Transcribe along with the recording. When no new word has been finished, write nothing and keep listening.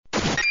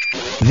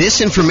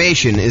This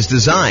information is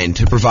designed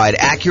to provide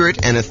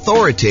accurate and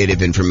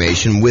authoritative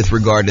information with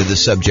regard to the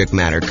subject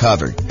matter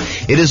covered.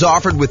 It is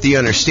offered with the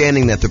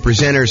understanding that the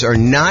presenters are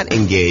not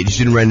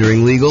engaged in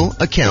rendering legal,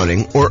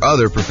 accounting, or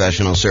other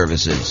professional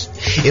services.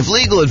 If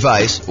legal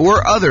advice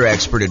or other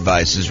expert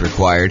advice is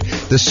required,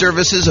 the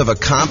services of a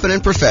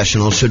competent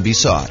professional should be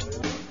sought.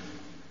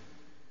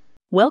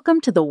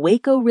 Welcome to the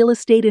Waco Real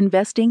Estate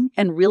Investing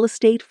and Real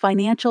Estate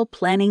Financial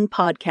Planning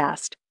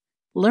Podcast.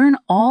 Learn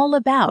all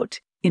about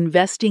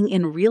investing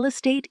in real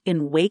estate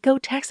in Waco,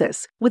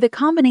 Texas, with a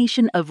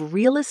combination of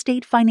real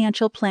estate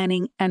financial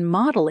planning and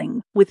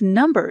modeling with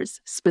numbers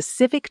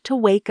specific to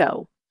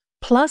Waco,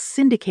 plus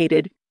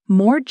syndicated,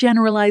 more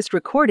generalized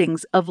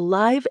recordings of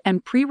live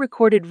and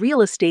pre-recorded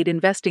real estate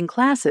investing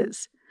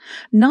classes,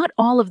 not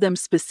all of them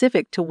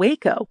specific to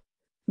Waco.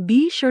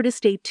 Be sure to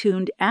stay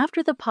tuned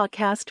after the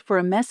podcast for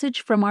a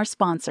message from our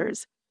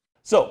sponsors.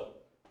 So,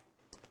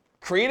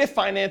 creative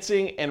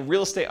financing and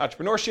real estate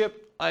entrepreneurship.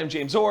 I'm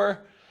James Orr.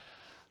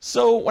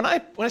 So when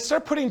I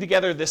started putting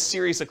together this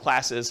series of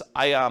classes,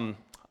 I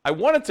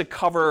wanted to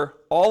cover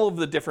all of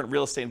the different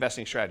real estate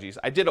investing strategies.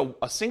 I did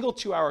a single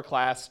 2-hour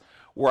class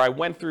where I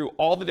went through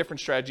all the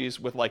different strategies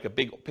with like a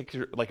big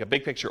picture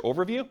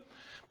overview.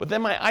 But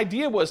then my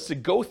idea was to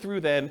go through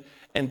then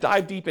and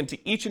dive deep into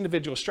each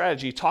individual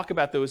strategy, talk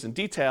about those in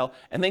detail,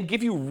 and then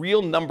give you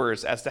real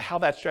numbers as to how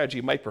that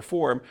strategy might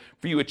perform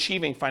for you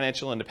achieving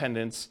financial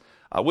independence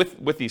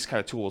with these kind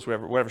of tools,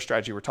 whatever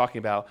strategy we're talking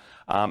about,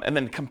 and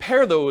then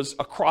compare those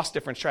across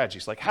different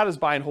strategies. Like how does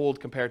buy and hold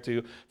compare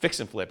to fix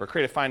and flip or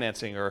creative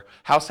financing or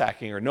house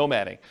hacking or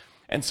nomading?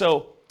 And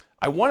so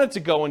I wanted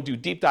to go and do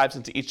deep dives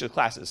into each of the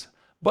classes.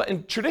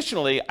 But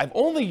traditionally, I've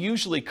only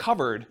usually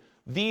covered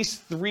these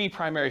 3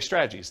 primary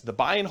strategies: the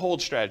buy and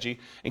hold strategy,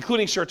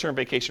 including short-term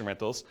vacation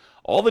rentals,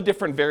 all the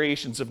different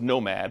variations of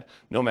nomad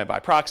by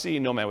proxy,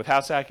 nomad with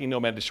house hacking,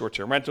 nomad to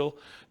short-term rental,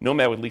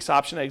 nomad with lease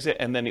option exit,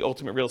 and then the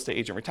ultimate real estate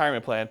agent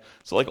retirement plan.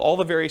 So like all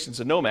the variations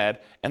of nomad,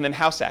 and then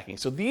house hacking.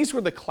 So these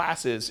were the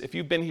classes. If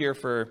you've been here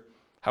for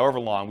however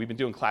long, we've been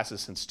doing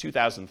classes since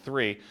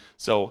 2003.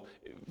 So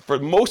for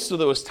most of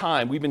those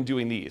time, we've been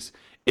doing these.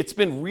 It's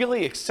been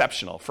really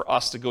exceptional for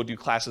us to go do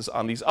classes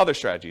on these other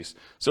strategies.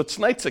 So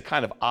tonight's a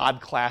kind of odd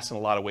class in a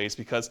lot of ways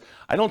because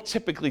I don't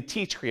typically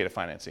teach creative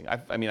financing.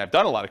 I've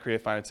done a lot of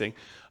creative financing,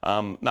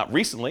 not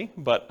recently,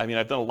 but I've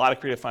done a lot of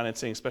creative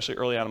financing, especially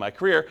early on in my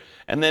career.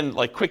 And then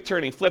like quick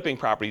turning, flipping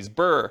properties,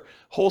 BRRRR,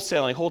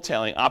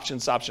 wholesaling,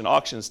 options, option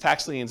auctions,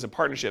 tax liens, and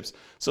partnerships.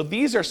 So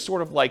these are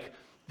sort of like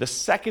the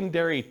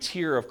secondary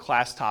tier of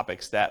class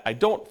topics that I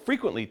don't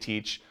frequently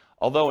teach,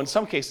 although in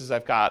some cases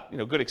I've got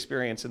good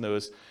experience in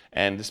those,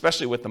 and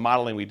especially with the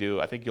modeling we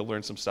do, I think you'll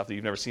learn some stuff that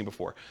you've never seen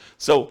before.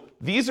 So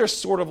these are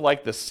sort of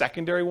like the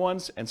secondary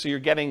ones, and so you're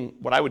getting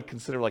what I would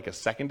consider like a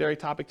secondary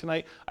topic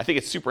tonight. I think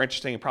it's super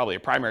interesting and probably a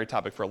primary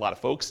topic for a lot of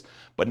folks,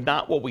 but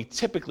not what we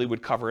typically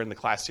would cover in the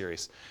class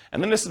series.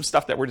 And then there's some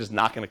stuff that we're just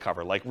not going to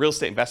cover, like real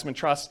estate investment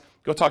trusts.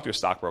 Go talk to a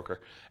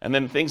stockbroker. And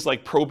then things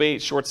like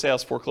probate, short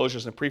sales,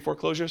 foreclosures, and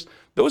pre-foreclosures,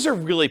 those are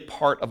really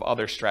part of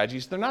other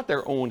strategies. They're not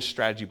their own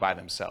strategy by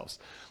themselves.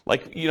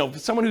 Like,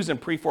 someone who's in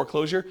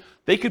pre-foreclosure,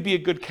 they could be a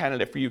good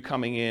candidate for you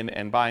coming in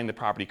and buying the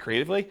property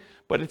creatively,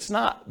 but it's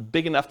not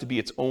big enough to be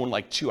its own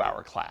like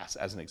 2-hour class,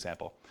 as an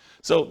example.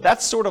 So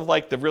that's sort of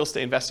like the real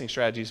estate investing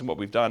strategies and what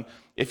we've done.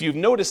 If you've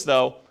noticed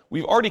though,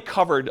 we've already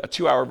covered a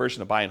 2-hour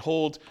version of buy and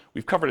hold.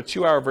 We've covered a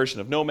 2-hour version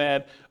of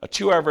nomad, a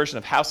 2-hour version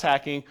of house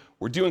hacking.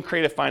 We're doing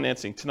creative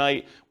financing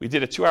tonight. We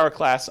did a 2-hour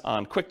class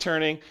on quick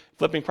turning,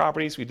 flipping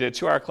properties. We did a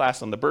 2-hour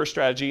class on the BRRRR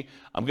strategy.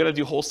 I'm going to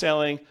do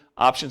wholesaling,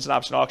 options and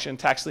option auction,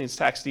 tax liens,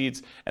 tax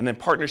deeds, and then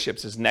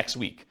partnerships is next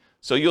week.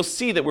 So you'll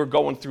see that we're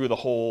going through the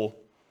whole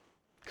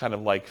kind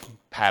of like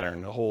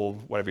pattern, the whole,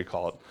 whatever you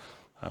call it.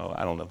 Oh,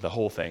 I don't know, the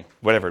whole thing,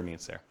 whatever it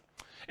means there.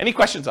 Any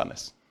questions on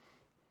this?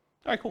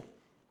 All right, cool.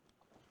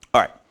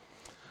 All right.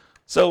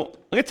 So I'm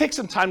going to take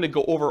some time to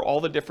go over all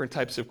the different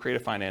types of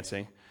creative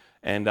financing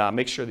and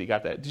make sure that you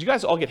got that. Did you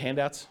guys all get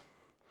handouts?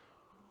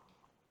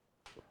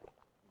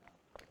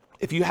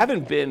 If you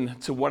haven't been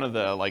to one of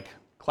the like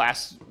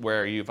class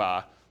where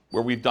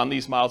we've done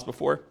these models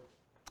before,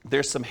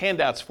 there's some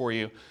handouts for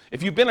you.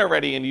 If you've been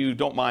already and you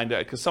don't mind,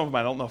 because some of them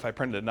I don't know if I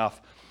printed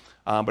enough,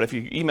 but if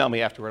you email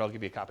me afterward, I'll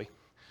give you a copy.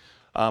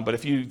 But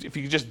if you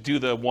just do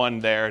the one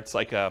there, it's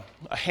like a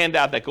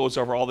handout that goes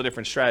over all the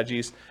different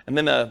strategies, and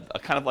then a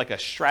kind of like a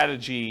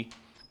strategy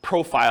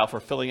profile for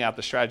filling out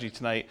the strategy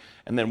tonight,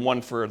 and then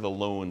one for the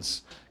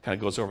loans, kind of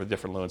goes over the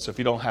different loans. So if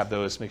you don't have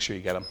those, make sure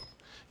you get them.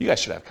 You guys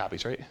should have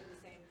copies, right?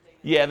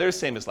 Yeah, they're the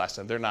same as last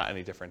time. They're not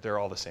any different. They're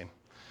all the same.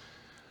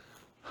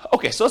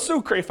 Okay, so let's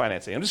do creative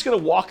financing. I'm just going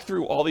to walk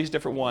through all these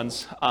different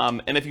ones.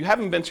 And if you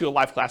haven't been to a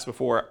live class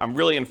before, I'm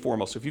really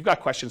informal. So if you've got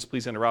questions,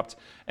 please interrupt,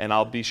 and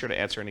I'll be sure to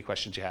answer any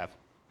questions you have.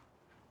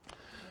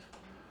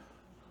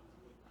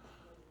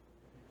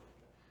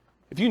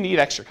 If you need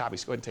extra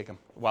copies, go ahead and take them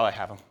while I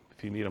have them,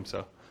 if you need them,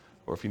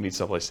 or if you need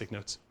someplace to take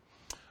notes.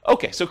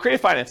 Okay, so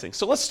creative financing.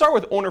 So let's start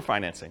with owner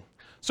financing.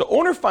 So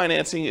owner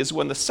financing is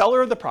when the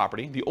seller of the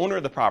property, the owner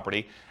of the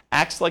property,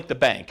 acts like the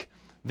bank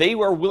they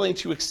are willing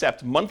to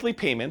accept monthly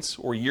payments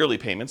or yearly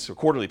payments or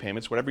quarterly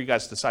payments, whatever you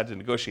guys decide to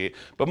negotiate.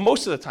 But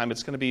most of the time,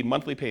 it's going to be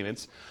monthly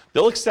payments.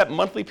 They'll accept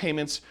monthly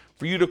payments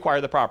for you to acquire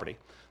the property.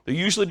 There'll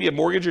usually be a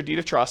mortgage or deed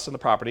of trust on the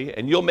property,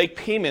 and you'll make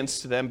payments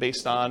to them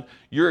based on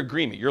your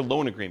agreement, your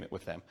loan agreement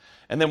with them.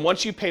 And then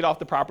once you've paid off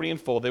the property in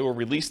full, they will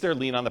release their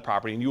lien on the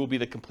property, and you will be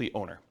the complete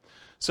owner.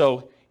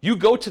 So you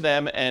go to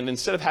them, and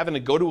instead of having to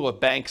go to a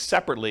bank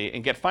separately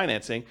and get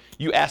financing,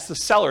 you ask the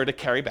seller to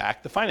carry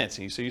back the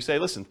financing. So you say,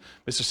 listen,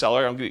 Mr.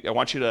 Seller, I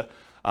want you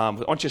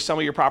to sell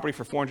me your property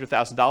for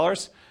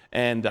 $400,000,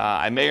 and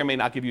I may or may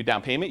not give you a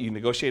down payment. You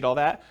negotiate all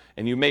that,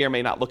 and you may or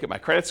may not look at my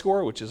credit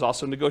score, which is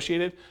also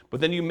negotiated, but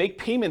then you make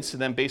payments to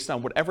them based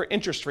on whatever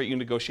interest rate you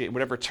negotiate,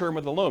 whatever term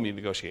of the loan you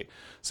negotiate.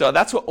 So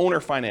that's what owner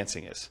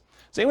financing is.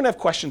 Does anyone have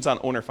questions on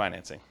owner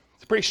financing?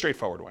 It's a pretty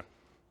straightforward one.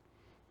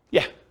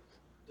 Yeah?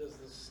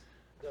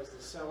 Does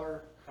the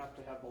seller have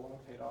to have the loan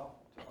paid off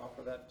to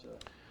offer that to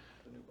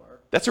the new buyer?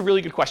 That's a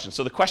really good question.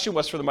 So the question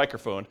was for the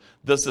microphone,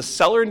 does the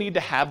seller need to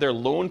have their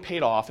loan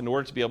paid off in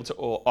order to be able to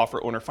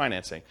offer owner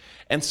financing?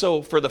 And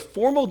so for the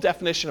formal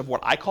definition of what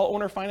I call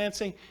owner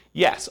financing,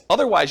 yes.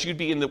 Otherwise, you'd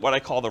be in what I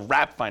call the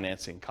wrap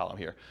financing column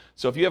here.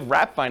 So if you have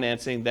wrap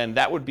financing, then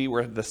that would be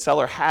where the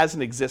seller has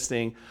an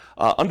existing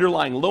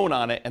underlying loan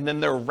on it, and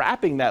then they're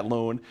wrapping that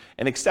loan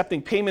and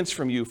accepting payments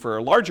from you for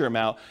a larger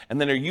amount,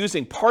 and then they're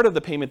using part of the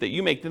payment that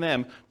you make to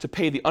them to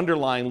pay the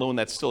underlying loan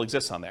that still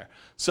exists on there.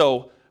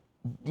 So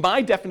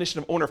my definition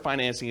of owner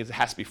financing is it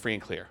has to be free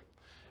and clear.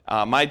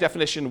 My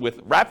definition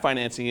with wrap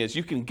financing is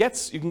you can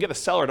get a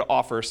seller to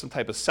offer some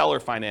type of seller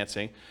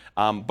financing,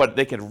 but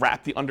they can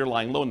wrap the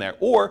underlying loan there.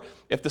 Or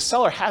if the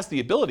seller has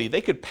the ability,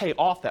 they could pay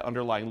off that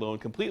underlying loan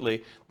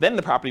completely. Then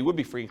the property would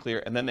be free and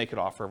clear, and then they could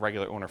offer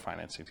regular owner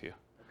financing to you.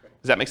 Okay.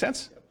 Does that make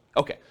sense? Yep.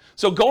 Okay.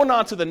 So going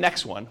on to the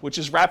next one, which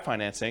is wrap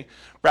financing.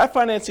 Wrap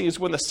financing is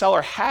when the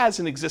seller has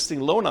an existing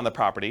loan on the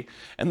property,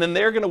 and then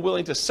they're going to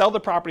willing to sell the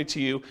property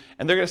to you,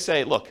 and they're going to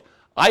say, look,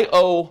 I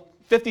owe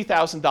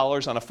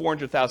 $50,000 on a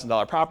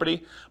 $400,000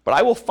 property, but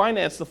I will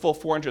finance the full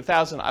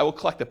 $400,000. I will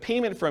collect a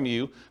payment from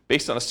you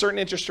based on a certain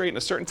interest rate and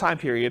a certain time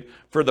period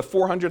for the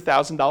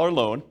 $400,000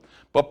 loan.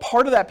 But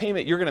part of that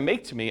payment you're going to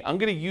make to me, I'm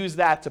going to use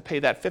that to pay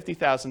that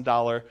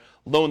 $50,000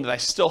 loan that I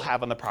still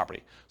have on the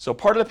property. So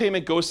part of the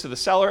payment goes to the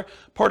seller,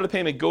 part of the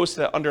payment goes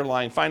to the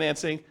underlying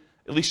financing.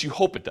 At least you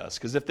hope it does,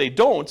 because if they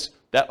don't,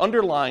 that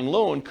underlying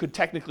loan could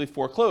technically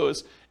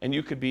foreclose and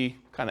you could be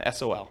kind of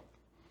SOL.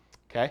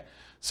 Okay?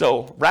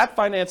 So wrap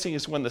financing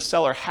is when the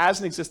seller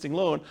has an existing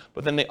loan,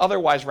 but then they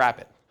otherwise wrap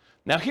it.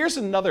 Now here's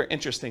another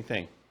interesting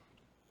thing.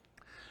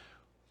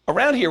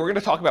 Around here, we're going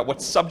to talk about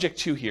what subject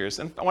to here is,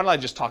 and why don't I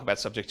just talk about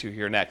subject to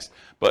here next.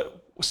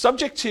 But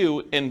subject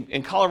to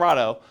in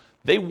Colorado,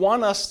 they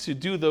want us to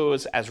do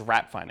those as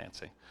wrap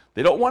financing.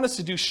 They don't want us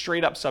to do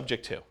straight up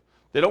subject to.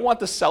 They don't want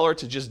the seller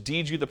to just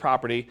deed you the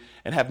property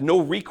and have no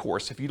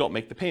recourse if you don't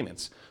make the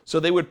payments. So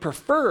they would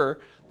prefer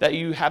that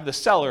you have the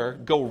seller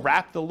go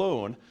wrap the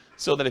loan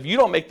so that if you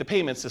don't make the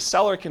payments, the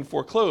seller can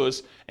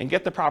foreclose and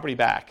get the property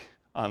back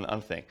on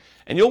the thing.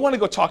 And you'll want to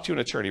go talk to an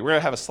attorney. We're going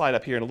to have a slide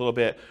up here in a little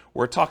bit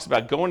where it talks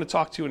about going to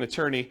talk to an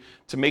attorney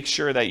to make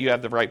sure that you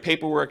have the right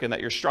paperwork and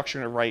that you're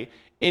structuring it right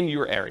in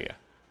your area.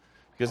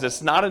 Because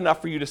it's not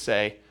enough for you to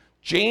say,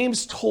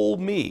 James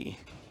told me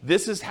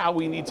this is how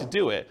we need to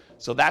do it,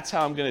 so that's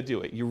how I'm going to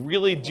do it. You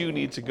really do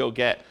need to go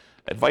get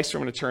advice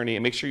from an attorney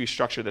and make sure you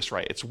structure this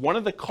right. It's one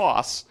of the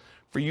costs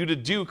for you to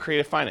do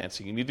creative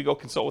financing. You need to go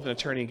consult with an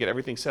attorney and get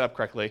everything set up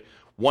correctly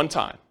one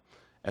time.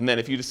 And then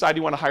if you decide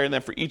you want to hire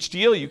them for each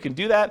deal, you can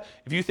do that.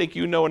 If you think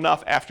you know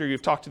enough after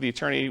you've talked to the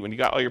attorney, when you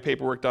got all your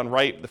paperwork done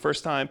right the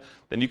first time,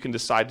 then you can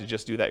decide to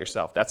just do that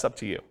yourself. That's up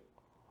to you.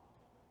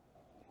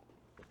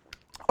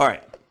 All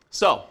right,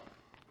 so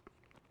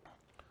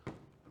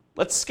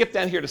let's skip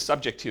down here to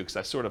subject to, because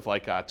I sort of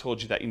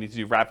told you that you need to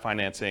do wrap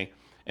financing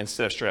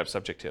instead of straight up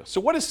subject to.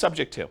 So what is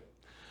subject to?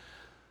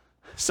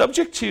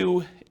 Subject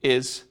to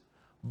is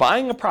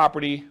buying a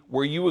property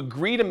where you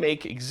agree to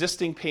make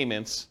existing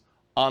payments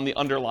on the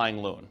underlying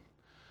loan.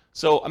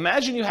 So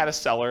imagine you had a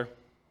seller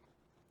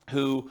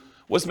who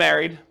was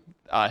married,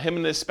 him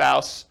and his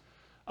spouse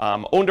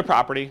owned a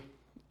property,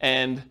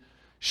 and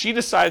she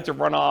decided to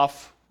run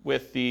off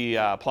with the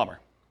plumber.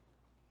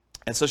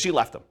 And so she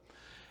left him.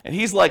 And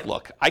he's like,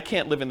 look, I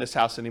can't live in this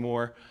house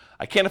anymore.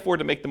 I can't afford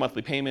to make the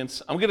monthly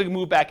payments. I'm going to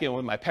move back in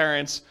with my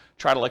parents,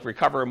 try to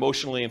recover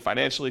emotionally and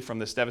financially from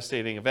this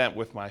devastating event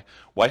with my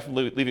wife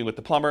leaving with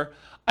the plumber.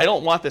 I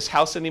don't want this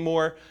house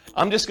anymore.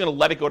 I'm just going to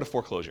let it go to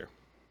foreclosure.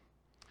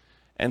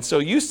 And so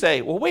you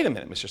say, well, wait a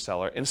minute, Mr.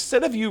 Seller.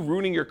 Instead of you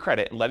ruining your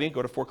credit and letting it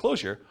go to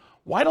foreclosure,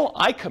 why don't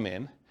I come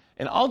in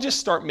and I'll just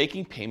start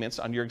making payments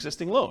on your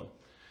existing loan?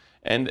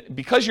 And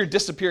because you're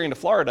disappearing to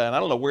Florida, and I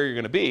don't know where you're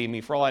going to be, I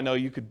mean, for all I know,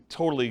 you could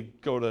totally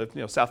go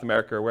to South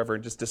America or wherever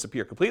and just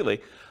disappear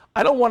completely.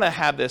 I don't want to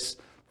have this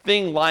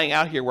thing lying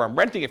out here where I'm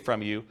renting it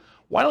from you.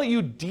 Why don't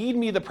you deed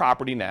me the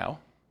property now,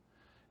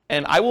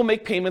 and I will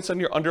make payments on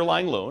your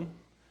underlying loan,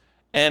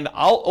 and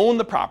I'll own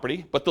the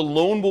property, but the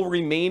loan will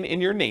remain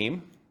in your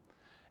name,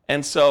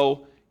 and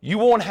so you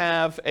won't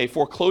have a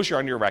foreclosure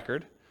on your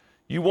record.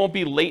 You won't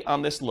be late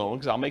on this loan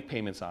because I'll make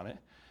payments on it,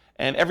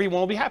 and everyone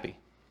will be happy.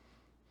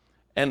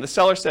 And the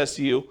seller says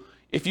to you,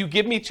 if you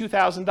give me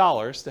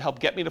 $2,000 to help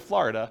get me to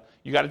Florida,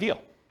 you got a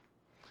deal.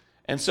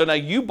 And so now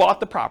you bought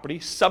the property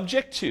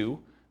subject to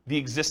the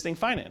existing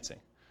financing.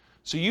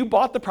 So you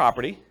bought the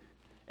property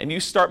and you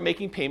start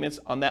making payments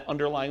on that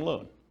underlying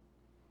loan.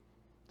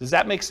 Does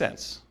that make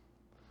sense?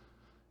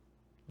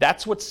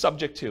 That's what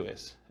subject to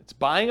is. It's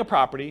buying a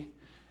property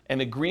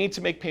and agreeing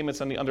to make payments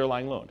on the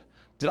underlying loan.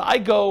 Did I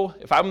go,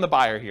 if I'm the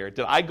buyer here,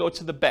 did I go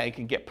to the bank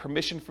and get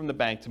permission from the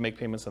bank to make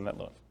payments on that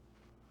loan?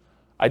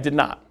 I did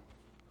not,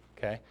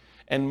 okay?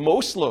 And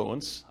most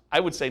loans, I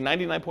would say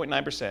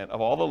 99.9%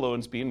 of all the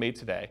loans being made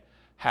today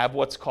have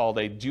what's called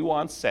a due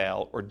on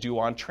sale or due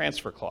on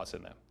transfer clause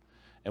in them.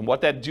 And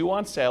what that due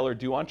on sale or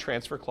due on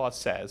transfer clause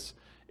says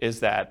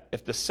is that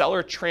if the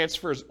seller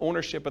transfers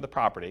ownership of the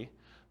property,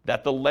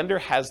 that the lender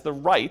has the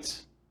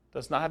right,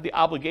 does not have the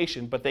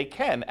obligation, but they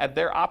can, at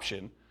their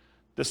option,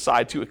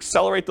 decide to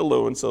accelerate the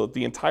loan so that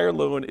the entire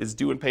loan is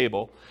due and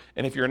payable.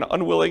 And if you're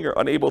unwilling or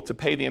unable to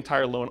pay the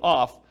entire loan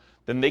off,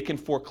 then they can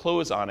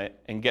foreclose on it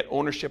and get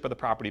ownership of the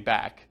property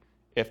back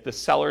if the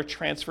seller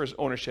transfers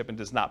ownership and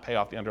does not pay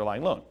off the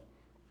underlying loan.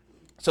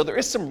 So there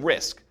is some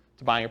risk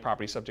to buying a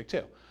property subject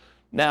to.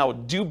 Now,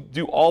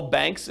 do all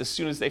banks, as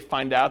soon as they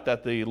find out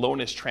that the loan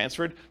is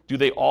transferred, do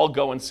they all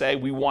go and say,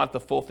 we want the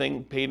full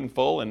thing paid in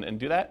full and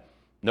do that?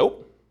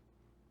 Nope.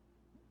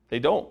 They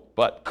don't.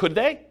 But could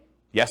they?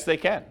 Yes, they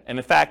can. And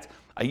in fact,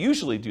 I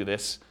usually do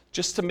this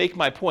just to make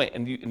my point,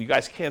 and you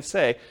guys can't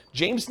say,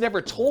 James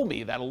never told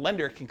me that a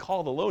lender can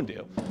call the loan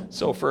due.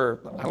 So for,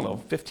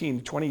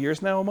 15, 20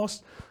 years now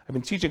almost, I've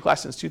been teaching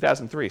class since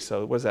 2003,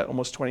 so what is that,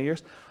 almost 20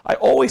 years? I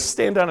always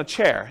stand on a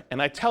chair,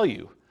 and I tell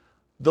you,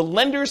 the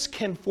lenders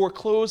can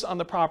foreclose on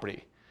the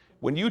property.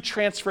 When you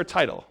transfer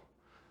title,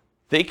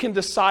 they can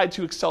decide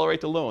to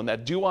accelerate the loan.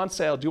 That due on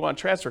sale, due on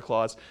transfer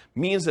clause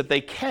means that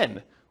they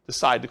can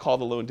decide to call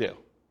the loan due.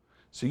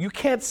 So you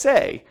can't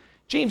say,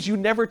 James, you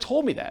never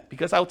told me that,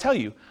 because I'll tell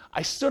you,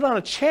 I stood on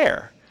a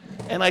chair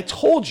and I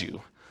told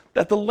you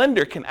that the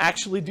lender can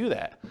actually do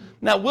that.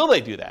 Now, will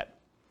they do that?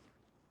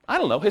 I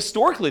don't know.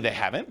 Historically, they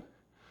haven't.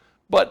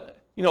 But,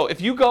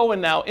 if you go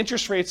and now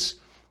interest rates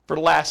for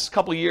the last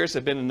couple of years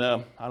have been in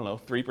the, 3%,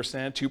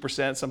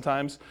 2%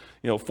 sometimes,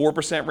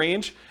 4%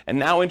 range, and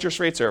now interest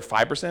rates are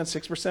 5%,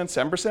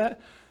 6%, 7%,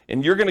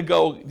 and you're going to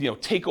go,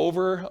 take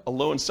over a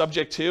loan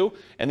subject to,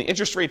 and the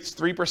interest rate's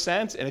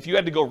 3%, and if you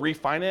had to go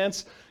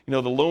refinance,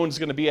 the loan's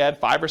going to be at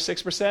 5 or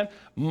 6%,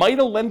 might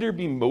a lender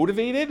be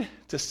motivated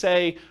to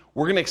say,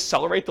 we're going to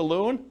accelerate the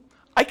loan?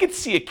 I could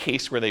see a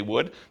case where they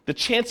would. The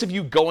chance of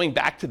you going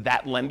back to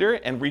that lender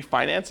and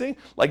refinancing,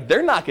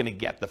 they're not going to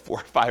get the 4,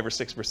 5, or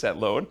 6%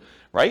 loan,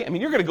 right?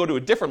 You're going to go to a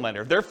different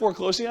lender. If they're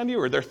foreclosing on you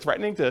or they're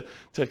threatening to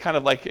kind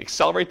of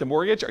accelerate the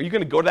mortgage, are you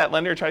going to go to that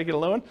lender and try to get a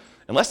loan?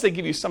 Unless they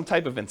give you some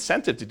type of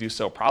incentive to do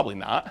so, probably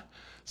not.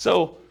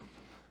 So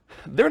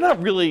they're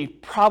not really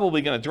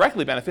probably going to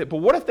directly benefit, but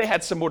what if they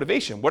had some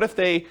motivation? What if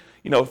they,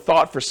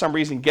 thought for some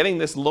reason getting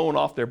this loan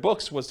off their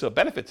books was a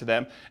benefit to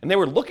them, and they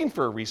were looking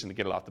for a reason to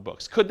get it off the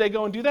books? Could they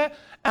go and do that?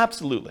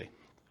 Absolutely,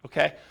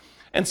 okay?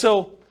 And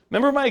so,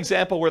 remember my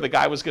example where the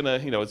guy was going to,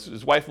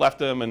 his wife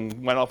left him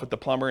and went off with the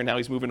plumber, and now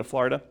he's moving to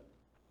Florida?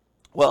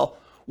 Well,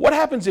 what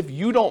happens if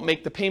you don't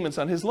make the payments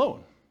on his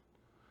loan?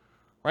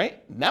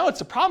 Right? Now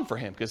it's a problem for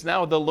him, because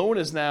now the loan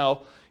is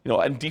now,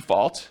 in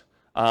default,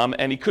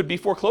 and he could be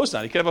foreclosed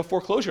on. He could have a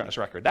foreclosure on his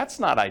record. That's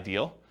not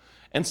ideal.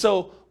 And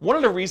so one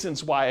of the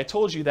reasons why I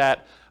told you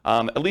that,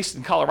 at least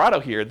in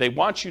Colorado here, they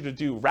want you to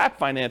do wrap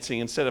financing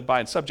instead of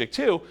buying subject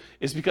to,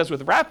 is because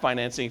with wrap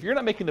financing, if you're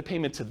not making the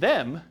payment to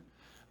them,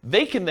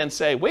 they can then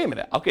say, wait a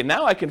minute, okay,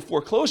 now I can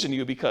foreclose on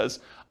you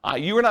because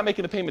you are not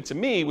making the payment to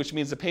me, which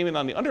means the payment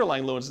on the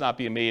underlying loan is not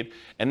being made,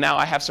 and now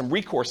I have some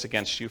recourse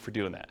against you for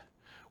doing that.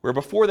 Where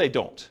before they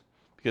don't,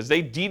 because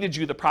they deeded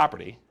you the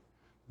property.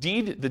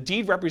 The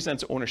deed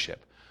represents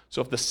ownership.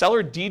 So if the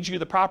seller deeds you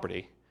the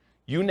property,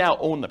 you now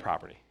own the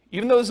property,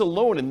 even though there's a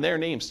loan in their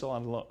name still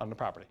on the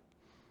property,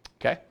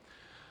 okay?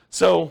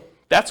 So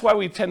that's why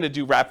we tend to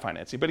do wrap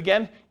financing. But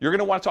again, you're going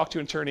to want to talk to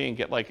an attorney and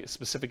get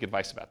specific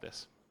advice about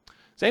this.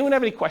 Does anyone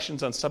have any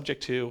questions on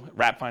subject to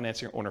wrap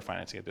financing or owner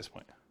financing at this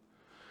point?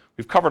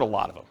 We've covered a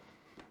lot of them.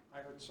 I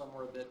heard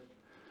somewhere that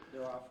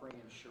they're offering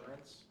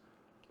insurance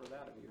for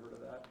that. Have you heard of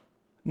that?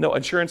 No,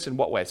 insurance in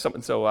what way? So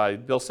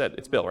Bill said,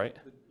 it's Bill, right?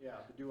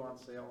 The due on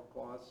sale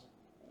clause.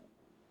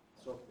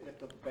 So if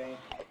the bank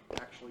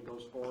actually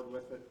goes forward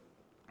with it,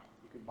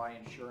 you can buy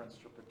insurance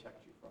to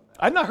protect you from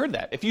that. I've not heard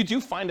that. If you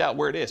do find out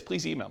where it is,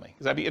 please email me,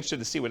 because I'd be interested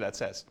to see what that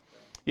says.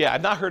 Yeah,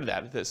 I've not heard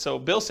of that. So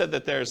Bill said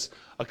that there's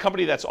a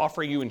company that's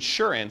offering you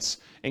insurance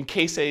in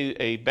case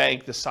a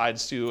bank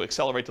decides to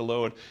accelerate the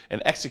loan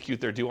and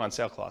execute their due on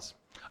sale clause.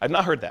 I've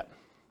not heard that.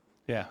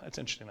 Yeah, that's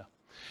interesting though.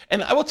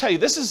 And I will tell you,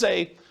 this is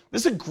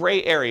a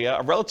gray area,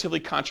 a relatively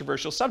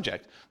controversial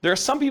subject. There are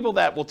some people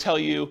that will tell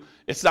you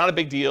it's not a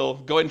big deal,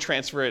 go ahead and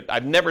transfer it.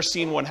 I've never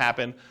seen one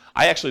happen.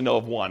 I actually know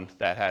of one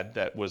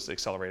that was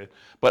accelerated.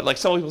 But like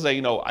some people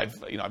say,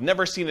 I've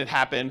never seen it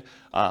happen.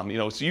 So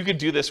you could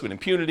do this with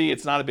impunity.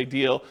 It's not a big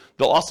deal.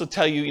 They'll also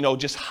tell you,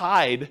 just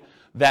hide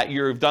that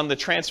you've done the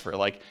transfer.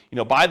 Like,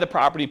 buy the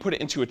property, put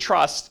it into a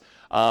trust.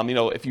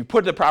 If you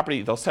put the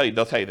property, they'll tell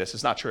you this,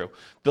 it's not true.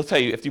 They'll tell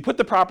you if you put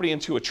the property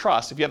into a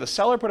trust, if you have the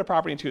seller put a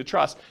property into a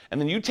trust, and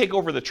then you take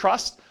over the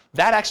trust,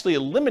 that actually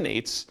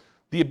eliminates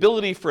the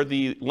ability for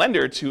the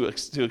lender to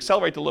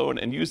accelerate the loan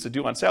and use the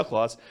due on sale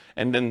clause,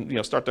 and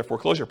then start their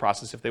foreclosure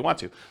process if they want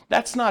to.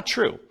 That's not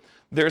true.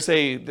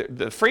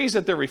 The phrase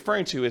that they're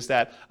referring to is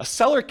that a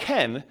seller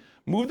can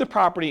move the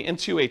property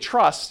into a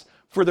trust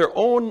for their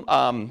own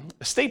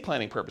estate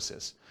planning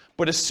purposes.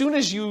 But as soon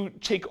as you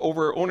take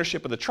over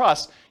ownership of the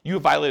trust, you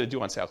have violated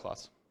due on sale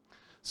clause.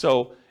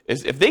 So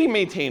if they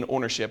maintain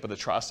ownership of the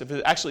trust, if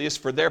it actually is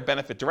for their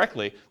benefit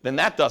directly, then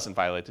that doesn't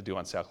violate the due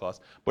on sale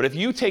clause. But if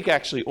you take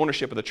actually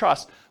ownership of the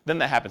trust, then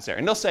that happens there.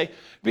 And they'll say,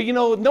 but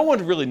no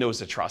one really knows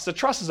the trust. The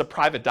trust is a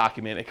private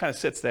document. It kind of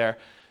sits there.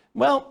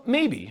 Well,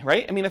 maybe,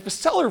 right? I mean, if a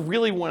seller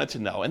really wanted to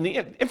know, and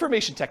the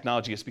information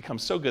technology has become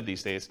so good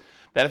these days,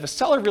 that if a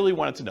seller really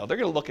wanted to know, they're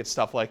going to look at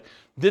stuff like,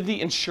 did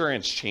the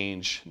insurance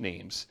change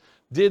names?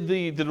 Did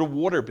the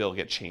water bill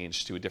get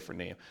changed to a different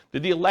name?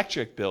 Did the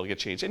electric bill get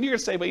changed? And you're going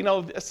to say,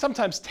 but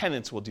sometimes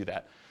tenants will do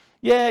that.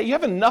 Yeah, you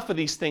have enough of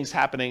these things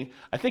happening.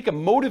 I think a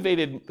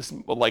motivated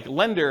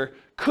lender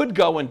could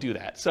go and do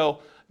that. So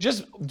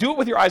just do it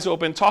with your eyes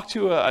open, talk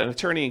to an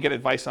attorney and get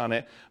advice on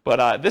it.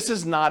 But this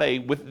is not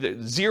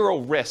with zero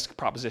risk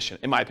proposition,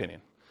 in my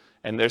opinion.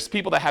 And there's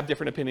people that have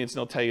different opinions, and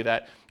they'll tell you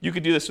that you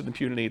could do this with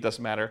impunity, it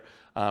doesn't matter.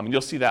 And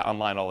you'll see that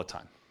online all the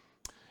time.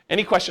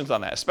 Any questions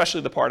on that,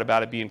 especially the part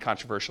about it being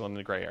controversial in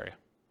the gray area?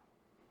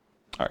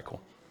 All right, cool.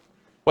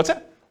 What's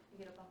that?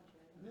 You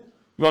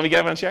want me to get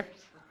up on a chair?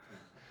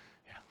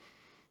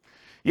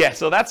 Yeah,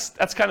 so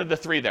that's kind of the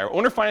three there.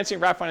 Owner financing,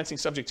 wrap financing,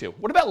 subject to.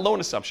 What about loan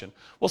assumption?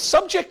 Well,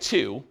 subject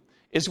to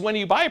is when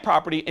you buy a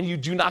property and you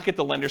do not get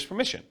the lender's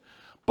permission.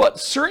 But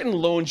certain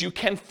loans, you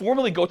can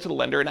formally go to the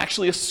lender and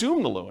actually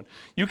assume the loan.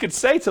 You could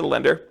say to the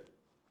lender,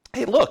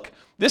 hey, look,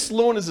 this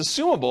loan is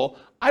assumable.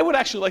 I would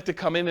actually like to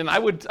come in and I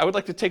would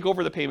like to take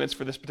over the payments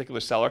for this particular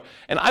seller,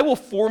 and I will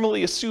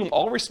formally assume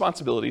all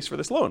responsibilities for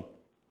this loan.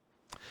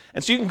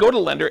 And so you can go to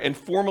the lender and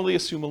formally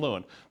assume a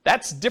loan.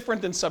 That's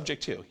different than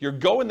subject to. You're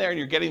going there and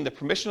you're getting the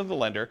permission of the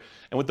lender,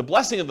 and with the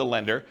blessing of the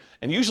lender,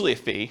 and usually a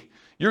fee,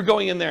 you're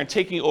going in there and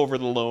taking over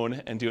the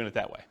loan and doing it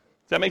that way.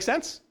 Does that make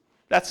sense?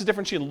 That's the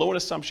difference between loan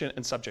assumption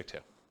and subject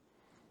to.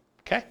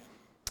 Okay?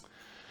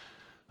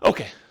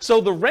 Okay, so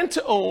the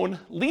rent-to-own,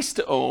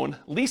 lease-to-own,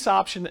 lease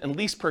option, and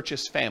lease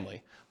purchase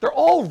family, they're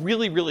all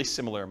really, really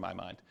similar in my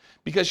mind,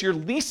 because you're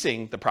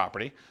leasing the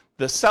property.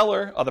 The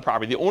seller of the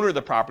property, the owner of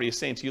the property, is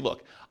saying to you,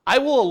 look, I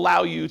will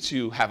allow you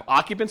to have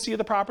occupancy of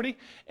the property,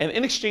 and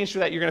in exchange for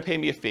that, you're going to pay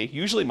me a fee,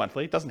 usually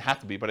monthly. It doesn't have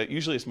to be, but it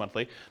usually is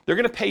monthly. They're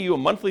going to pay you a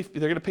monthly.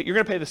 You're going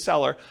to pay the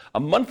seller a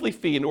monthly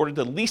fee in order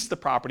to lease the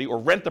property or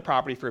rent the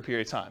property for a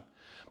period of time.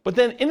 But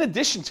then, in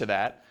addition to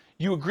that,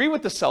 you agree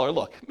with the seller.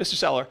 Look, Mr.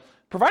 Seller,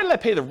 provided I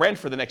pay the rent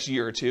for the next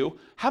year or two,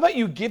 how about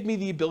you give me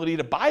the ability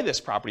to buy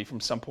this property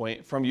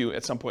from you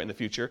at some point in the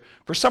future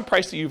for some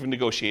price that you've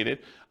negotiated,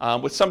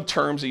 with some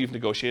terms that you've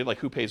negotiated, like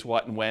who pays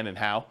what and when and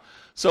how.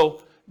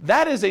 So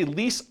that is a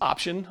lease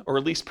option or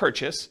a lease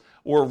purchase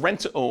or a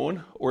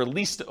rent-to-own or a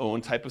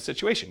lease-to-own type of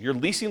situation. You're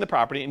leasing the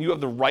property and you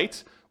have the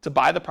right to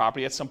buy the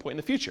property at some point in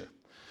the future.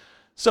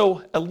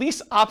 So a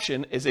lease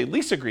option is a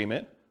lease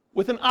agreement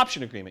with an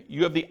option agreement.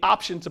 You have the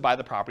option to buy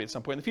the property at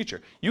some point in the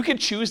future. You can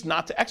choose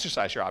not to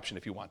exercise your option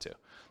if you want to.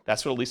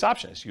 That's what a lease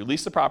option is. You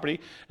lease the property,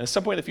 and at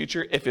some point in the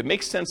future, if it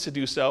makes sense to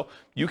do so,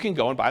 you can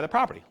go and buy the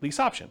property. Lease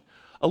option.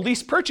 A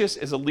lease purchase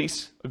is a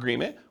lease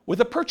agreement with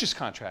a purchase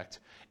contract.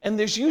 And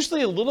there's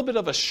usually a little bit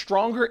of a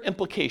stronger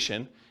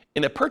implication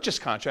in a purchase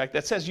contract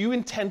that says you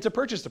intend to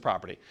purchase the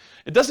property.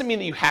 It doesn't mean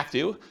that you have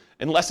to,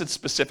 unless it's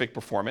specific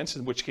performance,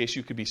 in which case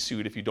you could be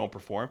sued if you don't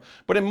perform.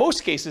 But in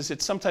most cases,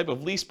 it's some type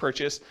of lease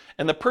purchase,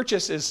 and the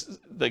purchase is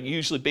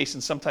usually based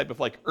in some type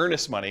of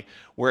earnest money,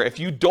 where if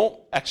you don't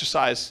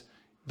exercise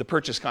the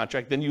purchase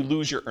contract, then you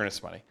lose your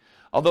earnest money.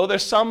 Although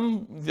there's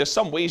some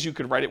ways you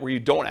could write it where you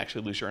don't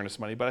actually lose your earnest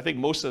money, but I think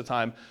most of the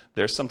time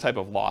there's some type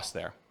of loss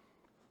there.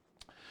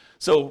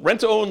 So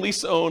rent-to-own,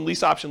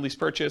 lease option, lease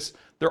purchase,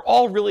 they're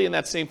all really in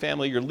that same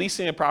family. You're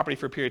leasing a property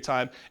for a period of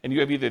time, and you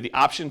have either the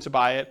option to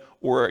buy it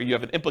or you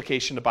have an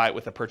implication to buy it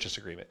with a purchase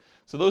agreement.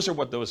 So those are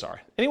what those are.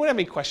 Anyone have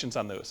any questions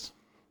on those?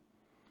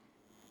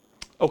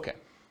 Okay.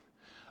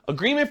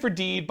 Agreement for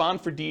deed, bond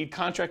for deed,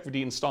 contract for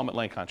deed, installment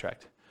land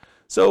contract.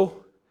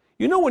 So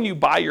when you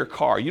buy your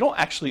car, you don't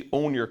actually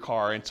own your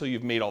car until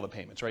you've made all the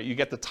payments, right? You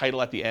get the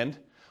title at the end.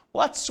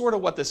 Well, that's sort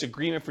of what this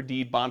agreement for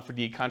deed, bond for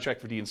deed, contract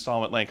for deed,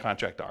 installment land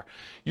contract are.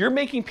 You're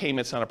making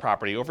payments on a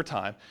property over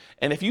time,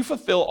 and if you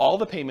fulfill all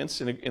the payments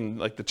in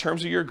the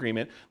terms of your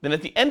agreement, then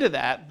at the end of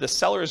that, the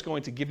seller is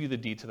going to give you the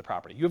deed to the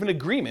property. You have an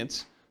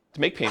agreement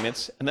to make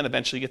payments and then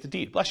eventually get the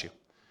deed. Bless you.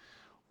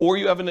 Or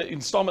you have an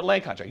installment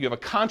land contract. You have a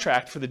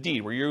contract for the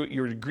deed where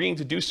you're agreeing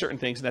to do certain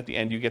things, and at the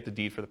end you get the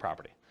deed for the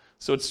property.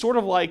 So it's sort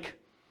of like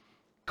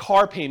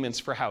car payments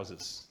for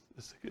houses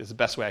is the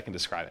best way I can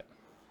describe it.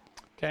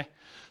 Okay?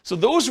 So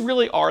those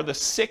really are the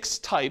 6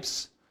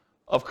 types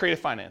of creative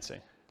financing.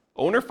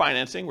 Owner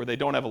financing, where they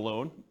don't have a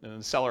loan and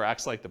the seller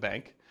acts like the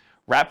bank.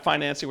 Wrap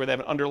financing, where they have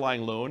an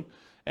underlying loan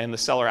and the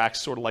seller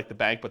acts sort of like the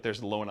bank, but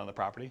there's a loan on the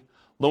property.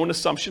 Loan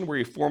assumption, where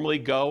you formally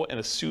go and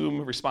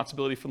assume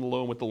responsibility from the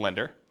loan with the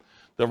lender.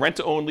 The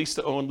rent-to-own,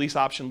 lease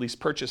option, lease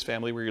purchase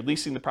family, where you're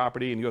leasing the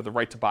property and you have the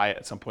right to buy it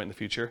at some point in the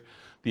future.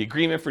 The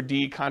agreement for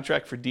deed,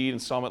 contract for deed,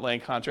 installment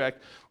land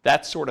contract,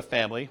 that sort of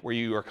family, where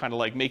you are kind of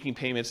like making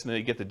payments and then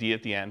you get the deed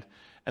at the end.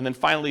 And then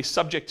finally,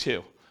 subject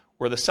to,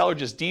 where the seller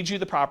just deeds you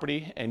the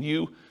property and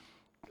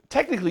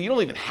technically you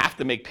don't even have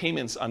to make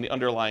payments on the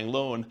underlying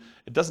loan.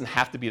 It doesn't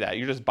have to be that.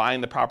 You're just buying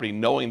the property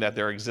knowing that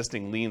there are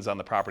existing liens on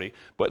the property.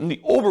 But in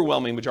the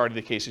overwhelming majority of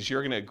the cases,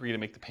 you're going to agree to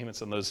make the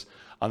payments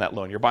on that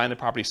loan. You're buying the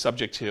property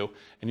subject to,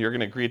 and you're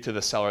going to agree to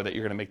the seller that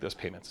you're going to make those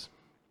payments.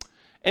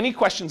 Any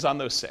questions on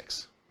those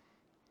 6?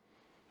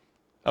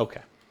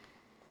 Okay.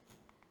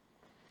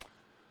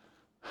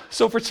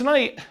 So for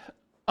tonight,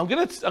 I'm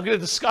going to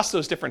discuss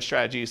those different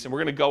strategies, and we're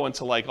going to go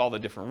into like all the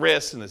different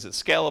risks and is it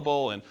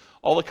scalable and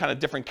all the kind of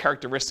different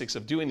characteristics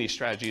of doing these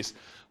strategies.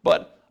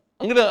 But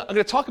I'm going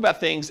to talk about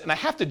things, and I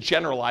have to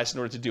generalize in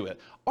order to do it.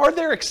 Are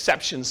there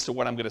exceptions to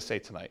what I'm going to say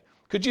tonight?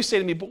 Could you say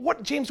to me,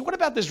 but James, what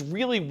about this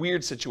really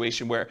weird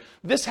situation where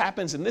this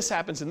happens and this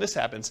happens and this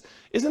happens?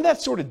 Isn't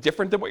that sort of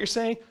different than what you're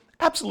saying?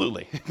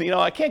 Absolutely.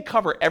 I can't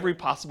cover every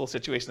possible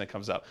situation that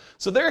comes up.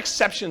 So there are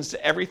exceptions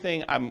to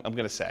everything I'm going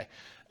to say.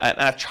 And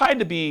I've tried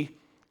to be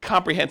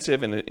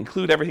comprehensive and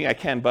include everything I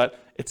can, but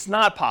it's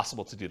not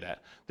possible to do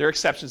that. There are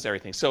exceptions to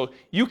everything. So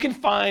you can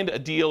find a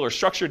deal or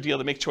structure a deal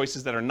to make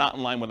choices that are not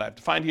in line with what I have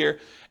defined here.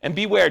 And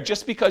beware,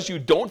 just because you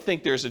don't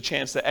think there's a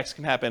chance that X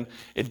can happen,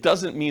 it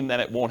doesn't mean that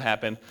it won't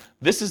happen.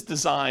 This is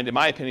designed, in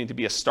my opinion, to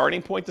be a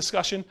starting point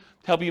discussion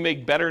to help you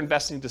make better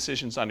investing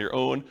decisions on your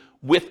own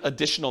with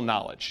additional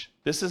knowledge.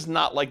 This is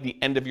not like the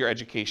end of your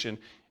education.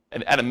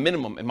 And at a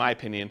minimum, in my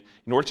opinion,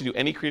 in order to do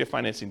any creative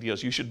financing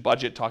deals, you should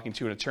budget talking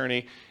to an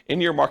attorney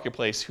in your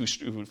marketplace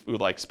who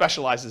like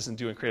specializes in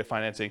doing creative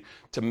financing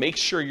to make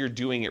sure you're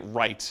doing it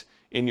right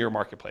in your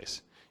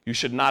marketplace. You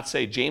should not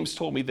say, James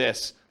told me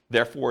this,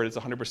 therefore it is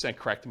 100%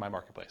 correct in my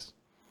marketplace.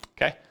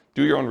 Okay?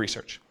 Do your own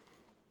research.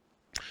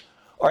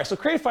 All right, so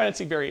creative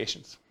financing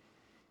variations.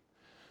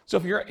 So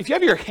if you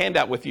have your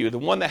handout with you, the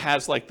one that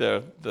has like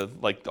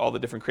all the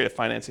different creative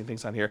financing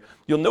things on here,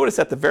 you'll notice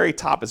at the very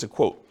top is a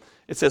quote.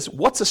 It says,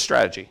 what's a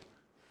strategy?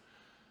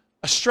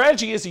 A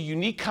strategy is a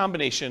unique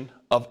combination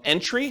of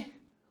entry,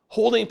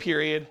 holding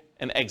period,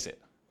 and exit.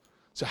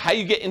 So how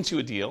you get into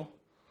a deal,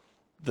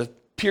 the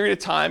period of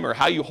time or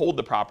how you hold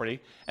the property,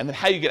 and then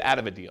how you get out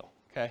of a deal.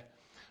 Okay?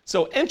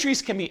 So entries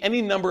can be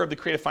any number of the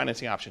creative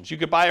financing options. You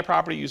could buy a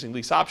property using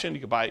lease option, you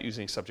could buy it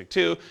using subject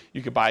to,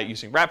 you could buy it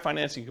using wrap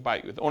financing, you could buy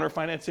it with owner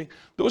financing.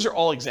 Those are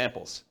all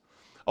examples.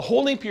 A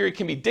holding period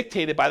can be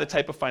dictated by the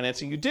type of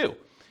financing you do.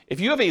 If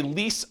you have a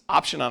lease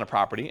option on a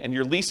property and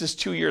your lease is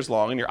 2 years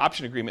long and your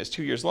option agreement is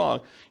 2 years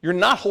long, you're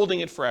not holding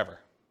it forever.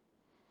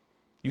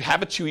 You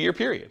have a 2-year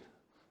period.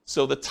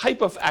 So the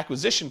type of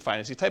acquisition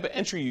financing, the type of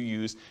entry you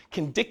use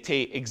can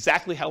dictate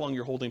exactly how long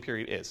your holding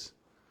period is.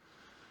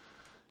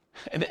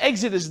 And the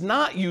exit is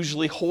not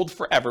usually hold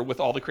forever with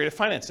all the creative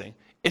financing.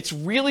 It's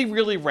really,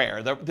 really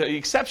rare. The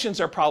exceptions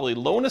are probably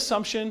loan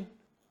assumption,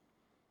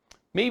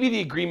 maybe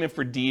the agreement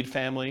for deed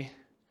family,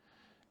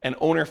 and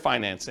owner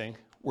financing,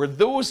 where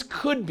those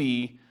could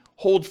be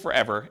hold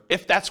forever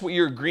if that's what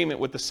your agreement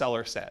with the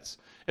seller says.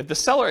 If the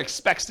seller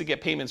expects to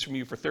get payments from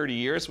you for 30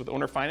 years with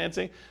owner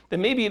financing,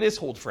 then maybe it is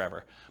hold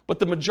forever. But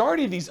the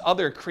majority of these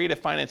other creative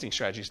financing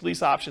strategies,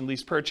 lease option,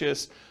 lease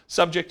purchase,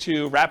 subject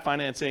to, wrap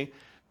financing,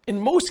 in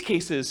most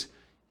cases,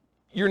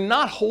 you're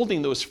not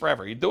holding those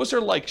forever. Those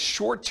are like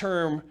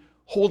short-term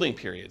holding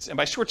periods. And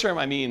by short-term,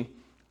 I mean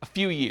a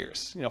few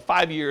years,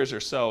 5 years or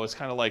so is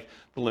kind of like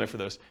the limit for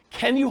those.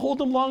 Can you hold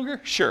them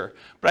longer? Sure.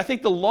 But I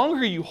think the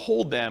longer you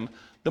hold them,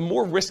 the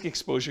more risk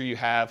exposure you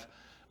have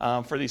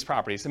for these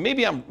properties. And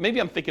maybe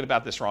I'm thinking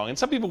about this wrong. And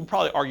some people would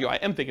probably argue I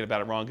am thinking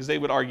about it wrong because they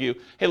would argue,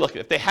 hey, look,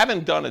 if they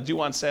haven't done a due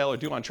on sale or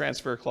due on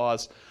transfer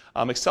clause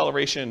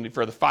acceleration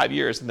for the 5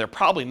 years, then they're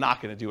probably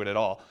not going to do it at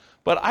all.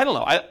 But I don't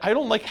know. I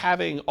don't like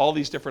having all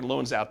these different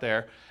loans out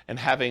there and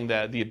having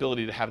the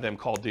ability to have them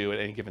call due at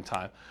any given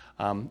time.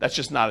 That's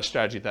just not a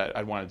strategy that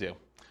I'd want to do.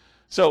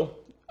 So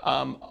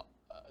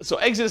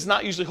exit is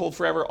not usually hold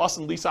forever.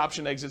 Often lease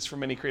option exits for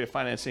many creative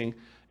financing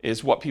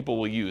is what people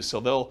will use. So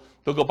they'll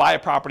go buy a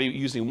property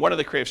using one of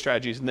the creative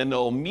strategies, and then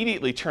they'll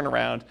immediately turn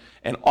around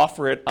and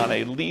offer it on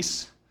a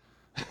lease,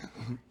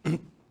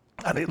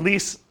 on a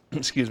lease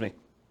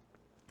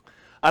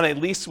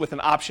with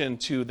an option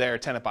to their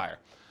tenant buyer.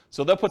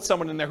 So they'll put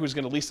someone in there who's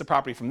going to lease the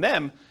property from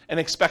them and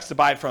expects to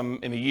buy it from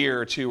in a year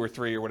or 2 or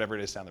 3 or whatever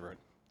it is down the road.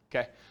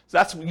 Okay, so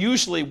that's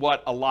usually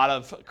what a lot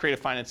of creative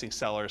financing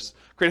sellers,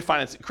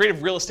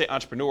 creative real estate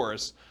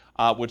entrepreneurs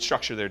would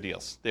structure their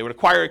deals. They would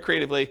acquire it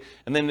creatively,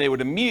 and then they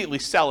would immediately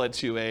sell it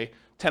to a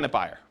tenant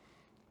buyer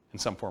in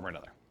some form or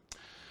another.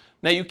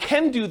 Now, you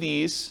can do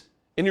these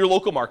in your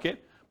local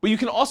market, but you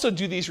can also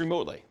do these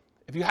remotely.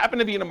 If you happen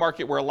to be in a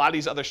market where a lot of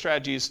these other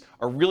strategies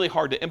are really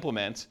hard to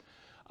implement,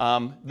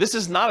 this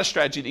is not a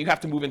strategy that you have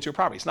to move into a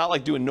property. It's not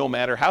like doing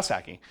nomad or house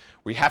hacking,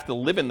 where you have to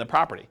live in the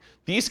property.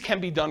 These can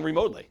be done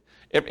remotely.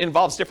 It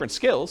involves different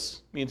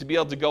skills. I mean, to be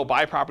able to go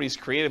buy properties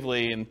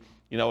creatively in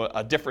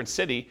a different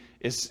city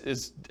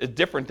is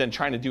different than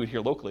trying to do it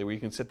here locally, where you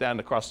can sit down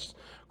across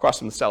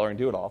from the seller and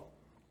do it all.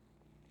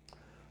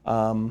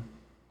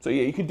 So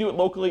yeah, you can do it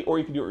locally or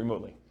you can do it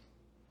remotely.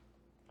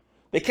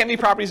 They can be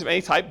properties of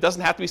any type. It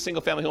doesn't have to be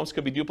single family homes. It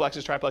could be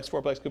duplexes, triplex,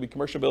 fourplex, it could be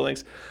commercial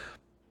buildings.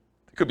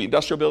 It could be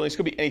industrial buildings, it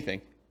could be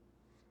anything.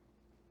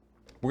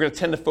 We're going to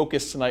tend to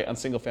focus tonight on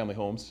single family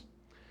homes.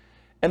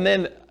 And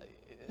then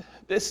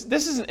this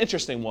is an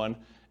interesting one.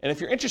 And if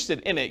you're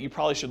interested in it, you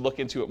probably should look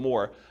into it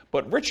more.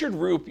 But Richard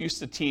Roop used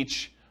to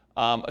teach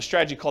a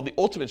strategy called the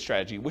ultimate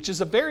strategy, which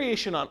is a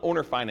variation on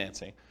owner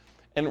financing.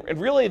 And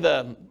really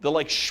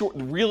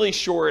really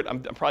short,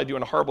 I'm probably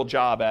doing a horrible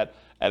job at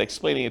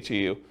explaining it to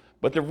you.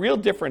 But the real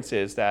difference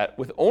is that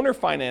with owner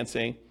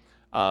financing,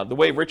 the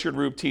way Richard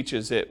Roop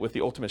teaches it with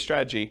the ultimate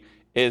strategy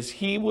is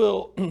he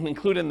will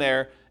include in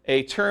there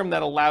a term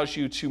that allows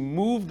you to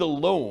move the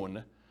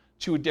loan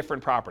to a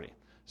different property.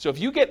 So if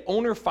you get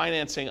owner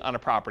financing on a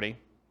property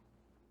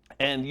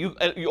and you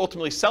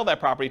ultimately sell that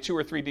property 2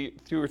 or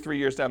 3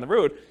 years down the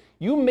road,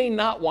 you may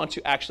not want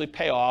to actually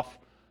pay off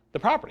the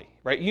property,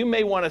 right? You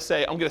may want to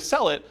say, I'm going to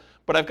sell it,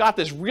 but I've got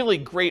this really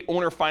great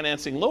owner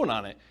financing loan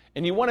on it.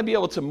 And you want to be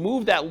able to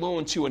move that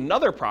loan to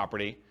another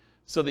property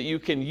so that you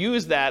can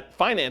use that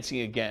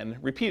financing again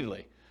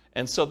repeatedly.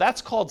 And so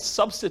that's called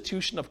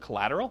substitution of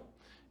collateral.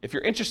 If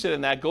you're interested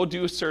in that, go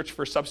do a search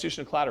for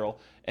substitution of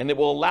collateral, and it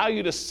will allow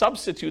you to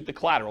substitute the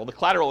collateral. The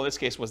collateral in this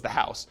case was the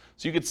house.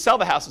 So you could sell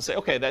the house and say,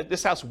 okay,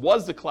 this house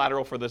was the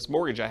collateral for this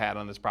mortgage I had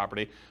on this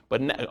property,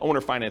 but owner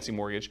financing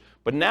mortgage.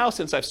 But now,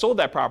 since I've sold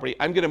that property,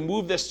 I'm going to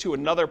move this to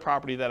another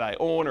property that I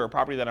own or a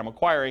property that I'm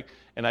acquiring,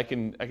 and I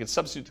can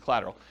substitute the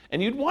collateral.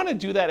 And you'd want to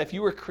do that if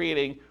you were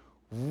creating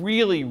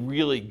really,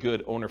 really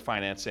good owner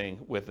financing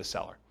with the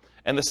seller.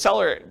 And the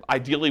seller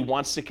ideally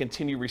wants to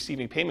continue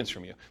receiving payments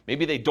from you.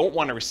 Maybe they don't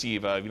want to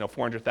receive a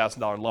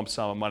 $400,000 lump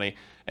sum of money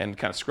and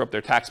kind of screw up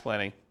their tax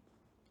planning.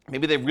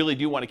 Maybe they really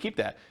do want to keep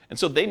that. And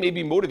so they may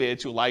be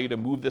motivated to allow you to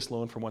move this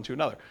loan from one to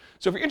another.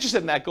 So if you're interested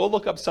in that, go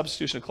look up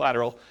substitution of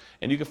collateral,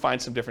 and you can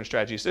find some different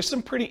strategies. There's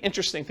some pretty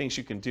interesting things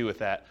you can do with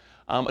that.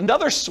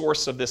 Another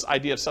source of this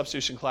idea of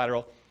substitution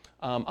collateral,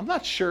 I'm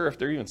not sure if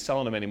they're even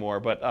selling them anymore,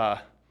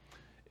 but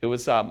it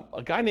was a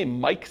guy named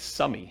Mike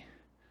Summey.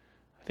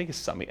 I think it's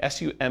Summey,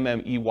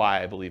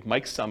 S-U-M-M-E-Y, I believe,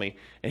 Mike Summey.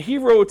 And he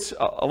wrote,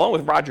 along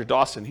with Roger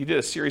Dawson, he did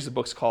a series of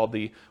books called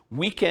The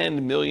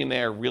Weekend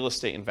Millionaire Real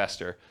Estate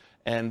Investor.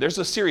 And there's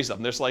a series of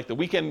them. There's like the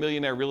Weekend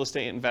Millionaire Real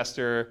Estate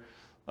Investor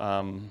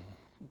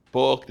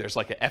book. There's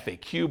like an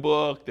FAQ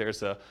book.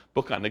 There's a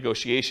book on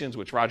negotiations,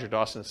 which Roger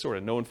Dawson is sort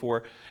of known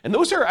for. And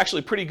those are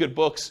actually pretty good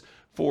books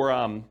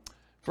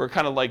for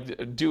kind of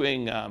like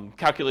doing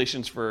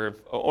calculations for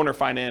owner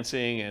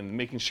financing and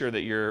making sure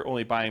that you're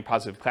only buying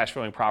positive cash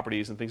flowing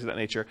properties and things of that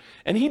nature.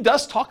 And he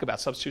does talk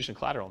about substitution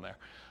collateral in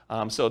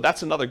there. So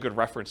that's another good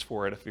reference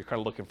for it if you're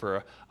kind of looking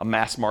for a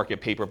mass market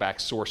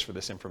paperback source for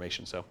this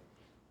information. So,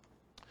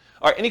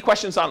 all right, any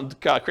questions on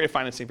creative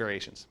financing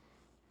variations?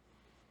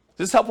 Is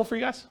this helpful for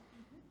you guys?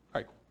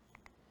 All right.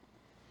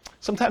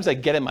 Sometimes I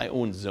get in my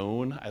own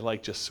zone. I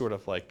like just sort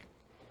of like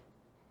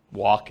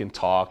walk and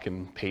talk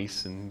and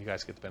pace, and you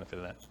guys get the benefit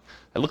of that.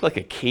 I look like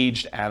a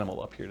caged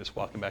animal up here just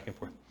walking back and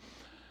forth.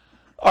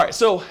 All right,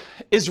 so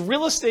is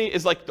real estate,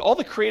 is like all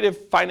the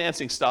creative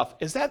financing stuff,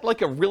 is that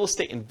like a real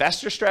estate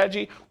investor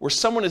strategy where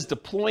someone is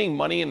deploying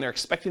money and they're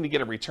expecting to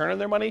get a return on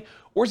their money?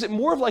 Or is it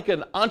more of like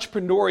an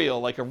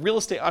entrepreneurial, like a real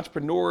estate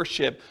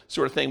entrepreneurship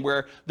sort of thing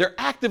where they're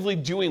actively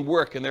doing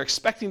work and they're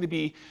expecting to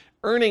be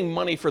earning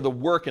money for the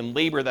work and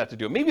labor that to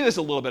do? Maybe there's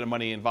a little bit of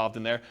money involved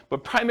in there,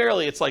 but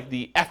primarily it's like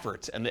the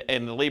effort and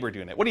the labor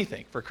doing it. What do you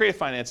think? For creative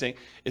financing,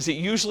 is it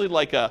usually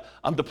like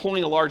I'm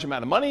deploying a large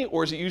amount of money,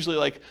 or is it usually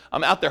like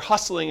I'm out there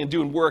hustling and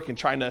doing work and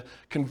trying to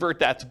convert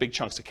that to big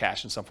chunks of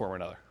cash in some form or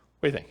another?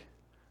 What do you think?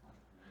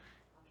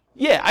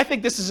 Yeah, I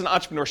think this is an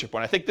entrepreneurship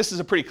one. I think this is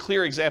a pretty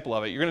clear example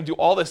of it. You're going to do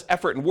all this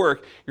effort and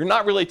work. You're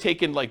not really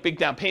taking like big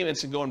down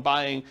payments and going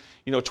buying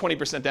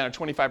 20% down or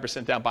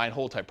 25% down buying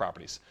whole type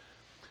properties.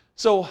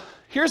 So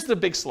here's the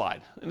big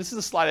slide. And this is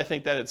the slide I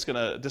think that it's going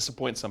to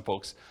disappoint some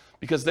folks,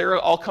 because they're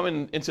all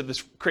coming into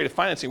this creative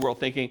financing world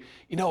thinking,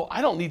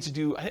 I don't need to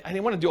do, I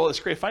didn't want to do all this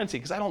creative financing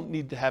because I don't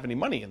need to have any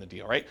money in the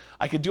deal, right?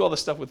 I could do all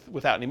this stuff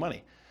without any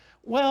money.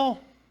 Well,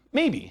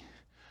 maybe.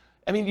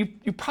 I mean,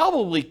 you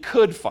probably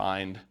could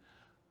find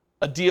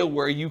a deal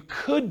where you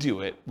could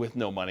do it with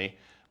no money,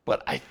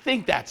 but I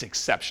think that's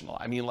exceptional.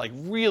 I mean, like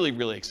really,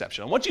 really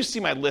exceptional. Once you see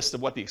my list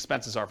of what the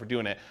expenses are for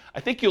doing it, I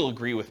think you'll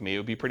agree with me. It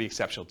would be pretty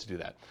exceptional to do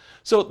that.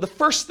 So the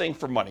first thing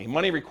for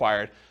money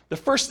required, the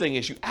first thing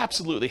is you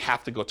absolutely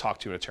have to go talk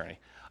to an attorney.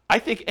 I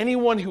think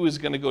anyone who is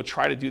going to go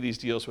try to do these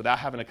deals without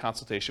having a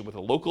consultation with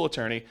a local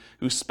attorney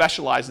who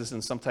specializes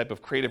in some type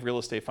of creative real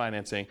estate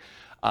financing,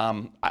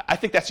 I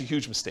think that's a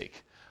huge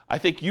mistake. I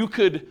think you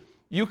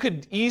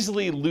could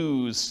easily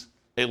lose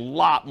a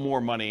lot more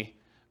money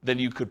than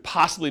you could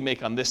possibly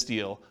make on this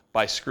deal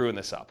by screwing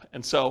this up.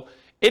 And so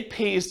it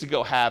pays to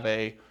go have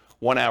a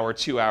 1 hour,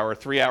 2 hour,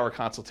 3 hour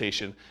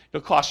consultation.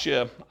 It'll cost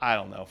you, I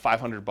don't know,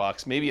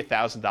 $500, maybe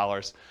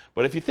 $1,000.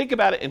 But if you think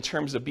about it in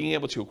terms of being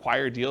able to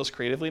acquire deals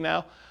creatively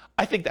now,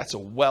 I think that's a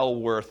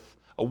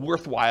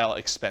worthwhile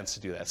expense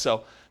to do that.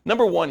 So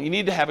number one, you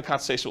need to have a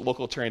consultation with a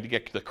local attorney to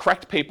get the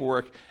correct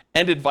paperwork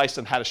and advice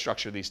on how to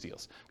structure these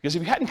deals. Because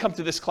if you hadn't come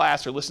to this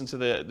class or listened to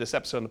this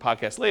episode on the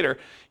podcast later,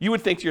 you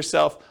would think to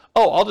yourself,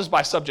 oh, I'll just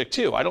buy subject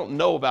to. I don't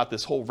know about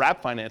this whole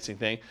wrap financing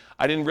thing.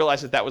 I didn't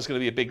realize that was going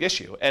to be a big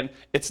issue. And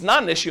it's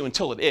not an issue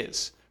until it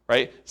is,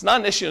 right? It's not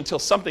an issue until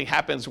something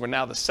happens where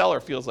now the seller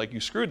feels like you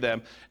screwed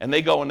them and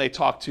they go and they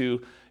talk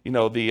to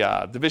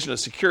the Division of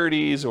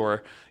Securities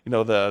or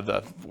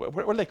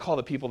what do they call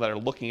the people that are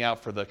looking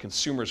out for the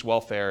consumer's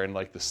welfare in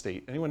like the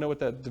state? Anyone know what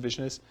that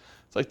division is?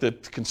 It's like the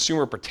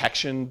Consumer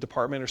Protection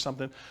Department or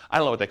something. I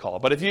don't know what they call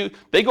it. But if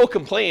they go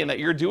complain that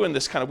you're doing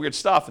this kind of weird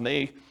stuff and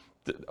a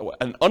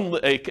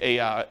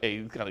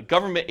kind of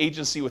government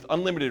agency with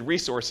unlimited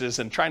resources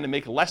and trying to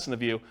make a lesson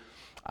of you,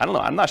 I don't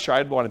know. I'm not sure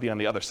I'd want to be on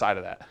the other side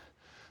of that.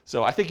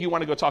 So I think you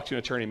want to go talk to an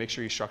attorney, make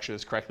sure you structure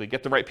this correctly,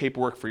 get the right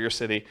paperwork for your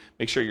city,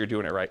 make sure you're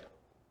doing it right.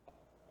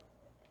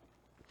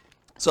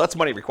 So that's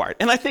money required.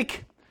 And I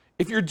think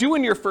if you're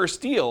doing your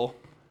first deal,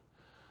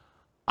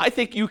 I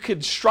think you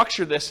could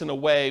structure this in a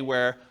way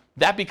where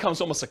that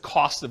becomes almost a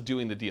cost of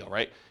doing the deal,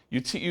 right?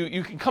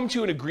 You can come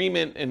to an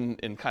agreement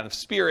in kind of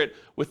spirit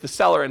with the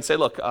seller and say,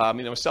 look,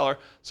 seller,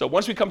 so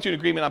once we come to an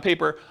agreement on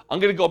paper, I'm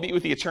going to go meet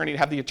with the attorney and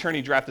have the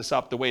attorney draft this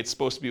up the way it's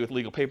supposed to be with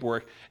legal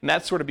paperwork. And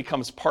that sort of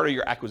becomes part of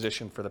your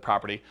acquisition for the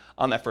property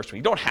on that first one.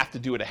 You don't have to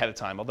do it ahead of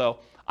time, although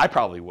I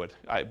probably would.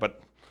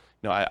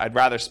 I'd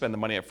rather spend the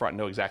money up front and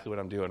know exactly what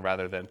I'm doing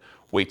rather than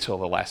wait till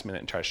the last minute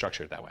and try to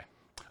structure it that way.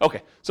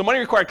 Okay, so money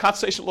required,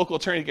 consultation with local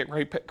attorney to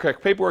get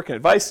correct paperwork and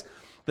advice.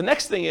 The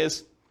next thing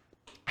is,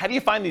 how do you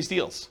find these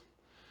deals?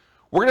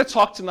 We're going to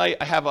talk tonight,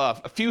 I have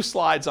a few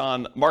slides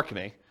on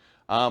marketing.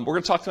 We're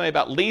going to talk tonight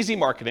about lazy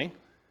marketing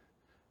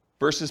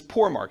versus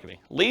poor marketing.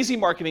 Lazy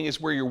marketing is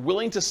where you're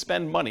willing to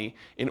spend money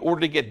in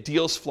order to get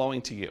deals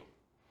flowing to you.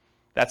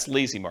 That's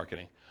lazy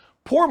marketing.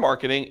 Poor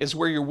marketing is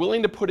where you're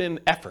willing to put in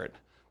effort,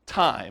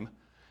 time,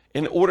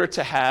 in order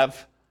to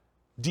have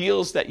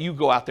deals that you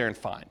go out there and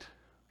find.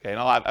 Okay, and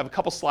I have a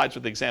couple slides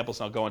with examples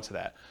and I'll go into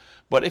that.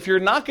 But if you're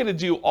not going to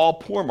do all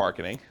poor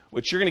marketing,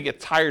 which you're going to get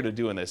tired of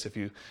doing this if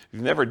you've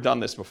never done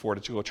this before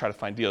to go try to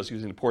find deals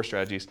using the poor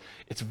strategies,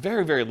 it's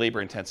very, very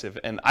labor intensive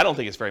and I don't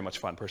think it's very much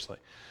fun personally.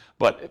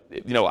 But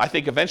I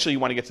think eventually you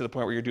want to get to the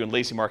point where you're doing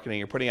lazy marketing,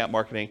 you're putting out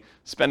marketing,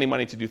 spending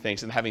money to do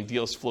things and having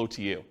deals flow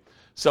to you.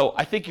 So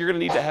I think you're going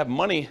to need to have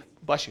money,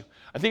 bless you,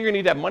 I think you're going to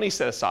need to have money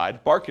set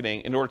aside,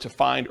 marketing, in order to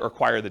find or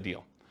acquire the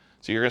deal.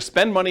 So you're going to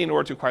spend money in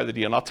order to acquire the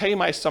deal. And I'll tell you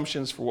my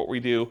assumptions for what we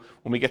do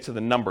when we get to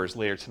the numbers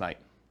later tonight.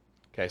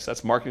 Okay, so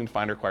that's marketing to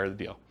find or acquire the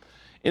deal.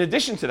 In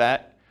addition to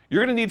that,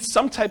 you're going to need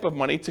some type of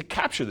money to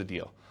capture the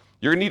deal.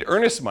 You're going to need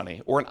earnest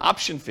money or an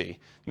option fee.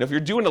 If you're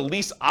doing a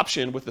lease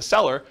option with the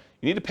seller,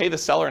 you need to pay the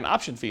seller an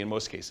option fee in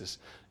most cases.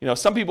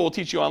 Some people will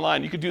teach you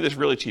online, you could do this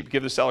really cheap.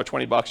 Give the seller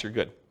 $20, you're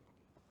good.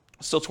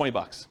 Still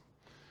 $20.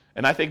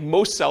 And I think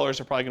most sellers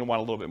are probably going to want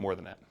a little bit more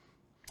than that.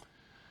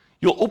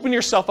 You'll open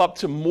yourself up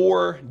to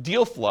more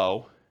deal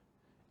flow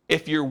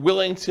if you're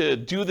willing to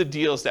do the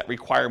deals that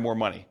require more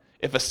money.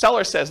 If a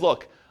seller says,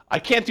 look, I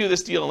can't do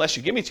this deal unless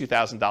you give me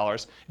 $2,000.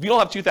 If you don't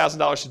have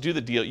 $2,000 to do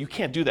the deal, you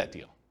can't do that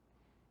deal,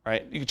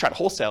 right? You can try to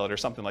wholesale it or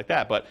something like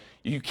that, but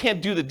you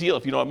can't do the deal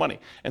if you don't have money.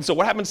 And so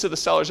what happens to the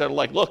sellers that are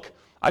like, look,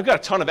 I've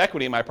got a ton of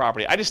equity in my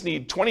property. I just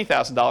need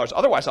 $20,000.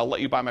 Otherwise, I'll let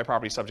you buy my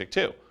property subject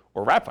to,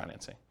 or wrap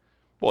financing.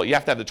 Well, you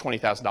have to have the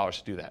 $20,000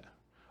 to do that.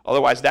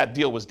 Otherwise, that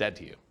deal was dead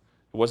to you.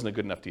 It wasn't a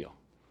good enough deal.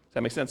 Does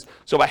that make sense?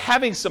 So by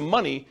having some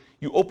money,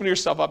 you open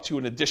yourself up to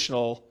an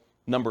additional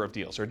number of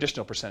deals or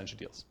additional percentage of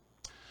deals.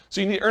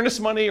 So you need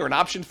earnest money or an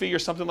option fee or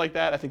something like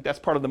that. I think that's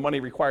part of the money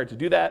required to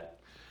do that.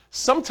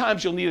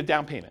 Sometimes you'll need a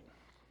down payment.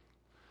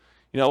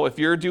 If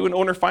you're doing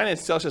owner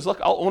finance, the seller says, look,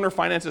 I'll owner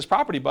finance this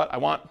property, but I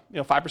want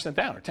 5%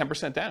 down or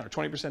 10% down or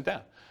 20%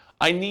 down.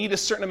 I need a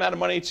certain amount of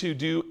money to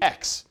do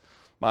X.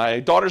 My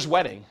daughter's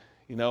wedding.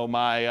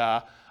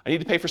 I need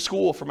to pay for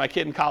school for my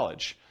kid in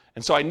college.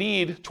 And so I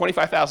need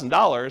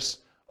 $25,000.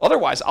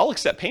 Otherwise, I'll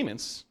accept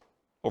payments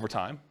over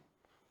time,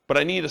 but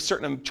I need a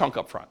certain chunk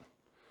up front.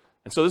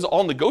 And so this is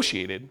all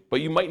negotiated,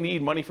 but you might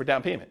need money for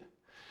down payment.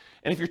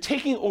 And if you're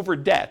taking over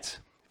debt,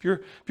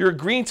 if you're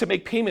agreeing to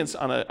make payments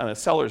on a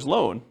seller's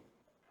loan,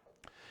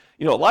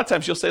 a lot of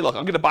times you'll say, look,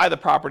 I'm going to buy the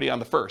property on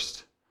the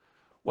 1st.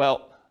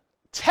 Well,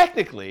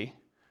 technically,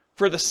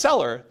 for the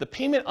seller, the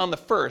payment on the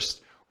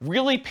 1st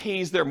really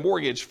pays their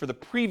mortgage for the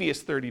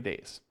previous 30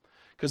 days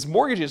because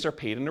mortgages are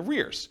paid in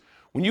arrears.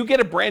 When you get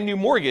a brand new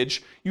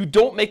mortgage, you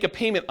don't make a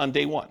payment on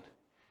day 1.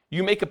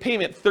 You make a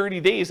payment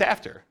 30 days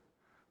after,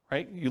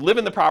 right? You live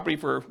in the property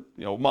for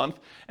a month,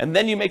 and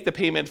then you make the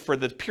payment for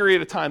the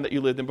period of time that you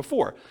lived in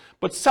before.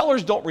 But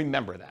sellers don't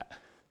remember that,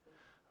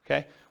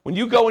 okay? When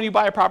you go and you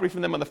buy a property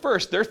from them on the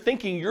 1st, they're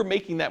thinking you're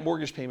making that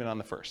mortgage payment on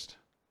the 1st.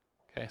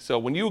 Okay, so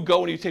when you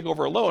go and you take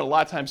over a loan, a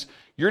lot of times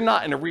you're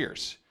not in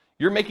arrears.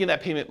 You're making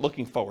that payment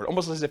looking forward,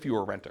 almost as if you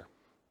were a renter.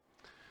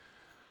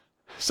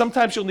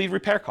 Sometimes you'll need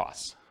repair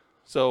costs.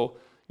 So,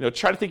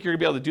 try to think you're gonna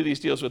be able to do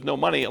these deals with no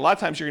money. A lot of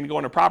times you're gonna go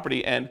on a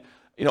property and,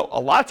 a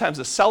lot of times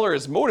the seller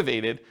is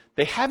motivated.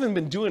 They haven't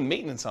been doing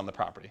maintenance on the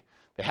property.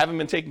 They haven't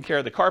been taking care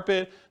of the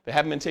carpet. They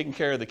haven't been taking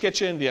care of the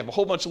kitchen. They have a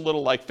whole bunch of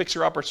little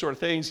fixer-upper sort of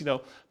things,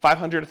 $500,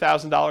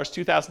 $1,000,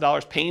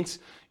 $2,000, paints,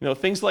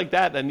 things like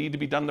that need to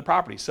be done in the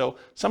property. So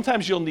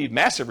sometimes you'll need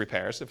massive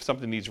repairs if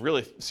something needs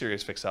really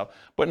serious fix-up.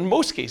 But in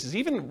most cases,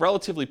 even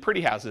relatively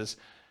pretty houses,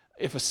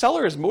 if a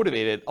seller is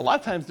motivated, a lot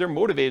of times they're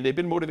motivated. They've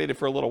been motivated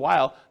for a little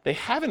while. They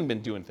haven't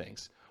been doing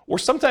things. Or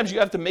sometimes you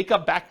have to make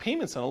up back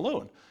payments on a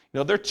loan.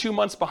 They're 2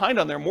 months behind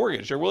on their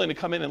mortgage. They're willing to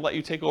come in and let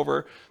you take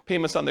over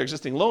payments on their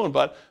existing loan,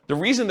 but the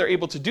reason they're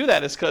able to do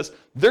that is because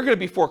they're going to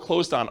be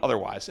foreclosed on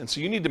otherwise, and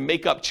so you need to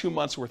make up 2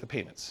 months worth of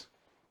payments.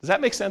 Does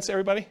that make sense to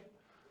everybody?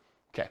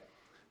 Okay.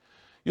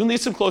 You'll need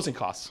some closing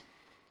costs.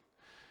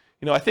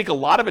 I think a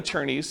lot of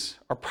attorneys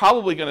are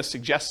probably going to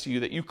suggest to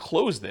you that you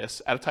close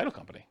this at a title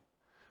company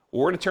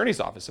or an attorney's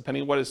office,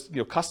 depending on what is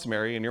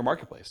customary in your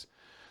marketplace.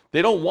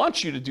 They don't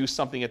want you to do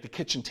something at the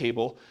kitchen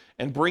table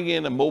and bring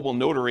in a mobile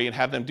notary and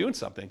have them doing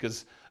something,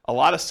 because a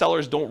lot of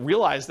sellers don't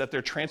realize that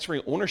they're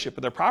transferring ownership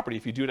of their property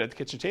if you do it at the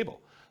kitchen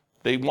table.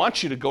 They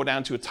want you to go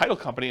down to a title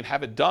company and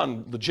have it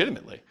done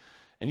legitimately.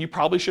 And you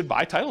probably should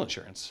buy title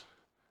insurance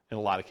in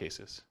a lot of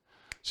cases.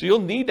 So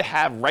you'll need to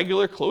have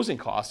regular closing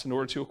costs in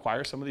order to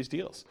acquire some of these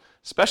deals,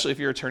 especially if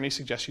your attorney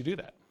suggests you do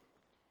that.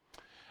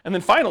 And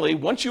then finally,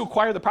 once you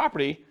acquire the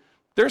property,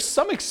 there's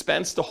some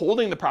expense to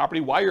holding the property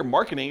while you're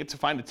marketing it to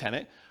find a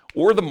tenant,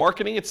 or the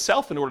marketing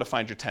itself in order to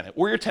find your tenant,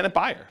 or your tenant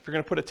buyer. If you're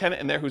going to put a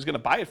tenant in there who's going to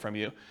buy it from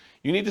you,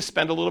 you need to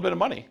spend a little bit of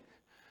money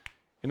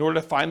in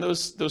order to find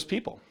those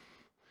people.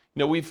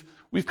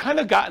 We've kind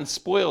of gotten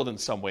spoiled in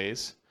some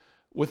ways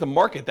with a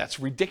market that's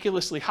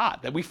ridiculously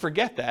hot, that we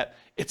forget that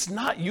it's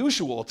not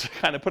usual to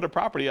kind of put a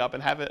property up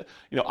and have it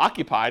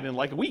occupied in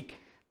like a week.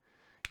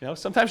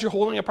 Sometimes you're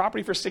holding a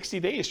property for 60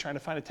 days trying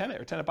to find a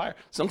tenant or tenant buyer.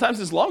 Sometimes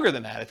it's longer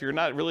than that if you're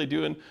not really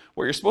doing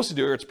what you're supposed to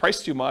do, or it's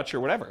priced too much or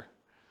whatever.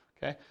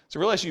 Okay? So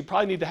realize you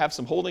probably need to have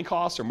some holding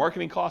costs or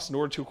marketing costs in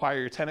order to acquire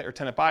your tenant or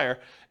tenant buyer,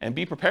 and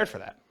be prepared for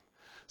that.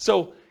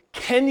 So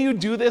can you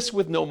do this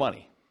with no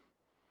money?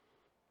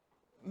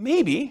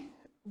 Maybe,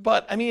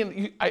 but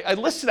I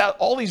listed out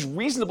all these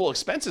reasonable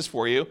expenses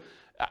for you.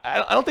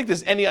 I don't think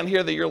there's any on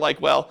here that you're like,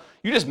 well,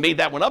 you just made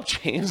that one up,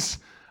 James.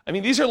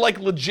 These are like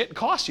legit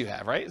costs you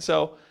have, right?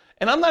 So,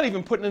 and I'm not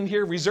even putting in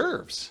here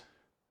reserves,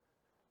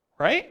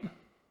 right?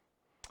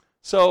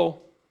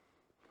 So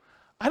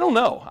I don't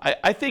know.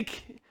 I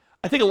think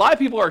a lot of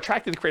people are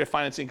attracted to creative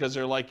financing because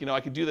they're like, I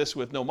could do this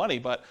with no money,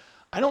 but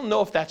I don't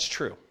know if that's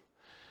true.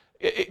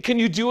 Can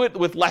you do it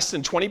with less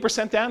than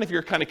 20% down if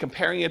you're kind of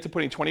comparing it to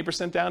putting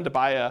 20% down to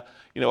buy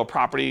a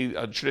property,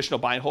 a traditional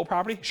buy and hold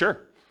property?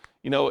 Sure.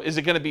 Is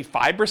it going to be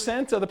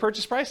 5% of the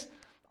purchase price?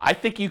 I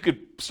think you could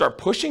start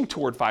pushing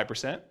toward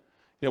 5%,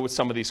 with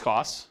some of these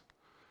costs.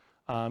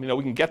 We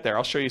can get there.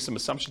 I'll show you some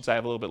assumptions I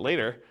have a little bit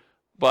later,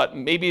 but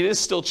maybe it is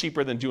still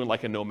cheaper than doing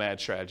like a nomad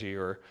strategy,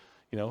 or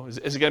is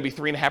it going to be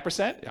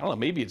 3.5%? I don't know.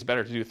 Maybe it's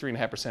better to do a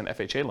 3.5%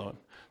 FHA loan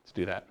to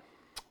do that.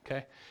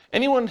 Okay.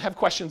 Anyone have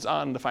questions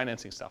on the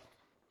financing stuff?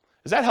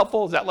 Is that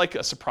helpful? Is that like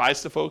a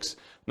surprise to folks?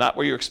 Not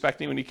what you're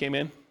expecting when you came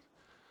in?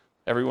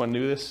 Everyone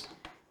knew this?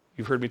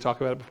 You've heard me talk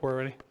about it before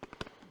already?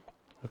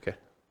 Okay.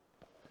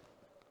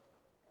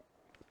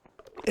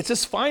 It's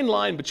this fine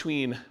line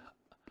between,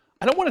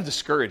 I don't want to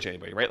discourage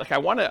anybody, right? Like I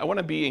want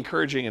to be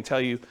encouraging and tell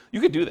you, you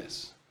could do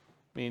this.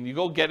 You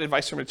go get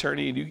advice from an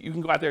attorney, and you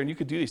can go out there and you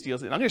could do these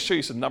deals. And I'm going to show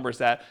you some numbers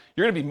that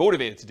you're going to be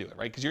motivated to do it,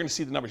 right? Because you're going to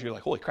see the numbers, you're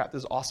like, holy crap,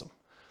 this is awesome.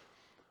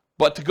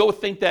 But to go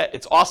think that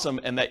it's awesome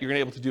and that you're going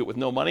to be able to do it with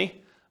no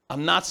money,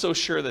 I'm not so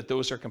sure that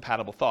those are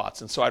compatible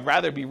thoughts. And so I'd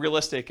rather be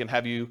realistic and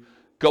have you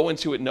go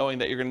into it knowing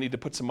that you're going to need to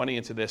put some money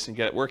into this and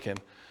get it working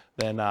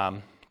than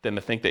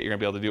to think that you're going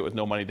to be able to do it with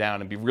no money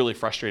down and be really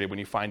frustrated when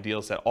you find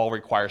deals that all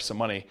require some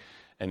money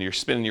and you're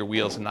spinning your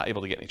wheels and not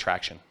able to get any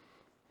traction.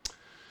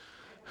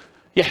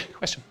 Yeah,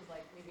 question?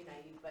 Like maybe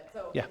naive, but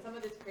so yeah. Some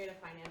of this creative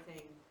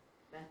financing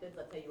methods,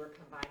 let's say you were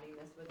combining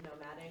this with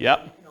nomading,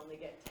 yep. You can only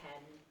get 10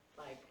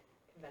 like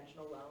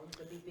conventional loans.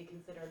 Would these be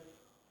considered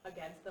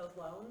against those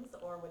loans,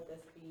 or would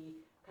this be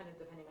kind of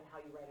depending on how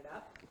you write it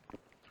up?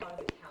 How does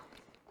it count?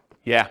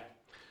 Yeah.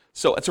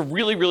 So it's a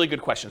really, really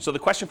good question. So the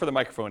question for the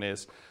microphone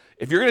is,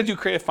 if you're going to do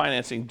creative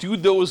financing, do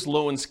those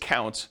loans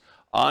count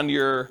on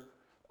your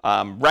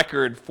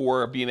record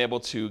for being able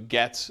to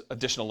get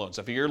additional loans?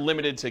 If you're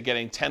limited to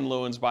getting 10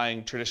 loans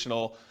buying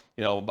traditional,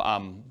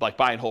 like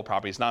buy and hold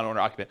properties, non-owner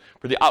occupant.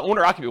 For the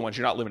owner occupant ones,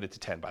 you're not limited to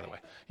 10, by the way.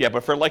 Yeah,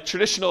 but for like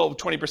traditional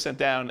 20%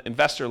 down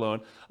investor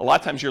loan, a lot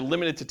of times you're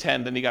limited to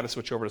 10, then you got to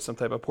switch over to some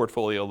type of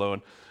portfolio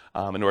loan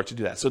in order to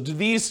do that. So do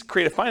these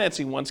creative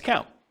financing ones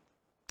count?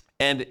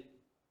 And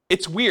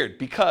it's weird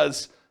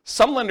because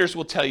some lenders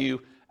will tell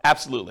you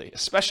absolutely,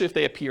 especially if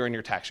they appear in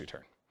your tax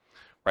return,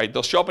 right?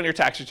 They'll show up in your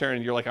tax return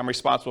and you're like, I'm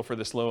responsible for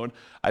this loan.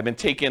 I've been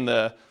taking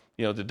the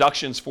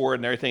deductions for it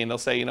and everything, and they'll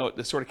say,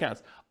 this sort of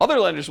counts. Other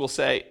lenders will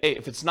say, hey,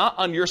 if it's not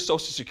on your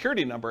social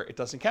security number, it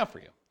doesn't count for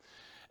you.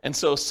 And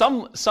so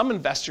some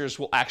investors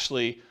will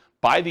actually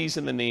buy these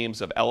in the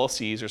names of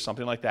LLCs or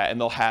something like that, and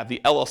they'll have the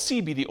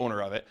LLC be the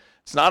owner of it.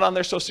 It's not on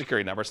their social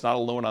security number, it's not a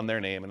loan on their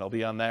name, and it'll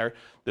be on the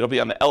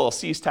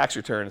LLC's tax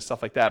return and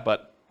stuff like that.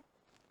 But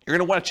you're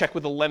gonna wanna check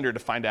with the lender to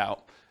find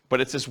out. But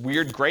it's this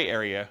weird gray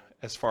area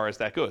as far as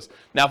that goes.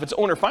 Now, if it's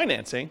owner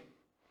financing,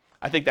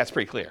 I think that's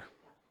pretty clear,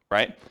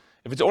 right?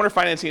 If it's owner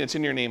financing and it's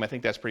in your name, I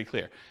think that's pretty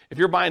clear. If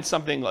you're buying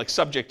something like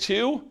subject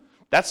to,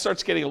 that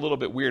starts getting a little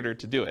bit weirder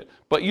to do it.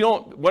 But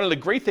one of the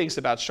great things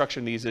about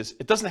structuring these is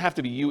it doesn't have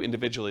to be you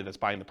individually that's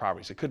buying the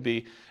properties. It could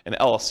be an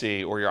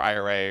LLC or your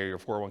IRA or your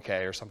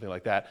 401k or something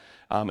like that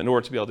in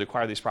order to be able to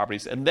acquire these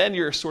properties. And then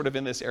you're sort of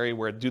in this area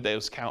where do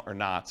those count or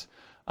not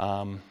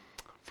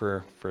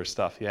for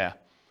stuff, yeah.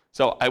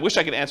 So I wish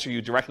I could answer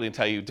you directly and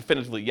tell you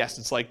definitively, yes,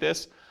 it's like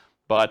this,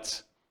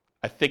 but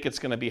I think it's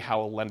gonna be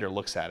how a lender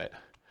looks at it.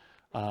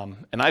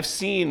 And I've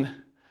seen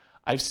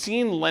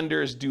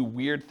lenders do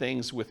weird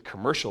things with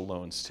commercial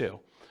loans too,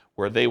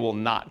 where they will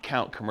not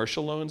count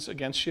commercial loans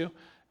against you,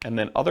 and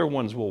then other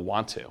ones will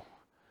want to.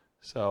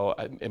 So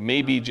it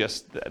may be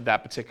just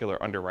that particular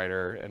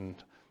underwriter, and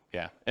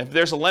yeah. If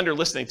there's a lender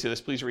listening to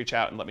this, please reach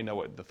out and let me know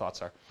what the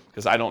thoughts are,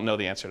 because I don't know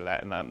the answer to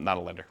that, and I'm not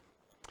a lender.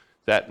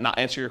 Does that not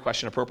answer your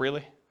question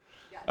appropriately?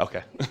 Yeah.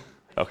 Okay.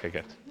 Okay,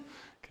 good.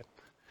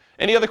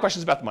 Any other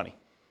questions about the money?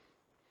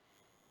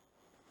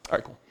 All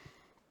right, cool.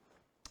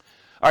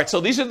 All right,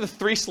 so these are the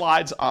 3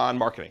 slides on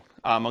marketing.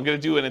 I'm going to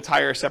do an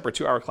entire separate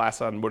 2-hour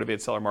class on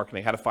motivated seller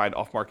marketing, how to find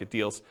off-market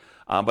deals.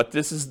 But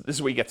this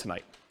is what you get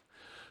tonight.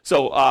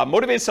 So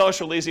motivated sellers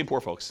for lazy and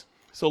poor folks.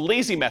 So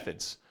lazy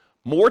methods: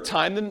 more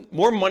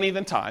money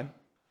than time.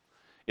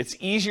 It's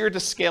easier to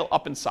scale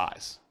up in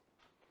size.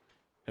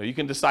 You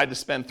can decide to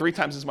spend 3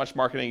 times as much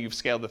marketing. You've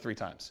scaled to 3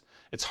 times.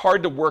 It's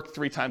hard to work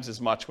 3 times as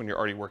much when you're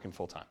already working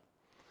full time.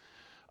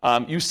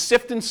 You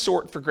sift and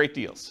sort for great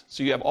deals.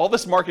 So you have all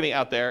this marketing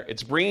out there.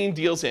 It's bringing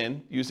deals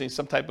in using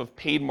some type of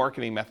paid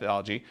marketing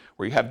methodology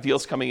where you have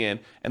deals coming in,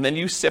 and then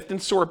you sift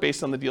and sort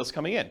based on the deals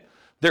coming in.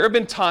 There have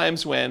been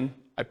times when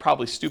I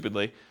probably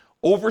stupidly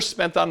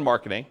overspent on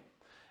marketing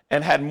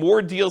and had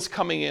more deals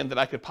coming in than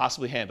I could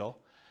possibly handle.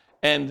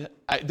 And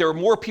there were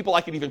more people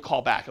I could even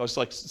call back. I was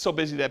like so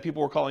busy that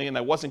people were calling in,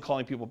 I wasn't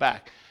calling people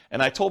back.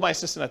 And I told my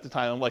assistant at the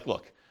time, I'm like,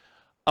 look,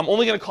 I'm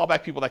only going to call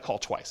back people that call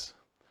twice.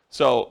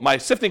 So my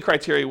sifting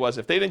criteria was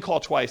if they didn't call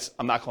twice,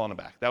 I'm not calling them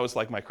back. That was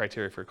like my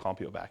criteria for calling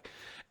people back.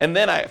 And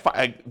then I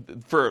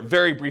for a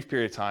very brief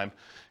period of time,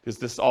 because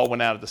this all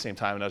went out at the same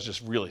time and I was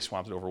just really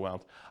swamped and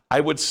overwhelmed, I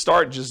would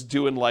start just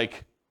doing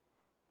like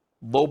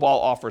lowball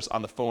offers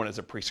on the phone as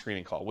a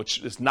pre-screening call,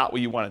 which is not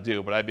what you want to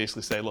do. But I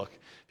basically say, look,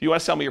 if you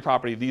want to sell me your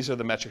property, these are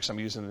the metrics I'm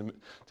using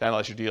to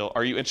analyze your deal.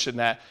 Are you interested in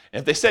that?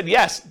 And if they said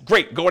yes,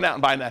 great, going out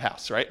and buying that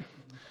house, right?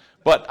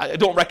 But I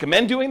don't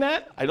recommend doing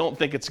that. I don't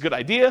think it's a good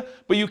idea.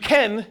 But you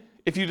can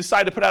if you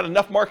decide to put out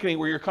enough marketing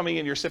where you're coming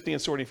in, you're sifting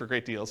and sorting for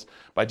great deals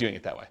by doing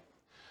it that way.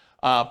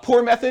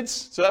 Poor methods,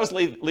 so that was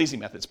lazy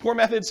methods. Poor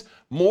methods,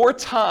 more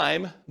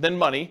time than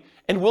money,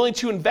 and willing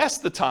to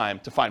invest the time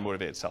to find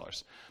motivated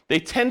sellers. They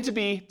tend to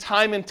be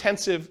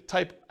time-intensive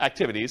type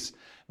activities,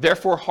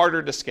 therefore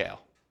harder to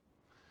scale.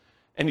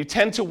 And you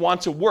tend to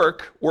want to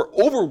work or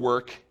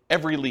overwork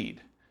every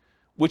lead,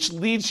 which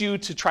leads you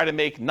to try to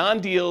make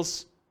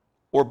non-deals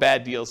or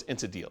bad deals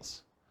into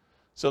deals.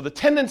 So the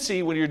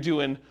tendency when you're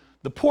doing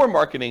the poor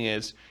marketing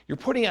is you're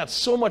putting out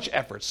so much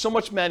effort, so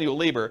much manual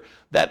labor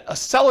that a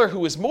seller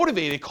who is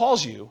motivated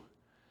calls you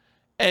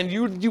and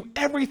you do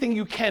everything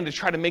you can to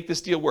try to make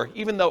this deal work,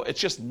 even though it's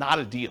just not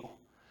a deal.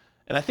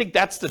 And I think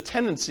that's the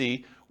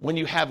tendency when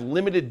you have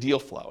limited deal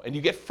flow and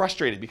you get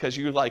frustrated because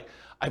you're like,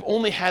 I've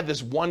only had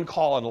this one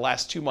call in the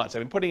last 2 months.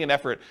 I've been putting in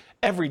effort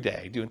every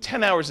day, doing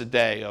 10 hours a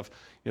day of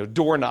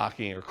door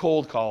knocking or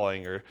cold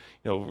calling or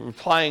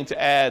replying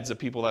to ads of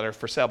people that are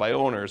for sale by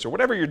owners or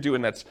whatever you're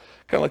doing that's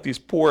kind of like these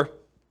poor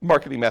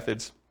marketing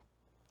methods.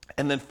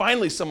 And then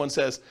finally someone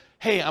says,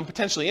 hey, I'm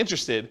potentially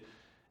interested,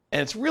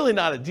 and it's really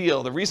not a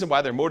deal. The reason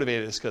why they're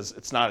motivated is because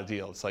it's not a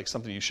deal. It's like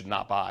something you should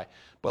not buy.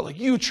 But like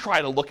you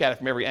try to look at it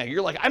from every angle.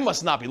 You're like, I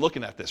must not be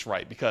looking at this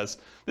right because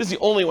this is the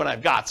only one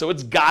I've got, so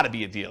it's got to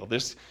be a deal.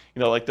 There's,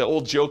 like the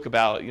old joke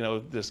about,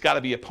 there's got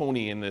to be a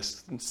pony in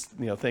this,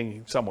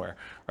 thing somewhere,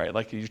 right?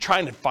 Like you're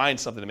trying to find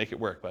something to make it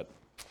work, but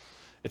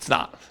it's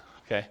not,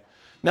 okay?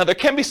 Now there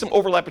can be some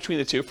overlap between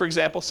the two. For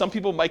example, some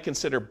people might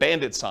consider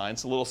bandit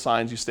signs, the little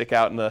signs you stick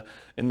out in the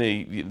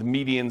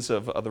medians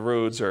of the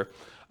roads, or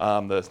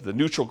the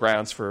neutral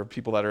grounds for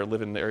people that are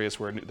living in areas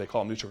where they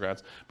call them neutral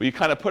grounds. But you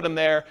kind of put them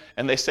there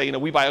and they say,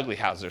 we buy ugly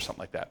houses or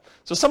something like that.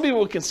 So some people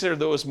would consider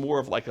those more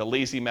of like a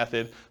lazy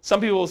method.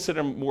 Some people will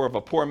consider them more of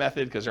a poor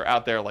method because they're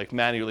out there like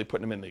manually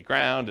putting them in the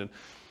ground. And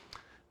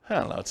I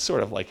don't know, it's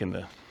sort of like in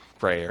the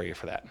gray area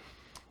for that.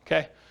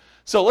 Okay?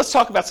 So let's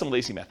talk about some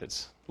lazy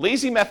methods.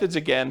 Lazy methods,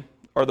 again,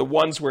 are the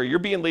ones where you're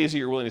being lazy,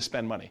 you're willing to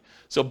spend money.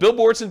 So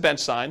billboards and bench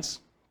signs,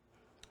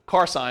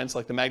 car signs,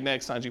 like the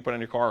magnetic signs you put on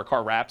your car or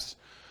car wraps,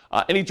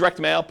 any direct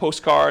mail,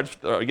 postcards,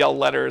 yellow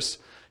letters,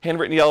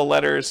 handwritten yellow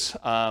letters,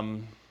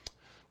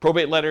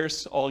 probate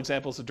letters, all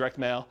examples of direct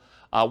mail.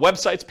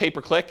 Websites,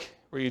 pay-per-click,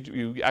 where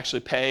you actually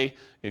pay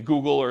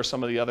Google or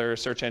some of the other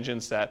search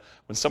engines that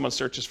when someone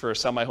searches for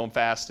sell my home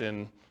fast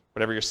in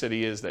whatever your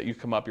city is, that you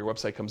come up, your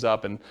website comes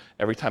up, and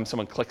every time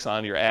someone clicks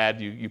on your ad,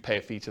 you pay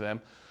a fee to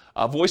them.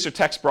 Voice or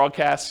text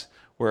broadcasts,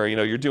 where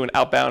you're doing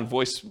outbound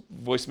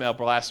voicemail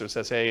blast that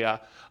says, hey,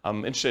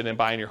 I'm interested in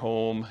buying your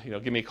home,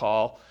 give me a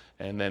call.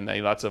 And then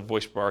lots of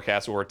voice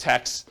broadcasts or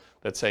texts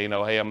that say,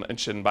 hey, I'm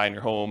interested in buying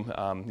your home,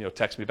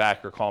 text me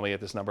back or call me at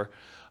this number.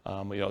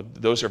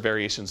 Those are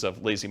variations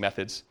of lazy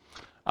methods.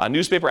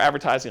 Newspaper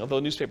advertising, although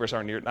newspapers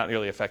are not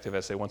nearly effective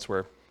as they once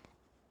were.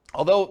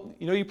 Although,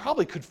 you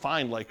probably could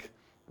find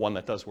one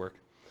that does work.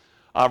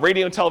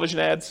 Radio and television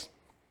ads,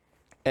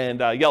 and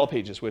Yellow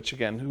Pages, which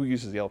again, who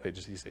uses Yellow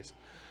Pages these days?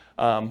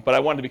 But I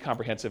wanted to be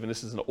comprehensive, and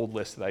this is an old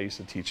list that I used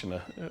to teach in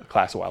a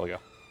class a while ago.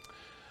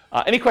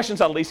 Any questions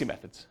on lazy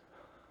methods?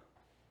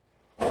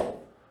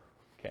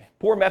 Okay.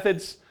 Poor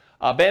methods,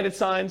 bandit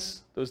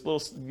signs, those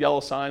little yellow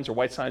signs or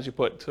white signs you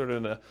put sort of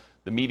in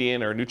the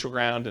median or neutral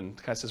ground, and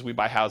kind of says we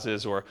buy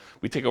houses or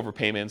we take over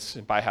payments,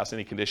 buy a house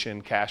any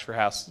condition, cash for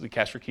house,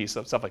 cash for keys,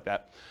 stuff like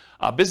that.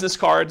 Business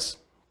cards,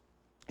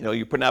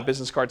 you're putting out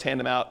business cards, hand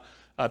them out.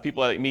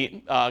 People that you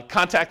meet,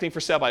 contacting for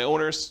sale by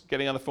owners,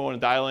 getting on the phone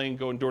and dialing,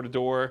 going door to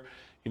door,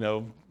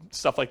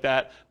 stuff like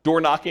that.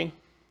 Door knocking,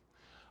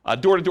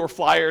 door-to-door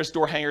flyers,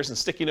 door hangers, and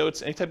sticky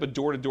notes, any type of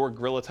door-to-door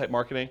guerrilla type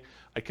marketing.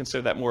 I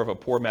consider that more of a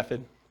poor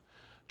method.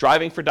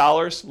 Driving for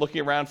dollars,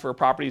 looking around for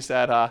properties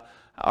that are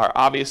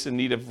obvious in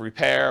need of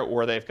repair,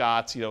 or they've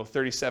got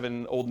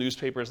 37 old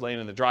newspapers laying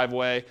in the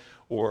driveway,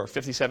 or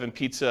 57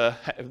 pizza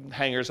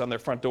hangers on their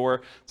front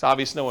door. It's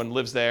obvious no one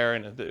lives there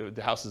and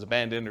the house is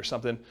abandoned or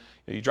something.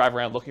 You drive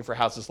around looking for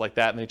houses like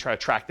that, and then you try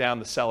to track down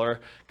the seller,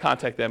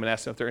 contact them, and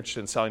ask them if they're interested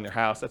in selling their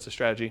house. That's a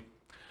strategy.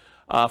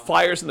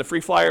 Flyers and the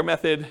free flyer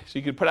method. So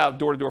you could put out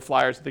door-to-door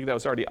flyers. I think that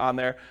was already on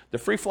there. The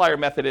free flyer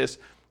method is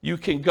you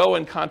can go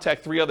and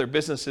contact 3 other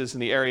businesses in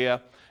the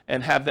area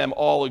and have them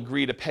all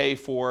agree to pay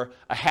for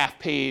a half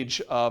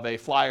page of a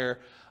flyer.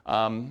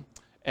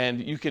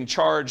 And you can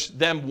charge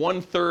them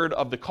 1/3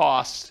 of the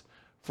cost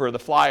for the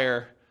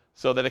flyer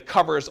so that it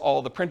covers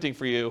all the printing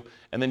for you.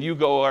 And then you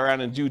go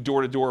around and do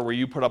door-to-door where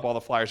you put up all the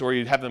flyers, or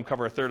you have them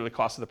cover 1/3 of the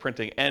cost of the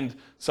printing and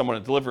someone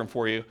to deliver them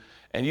for you.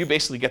 And you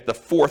basically get the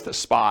 4th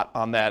spot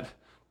on that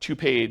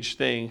 2-page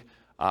thing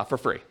for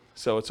free.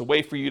 So it's a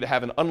way for you to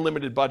have an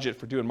unlimited budget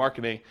for doing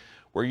marketing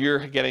where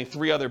you're getting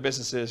 3 other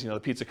businesses, the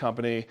pizza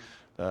company,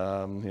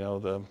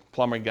 the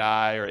plumbing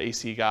guy or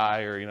AC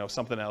guy or,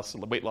 something else,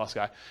 the weight loss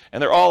guy.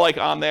 And they're all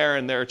on there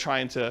and they're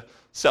trying to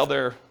sell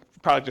their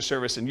product or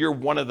service, and you're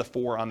one of the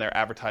 4 on their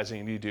advertising,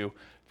 and you do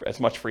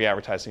as much free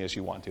advertising as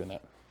you want doing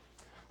that.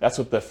 That's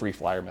what the free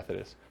flyer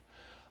method is.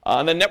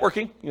 And then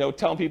networking,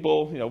 telling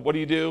people, what do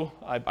you do?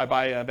 I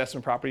buy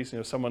investment properties.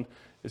 Someone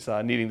is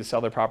needing to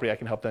sell their property, I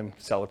can help them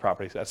sell their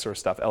properties, that sort of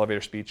stuff,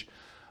 elevator speech.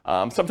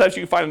 Sometimes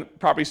you can find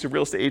properties through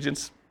real estate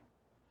agents.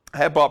 I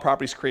have bought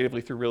properties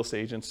creatively through real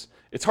estate agents.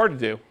 It's hard to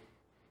do.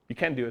 You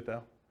can do it,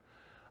 though.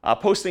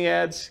 Posting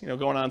ads,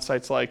 going on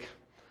sites like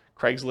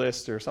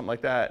Craigslist or something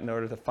like that in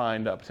order to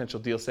find potential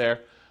deals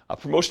there.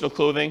 Promotional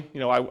clothing,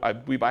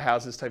 we buy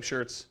houses type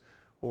shirts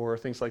or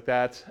things like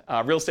that.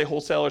 Real estate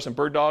wholesalers and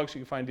bird dogs,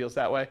 you can find deals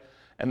that way.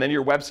 And then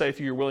your website, if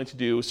you're willing to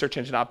do search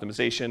engine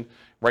optimization,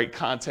 write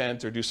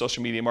content, or do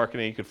social media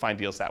marketing, you could find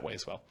deals that way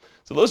as well.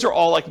 So those are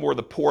all more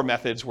the poor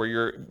methods where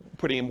you're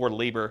putting in more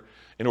labor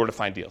in order to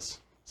find deals.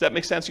 Does that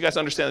make sense? You guys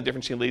understand the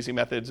difference between lazy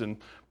methods and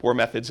poor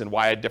methods and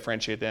why I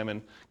differentiate them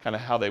and kind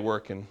of how they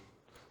work and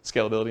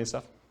scalability and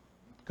stuff?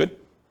 Good?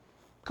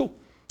 Cool.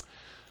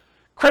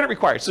 Credit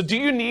required. So do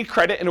you need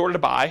credit in order to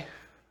buy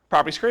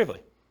properties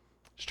creatively?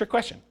 Strict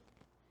question.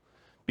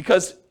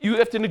 Because you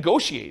have to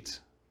negotiate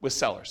with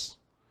sellers.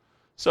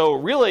 So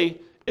really,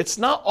 it's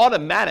not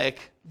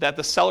automatic that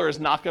the seller is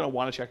not going to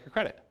want to check your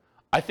credit.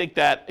 I think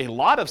that a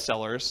lot of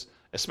sellers,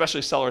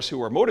 especially sellers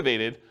who are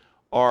motivated,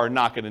 are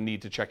not going to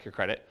need to check your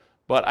credit.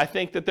 But I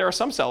think that there are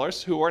some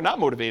sellers who are not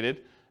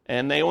motivated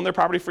and they own their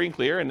property free and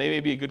clear, and they may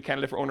be a good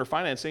candidate for owner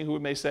financing, who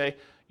may say,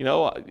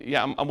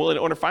 yeah, I'm willing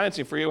to owner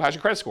financing for you. How's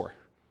your credit score?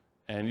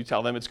 And you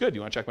tell them it's good.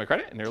 You want to check my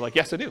credit? And they're like,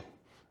 yes, I do.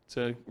 It's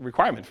a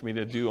requirement for me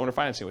to do owner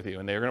financing with you,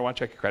 and they're going to want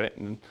to check your credit,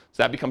 and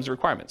so that becomes a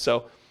requirement.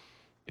 So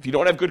if you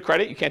don't have good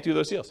credit, you can't do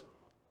those deals.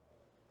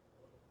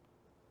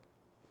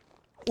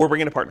 Or bring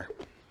in a partner.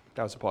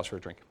 That was a pause for a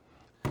drink.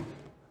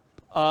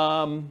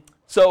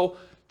 So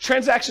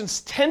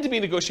transactions tend to be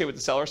negotiated with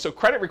the seller, so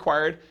credit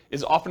required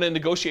is often a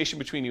negotiation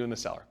between you and the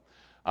seller.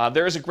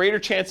 There is a greater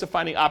chance of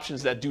finding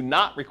options that do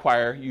not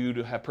require you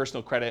to have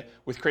personal credit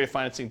with creative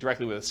financing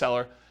directly with a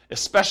seller,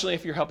 especially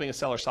if you're helping a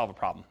seller solve a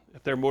problem,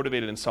 if they're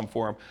motivated in some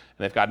form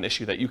and they've got an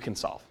issue that you can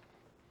solve.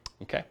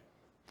 Okay?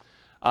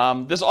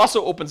 This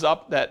also opens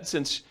up that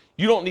since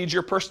you don't need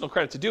your personal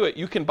credit to do it,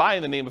 you can buy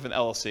in the name of an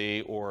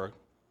LLC or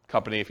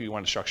company if you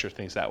want to structure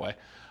things that way,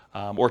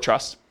 or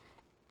trust,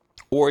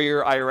 or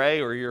your IRA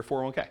or your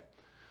 401k,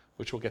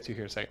 which we'll get to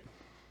here in a second.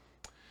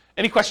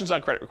 Any questions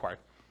on credit required?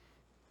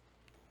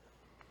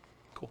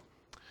 Cool.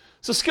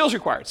 So skills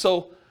required.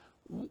 So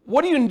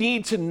what do you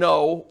need to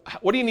know?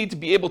 What do you need to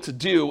be able to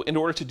do in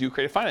order to do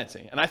creative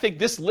financing? And I think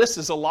this list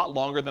is a lot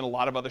longer than a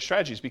lot of other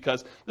strategies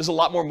because there's a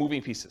lot more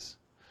moving pieces.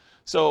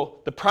 So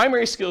the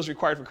primary skills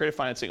required for creative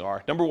financing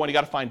are, number one, you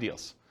got to find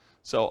deals.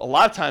 So a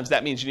lot of times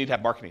that means you need to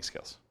have marketing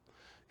skills.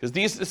 Because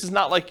this is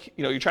not like,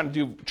 you're trying to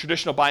do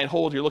traditional buy and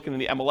hold, you're looking in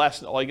the MLS,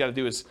 and all you got to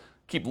do is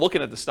keep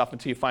looking at the stuff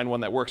until you find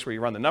one that works where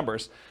you run the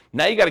numbers.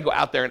 Now you got to go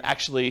out there and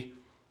actually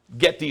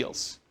get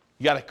deals.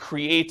 You got to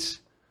create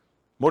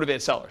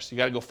motivated sellers. You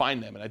got to go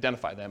find them and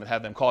identify them and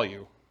have them call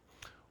you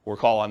or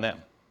call on them.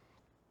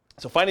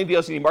 So finding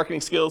deals, you need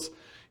marketing skills.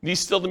 You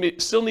still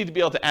need to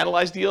be able to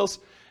analyze deals.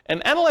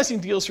 And analyzing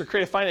deals for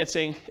creative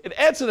financing, it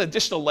adds an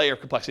additional layer of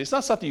complexity. It's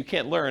not something you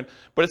can't learn,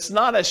 but it's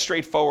not as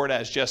straightforward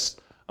as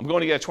just, I'm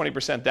going to get a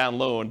 20% down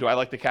loan. Do I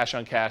like the cash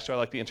on cash? Do I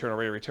like the internal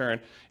rate of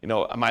return?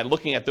 Am I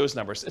looking at those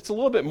numbers? It's a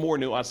little bit more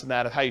nuanced than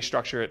that of how you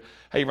structure it,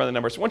 how you run the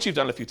numbers. Once you've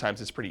done it a few times,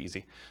 it's pretty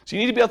easy. So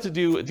you need to be able to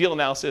do a deal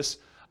analysis.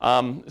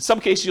 In some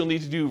cases, you'll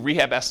need to do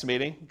rehab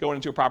estimating, going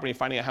into a property and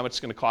finding out how much it's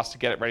going to cost to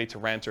get it ready to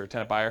rent or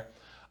tenant buyer.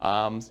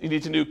 You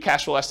need to do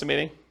cash flow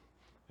estimating,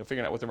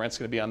 figuring out what the rent's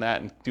going to be on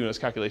that and doing those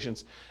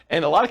calculations. And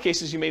in a lot of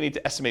cases, you may need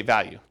to estimate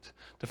value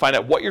to find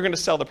out what you're going to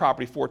sell the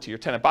property for to your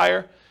tenant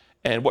buyer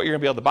and what you're going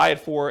to be able to buy it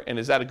for, and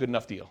is that a good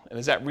enough deal? And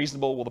is that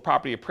reasonable? Will the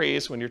property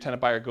appraise when your tenant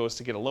buyer goes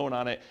to get a loan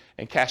on it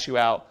and cash you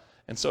out?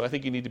 And so I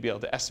think you need to be able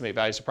to estimate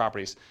values of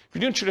properties. If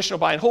you're doing traditional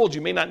buy and hold,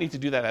 you may not need to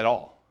do that at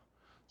all.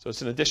 So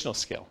it's an additional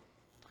skill.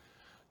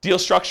 Deal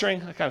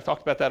structuring, I kind of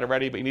talked about that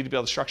already, but you need to be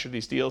able to structure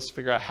these deals,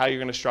 figure out how you're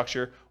going to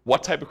structure,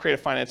 what type of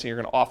creative financing you're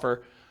going to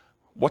offer,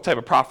 what type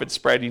of profit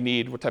spread you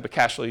need, what type of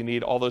cash flow you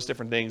need, all those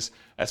different things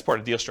as part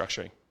of deal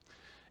structuring.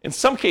 In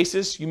some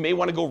cases, you may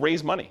want to go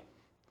raise money.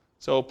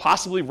 So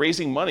possibly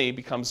raising money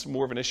becomes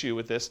more of an issue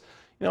with this.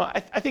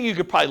 I think you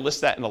could probably list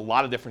that in a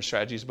lot of different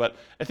strategies, but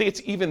I think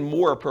it's even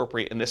more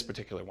appropriate in this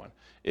particular one,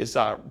 is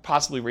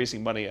possibly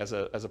raising money as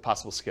a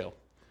possible skill.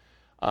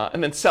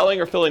 And then selling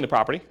or filling the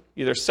property,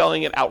 either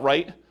selling it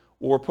outright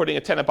or putting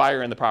a tenant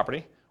buyer in the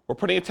property or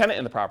putting a tenant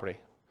in the property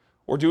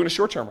or doing a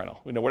short-term rental.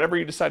 Whatever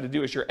you decide to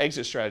do as your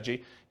exit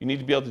strategy, you need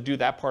to be able to do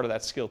that part of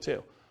that skill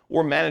too,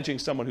 or managing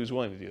someone who's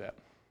willing to do that.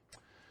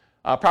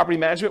 Property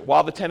management,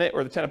 while the tenant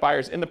or the tenant buyer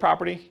is in the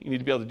property, you need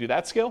to be able to do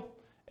that skill.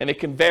 And it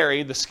can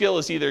vary. The skill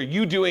is either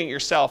you doing it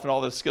yourself and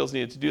all the skills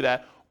needed to do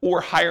that, or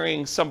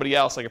hiring somebody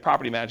else like a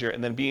property manager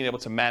and then being able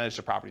to manage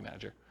the property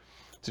manager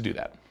to do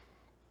that.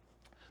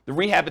 The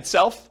rehab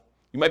itself,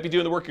 you might be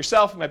doing the work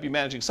yourself, you might be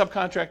managing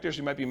subcontractors,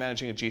 you might be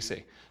managing a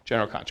GC,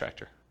 general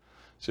contractor.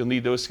 So you'll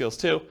need those skills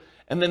too.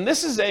 And then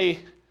this is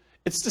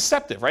it's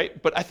deceptive,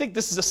 right? But I think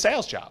this is a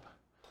sales job.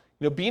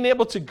 Being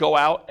able to go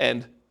out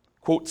and,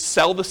 quote,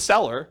 sell the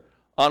seller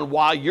on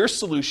why your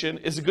solution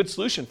is a good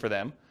solution for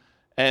them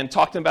and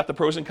talk to them about the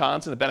pros and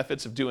cons and the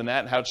benefits of doing that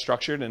and how it's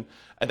structured, and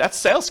that's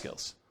sales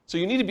skills. So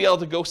you need to be able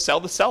to go sell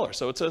the seller.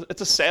 So it's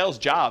a sales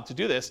job to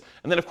do this.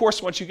 And then, of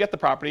course, once you get the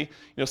property,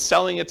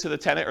 selling it to the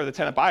tenant or the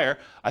tenant buyer,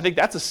 I think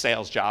that's a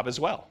sales job as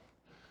well.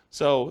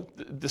 So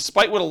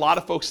despite what a lot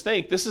of folks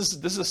think, this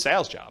is a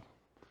sales job.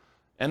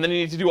 And then you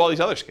need to do all these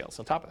other skills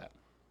on top of that.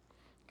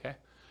 Okay.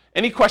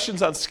 Any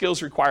questions on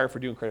skills required for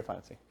doing creative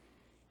financing?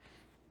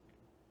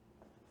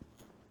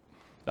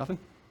 Nothing?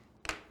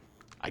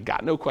 I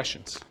got no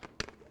questions.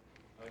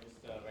 I would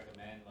just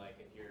recommend,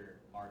 if you're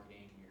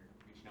marketing, you're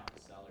reaching out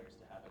to sellers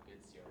to have a good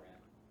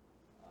CRM.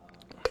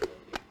 That's a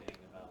big thing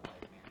about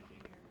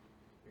managing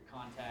your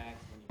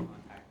contacts, when you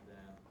contact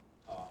them,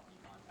 how often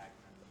you contact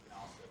them. You can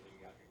also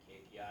figure out your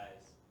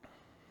KPIs.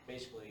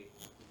 Basically,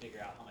 you figure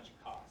out how much it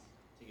costs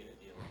to get a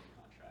deal in the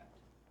contract.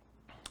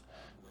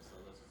 So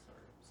those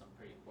are some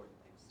pretty important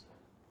things.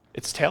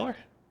 It's Taylor?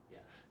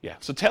 Yeah.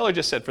 So Taylor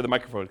just said, for the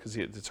microphone, because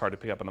it's hard to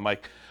pick up on the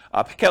mic,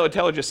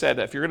 Taylor just said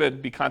that if you're going to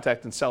be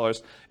contacting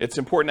sellers, it's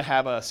important to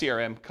have a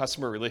CRM,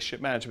 customer relationship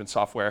management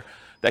software,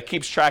 that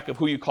keeps track of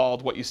who you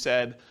called, what you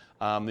said,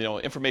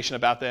 information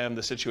about them,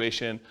 the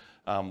situation,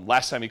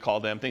 last time you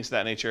called them, things of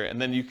that nature. And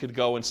then you could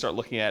go and start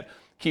looking at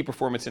key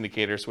performance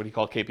indicators, what he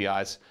called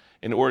KPIs,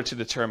 in order to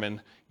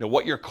determine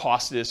what your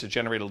cost is to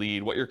generate a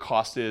lead, what your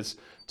cost is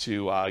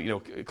to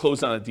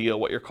close on a deal,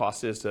 what your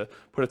cost is to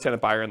put a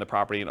tenant buyer in the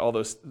property, and all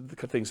those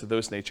things of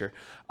those nature.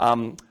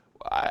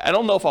 I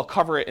don't know if I'll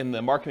cover it in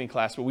the marketing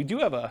class, but I do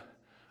have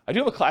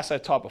a class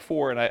I've taught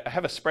before, and I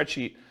have a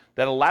spreadsheet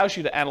that allows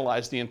you to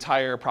analyze the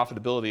entire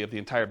profitability of the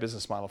entire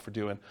business model for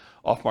doing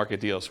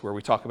off-market deals, where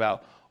we talk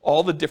about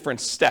all the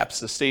different steps,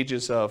 the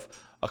stages of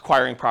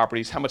acquiring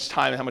properties, how much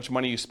time and how much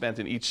money you spent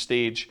in each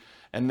stage,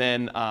 and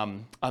then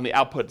on the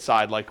output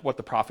side, like what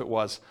the profit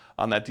was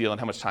on that deal and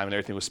how much time and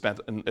everything was spent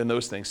in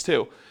those things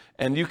too.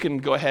 And you can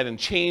go ahead and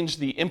change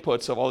the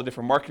inputs of all the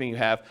different marketing you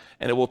have,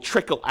 and it will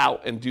trickle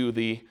out and do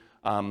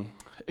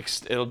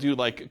it'll do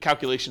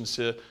calculations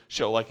to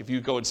show, if you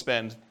go and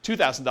spend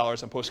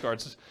 $2,000 on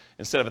postcards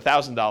instead of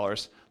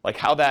 $1,000,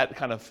 how that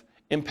kind of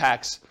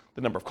impacts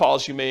the number of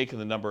calls you make and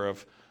the number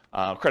of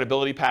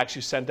credibility packs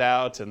you sent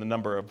out and the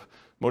number of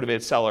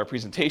motivated seller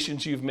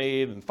presentations you've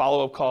made and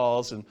follow-up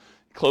calls and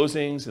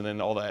closings and then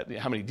all that,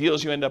 how many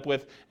deals you end up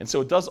with. And so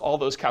it does all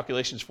those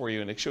calculations for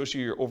you and it shows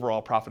you your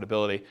overall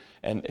profitability.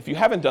 And if you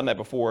haven't done that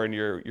before and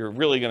you're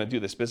really going to do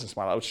this business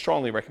model, I would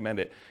strongly recommend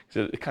it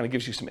because it kind of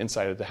gives you some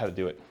insight into how to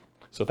do it.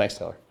 So thanks,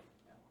 Taylor.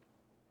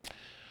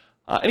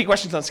 Any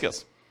questions on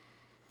skills?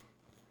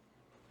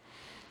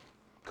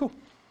 Cool.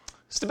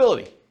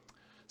 Stability.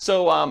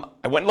 So I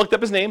went and looked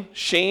up his name,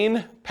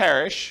 Shane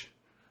Parrish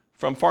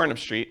from Farnham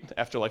Street.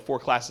 After like 4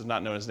 classes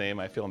not knowing his name,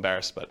 I feel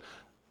embarrassed, but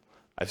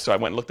so I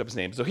went and looked up his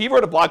name. So he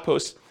wrote a blog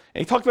post,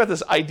 and he talked about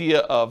this idea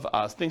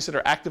of things that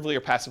are actively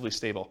or passively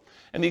stable.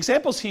 And the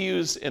examples he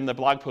used in the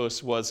blog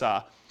post was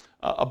a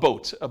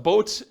boat. A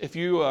boat, if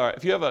you're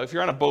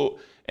on a boat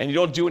and you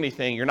don't do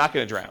anything, you're not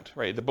going to drown,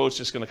 right? The boat's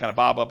just going to kind of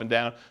bob up and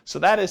down. So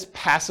that is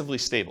passively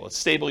stable. It's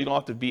stable. You don't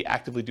have to be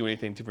actively doing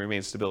anything to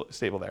remain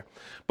stable there.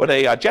 But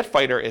a jet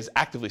fighter is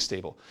actively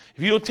stable.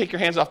 If you don't take your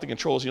hands off the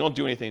controls, you don't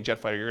do anything in jet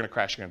fighter, you're going to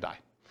crash, you're going to die.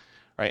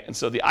 Right? And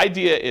so the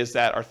idea is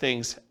that are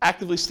things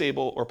actively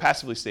stable or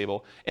passively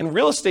stable? And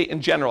real estate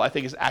in general, I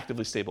think, is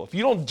actively stable. If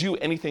you don't do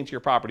anything to your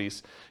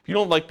properties, if you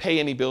don't like pay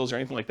any bills or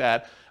anything like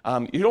that,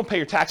 you don't pay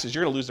your taxes,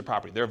 you're going to lose the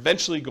property. They're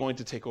eventually going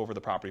to take over the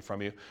property from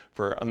you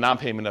for a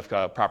non-payment of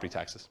property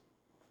taxes.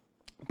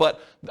 But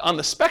on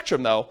the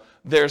spectrum, though,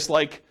 there's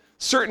like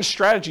certain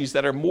strategies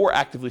that are more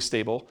actively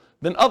stable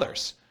than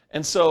others.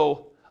 And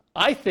so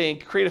I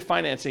think creative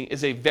financing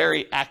is a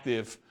very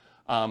active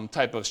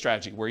type of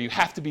strategy where you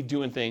have to be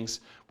doing things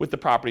with the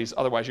properties,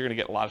 otherwise you're going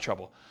to get a lot of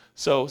trouble.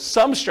 So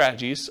some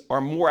strategies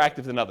are more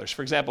active than others.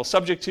 For example,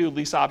 subject to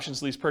lease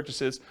options, lease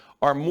purchases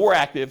are more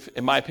active,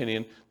 in my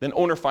opinion, than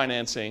owner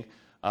financing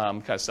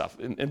kind of stuff.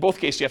 In both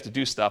cases, you have to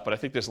do stuff, but I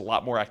think there's a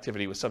lot more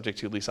activity with subject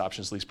to lease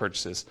options, lease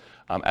purchases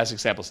as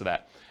examples of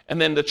that.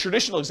 And then the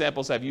traditional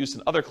examples I've used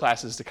in other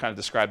classes to kind of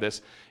describe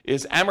this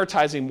is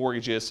amortizing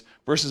mortgages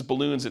versus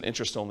balloons and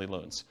interest-only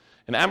loans.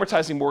 An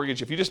amortizing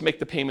mortgage, if you just make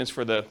the payments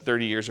for the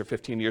 30 years or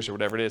 15 years or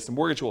whatever it is, the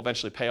mortgage will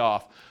eventually pay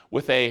off.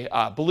 With a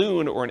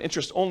balloon or an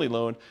interest-only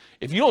loan,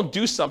 if you don't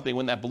do something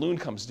when that balloon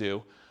comes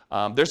due,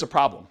 there's a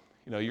problem.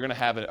 You're going to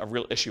have a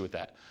real issue with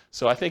that.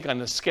 So I think on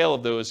the scale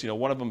of those,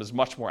 one of them is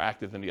much more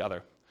active than the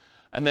other.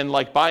 And then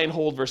like buy and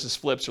hold versus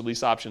flips or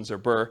lease options or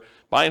BRRRR,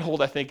 buy and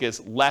hold I think is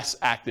less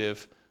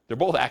active. They're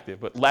both active,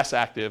 but less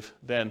active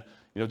than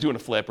doing a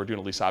flip or doing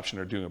a lease option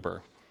or doing a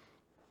BRRRR.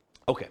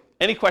 Okay,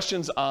 any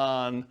questions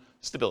on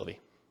stability?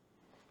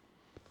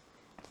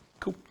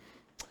 Cool.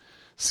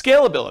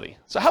 Scalability.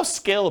 So how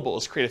scalable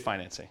is creative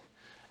financing?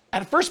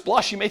 At first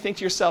blush, you may think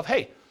to yourself,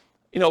 hey,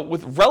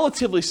 with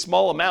relatively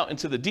small amount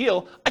into the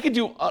deal, I could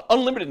do an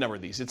unlimited number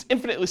of these. It's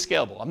infinitely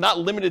scalable. I'm not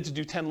limited to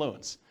do 10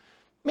 loans.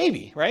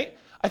 Maybe, right?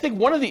 I think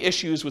one of the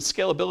issues with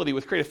scalability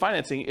with creative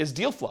financing is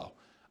deal flow.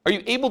 Are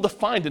you able to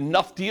find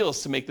enough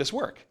deals to make this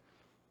work?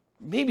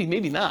 Maybe,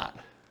 maybe not,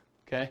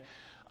 okay?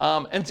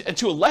 And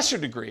to a lesser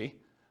degree,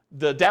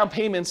 the down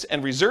payments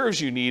and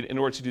reserves you need in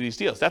order to do these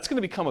deals. That's going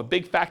to become a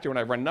big factor when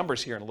I run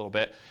numbers here in a little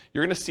bit.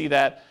 You're going to see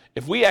that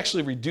if we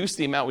actually reduce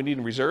the amount we need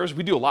in reserves,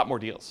 we do a lot more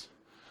deals.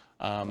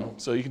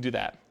 So you can do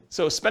that.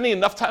 So spending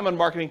enough time on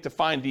marketing to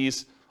find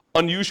these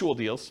unusual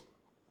deals,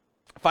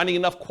 finding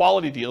enough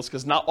quality deals,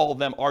 because not all of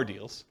them are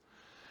deals,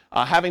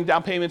 having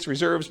down payments,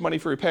 reserves, money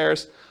for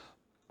repairs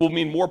will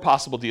mean more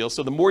possible deals.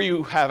 So the more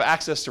you have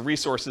access to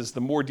resources,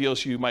 the more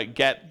deals you might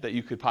get that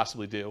you could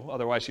possibly do.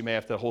 Otherwise, you may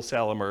have to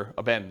wholesale them or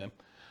abandon them.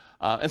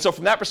 And so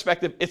from that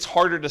perspective, it's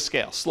harder to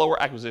scale,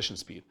 slower acquisition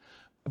speed.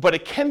 But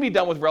it can be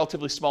done with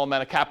relatively small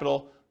amount of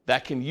capital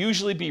that can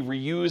usually be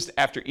reused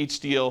after each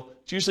deal.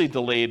 It's usually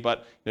delayed,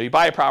 but you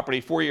buy a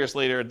property, 4 years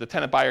later, the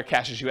tenant buyer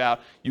cashes you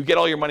out, you get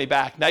all your money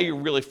back, now you're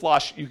really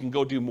flush, you can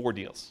go do more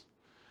deals.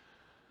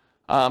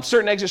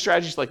 Certain exit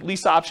strategies like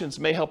lease options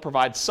may help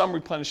provide some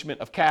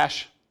replenishment of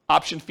cash,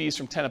 option fees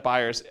from tenant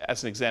buyers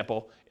as an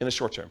example in the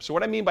short term. So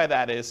what I mean by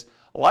that is,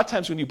 a lot of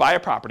times when you buy a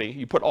property,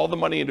 you put all the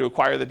money in to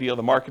acquire the deal,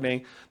 the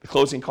marketing, the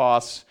closing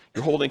costs,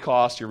 your holding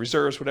costs, your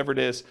reserves, whatever it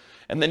is,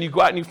 and then you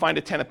go out and you find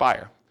a tenant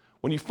buyer.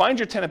 When you find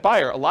your tenant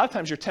buyer, a lot of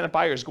times your tenant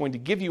buyer is going to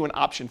give you an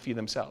option fee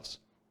themselves.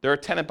 They're a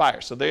tenant buyer,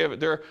 so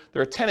they're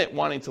a tenant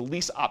wanting to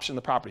lease option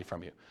the property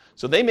from you.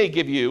 So they may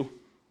give you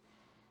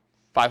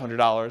 $500,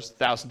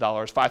 $1,000,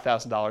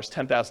 $5,000,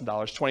 $10,000,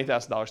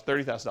 $20,000,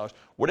 $30,000,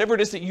 whatever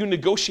it is that you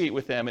negotiate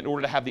with them in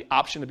order to have the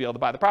option to be able to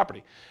buy the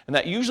property. And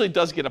that usually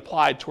does get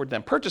applied toward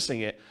them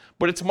purchasing it,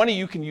 but it's money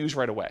you can use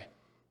right away.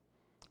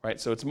 Right?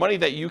 So it's money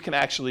that you can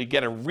actually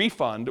get a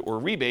refund or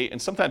rebate,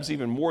 and sometimes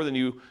even more than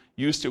you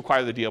used to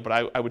acquire the deal, but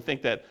I would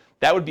think that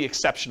that would be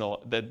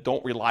exceptional, that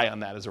don't rely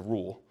on that as a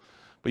rule.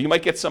 But you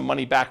might get some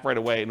money back right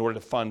away in order to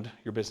fund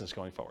your business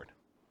going forward.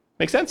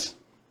 Make sense?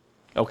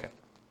 Okay.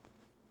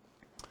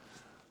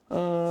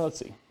 Let's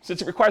see.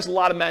 Since it requires a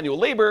lot of manual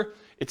labor,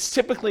 it's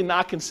typically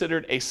not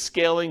considered a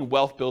scaling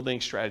wealth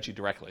building strategy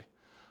directly.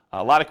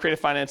 A lot of creative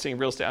financing and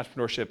real estate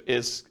entrepreneurship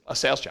is a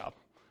sales job.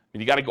 I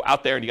mean, you got to go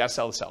out there and you got to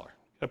sell the seller.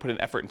 You got to put in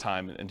effort and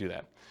time and do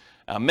that.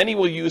 Many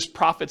will use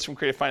profits from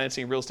creative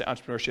financing and real estate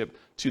entrepreneurship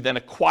to then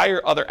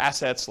acquire other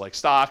assets like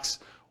stocks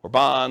or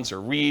bonds or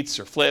REITs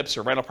or flips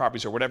or rental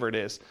properties or whatever it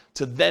is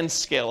to then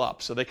scale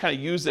up. So they kind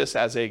of use this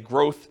as a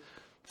growth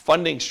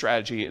funding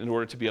strategy in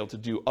order to be able to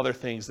do other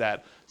things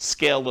that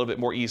scale a little bit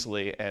more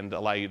easily and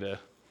allow you to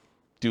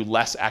do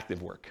less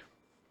active work.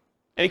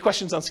 Any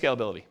questions on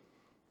scalability?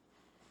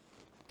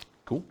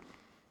 Cool.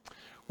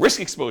 Risk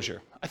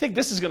exposure. I think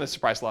this is going to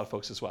surprise a lot of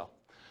folks as well.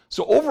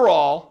 So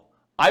overall,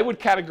 I would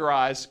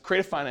categorize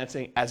creative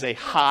financing as a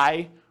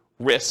high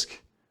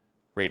risk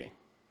rating.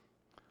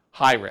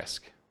 High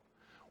risk.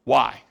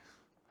 Why?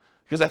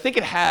 Because I think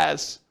it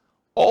has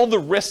all the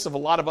risks of a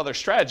lot of other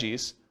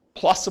strategies,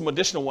 plus some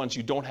additional ones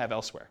you don't have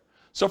elsewhere.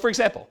 So for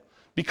example,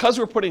 because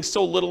we're putting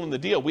so little in the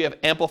deal, we have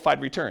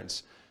amplified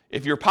returns.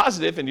 If you're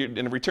positive and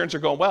the returns are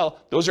going well,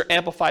 those are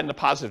amplified in a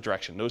positive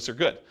direction. Those are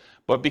good.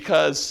 But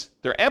because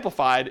they're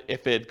amplified,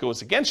 if it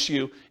goes against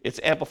you, it's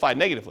amplified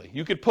negatively.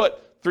 You could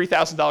put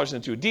 $3,000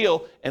 into a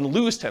deal and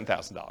lose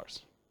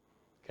 $10,000.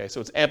 Okay,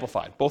 so it's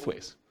amplified both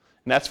ways.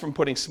 And that's from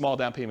putting small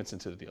down payments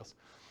into the deals.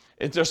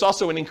 There's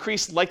also an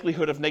increased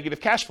likelihood of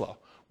negative cash flow.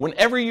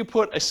 Whenever you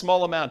put a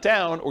small amount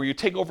down or you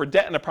take over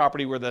debt in a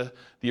property where the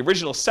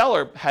original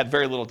seller had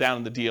very little down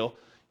in the deal,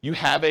 you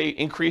have an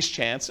increased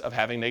chance of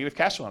having negative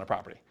cash flow on a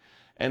property.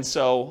 And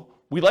so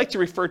we like to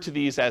refer to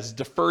these as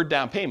deferred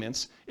down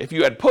payments. If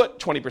you had put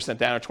 20%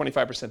 down or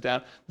 25%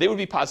 down, they would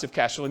be positive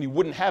cash flow and you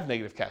wouldn't have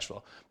negative cash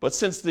flow. But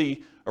since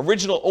the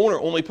original owner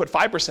only put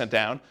 5%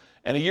 down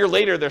and a year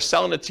later they're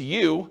selling it to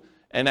you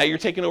and now you're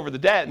taking over the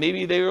debt,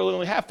 maybe they really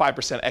only have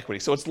 5% equity.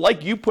 So it's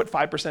like you put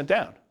 5%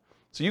 down.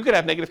 So you could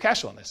have negative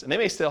cash flow on this. And they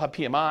may still have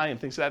PMI and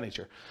things of that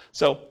nature.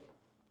 So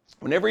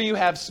whenever you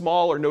have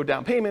small or no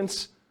down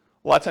payments,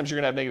 a lot of times you're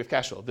going to have negative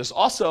cash flow. There's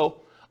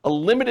also a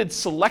limited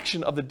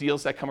selection of the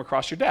deals that come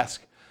across your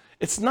desk.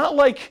 It's not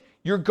like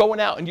you're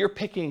going out and you're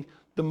picking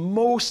the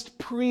most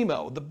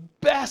primo, the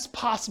best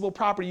possible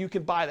property you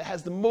can buy that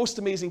has the most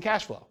amazing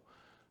cash flow.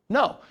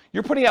 No,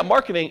 you're putting out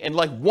marketing and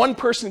like one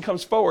person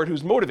comes forward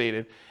who's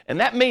motivated, and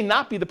that may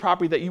not be the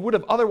property that you would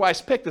have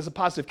otherwise picked as a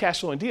positive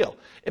cash flowing deal.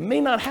 It may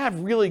not have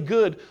really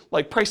good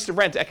like price to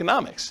rent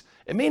economics.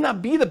 It may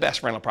not be the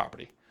best rental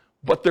property,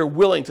 but they're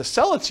willing to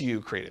sell it to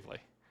you creatively.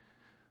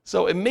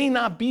 So it may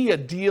not be a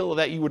deal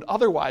that you would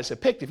otherwise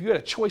have picked if you had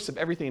a choice of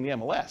everything in the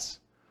MLS.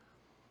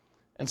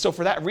 And so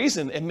for that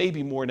reason, it may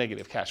be more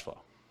negative cash flow.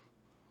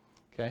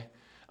 Okay?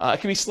 It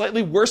can be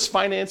slightly worse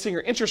financing or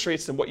interest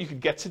rates than what you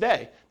could get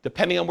today,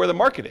 depending on where the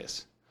market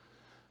is.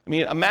 I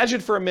mean, imagine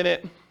for a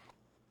minute,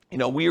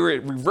 we were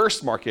at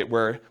reverse market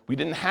where we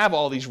didn't have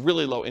all these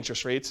really low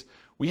interest rates.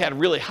 We had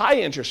really high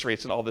interest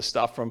rates and all this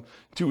stuff from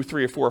 2,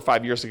 3, or 4, or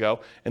 5 years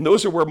ago. And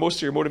those are where most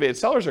of your motivated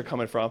sellers are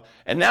coming from.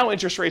 And now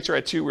interest rates are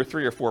at 2 or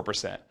 3 or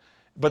 4%.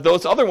 But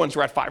those other ones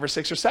were at 5 or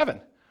 6 or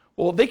 7.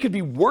 Well, they could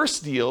be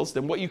worse deals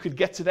than what you could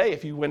get today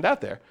if you went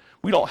out there.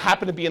 We don't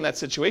happen to be in that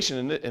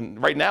situation.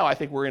 And right now, I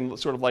think we're in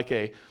sort of like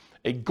a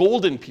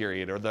golden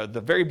period, or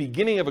the very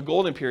beginning of a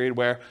golden period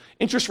where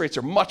interest rates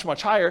are much,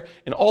 much higher.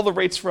 And all the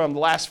rates from the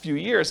last few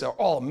years are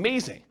all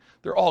amazing.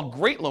 They're all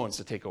great loans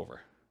to take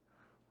over,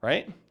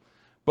 right?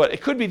 But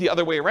it could be the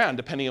other way around,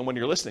 depending on when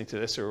you're listening to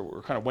this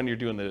or kind of when you're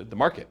doing the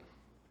market.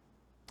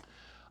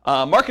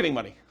 Marketing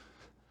money.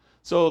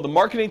 So the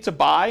marketing to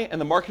buy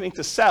and the marketing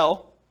to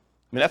sell,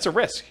 I mean, that's a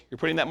risk. You're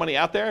putting that money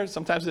out there.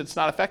 Sometimes it's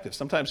not effective.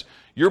 Sometimes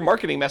your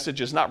marketing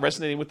message is not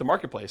resonating with the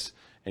marketplace,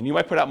 and you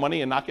might put out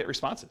money and not get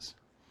responses.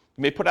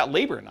 You may put out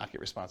labor and not get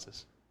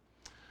responses.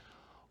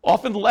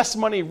 Often less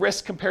money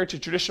risk compared to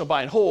traditional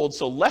buy and hold,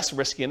 so less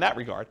risky in that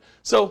regard.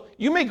 So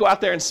you may go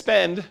out there and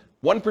spend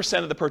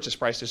 1% of the purchase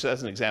price, just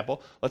as an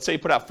example. Let's say you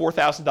put out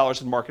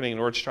 $4,000 in marketing in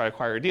order to try to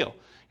acquire a deal.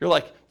 You're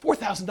like,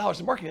 $4,000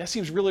 in marketing, that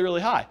seems really,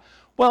 really high.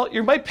 Well,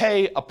 you might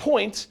pay a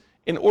point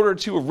in order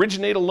to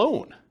originate a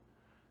loan,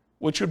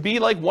 which would be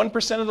like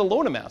 1% of the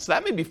loan amount. So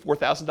that may be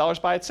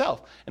 $4,000 by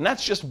itself. And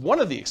that's just one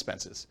of the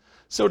expenses.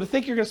 So to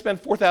think you're going to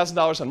spend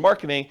 $4,000 on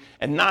marketing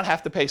and not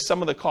have to pay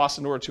some of the costs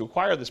in order to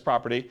acquire this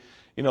property,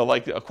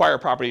 like acquire a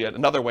property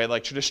another way,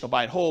 like traditional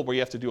buy and hold, where you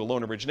have to do a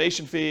loan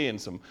origination fee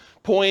and some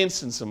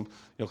points and some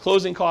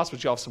closing costs,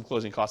 which you have some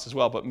closing costs as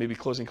well, but maybe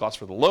closing costs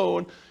for the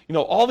loan.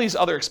 All these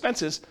other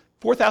expenses,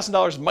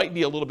 $4,000 might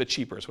be a little bit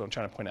cheaper is what I'm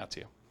trying to point out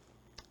to you.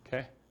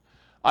 Okay?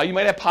 You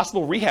might have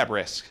possible rehab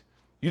risk.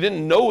 You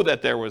didn't know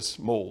that there was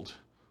mold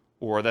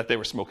or that they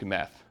were smoking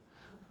meth.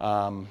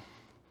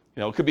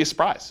 It could be a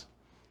surprise.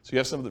 So you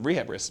have some of the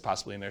rehab risks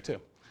possibly in there too.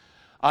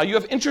 You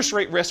have interest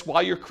rate risk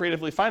while you're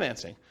creatively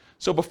financing.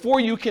 So before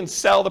you can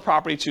sell the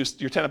property to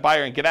your tenant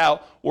buyer and get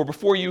out, or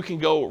before you can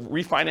go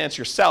refinance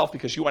yourself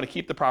because you want to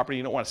keep the property,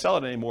 you don't want to sell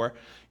it anymore,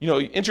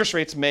 interest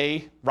rates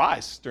may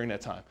rise during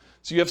that time.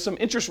 So you have some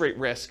interest rate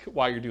risk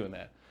while you're doing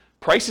that.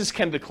 Prices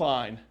can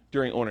decline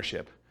during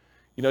ownership.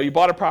 You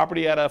bought a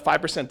property at a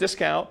 5%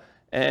 discount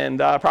and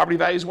property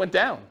values went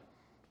down,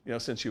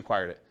 since you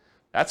acquired it.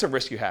 That's a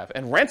risk you have.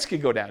 And rents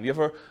could go down. You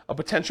have a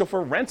potential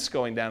for rents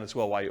going down as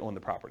well while you own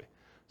the property.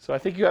 So I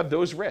think you have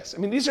those risks.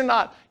 I mean, these are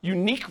not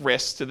unique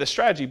risks to this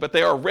strategy, but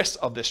they are risks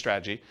of this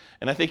strategy.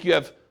 And I think you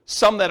have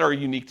some that are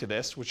unique to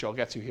this, which I'll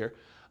get to here,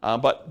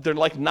 but they're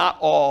like not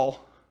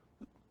all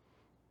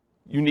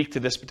unique to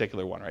this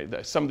particular one,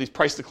 right? Some of these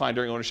price decline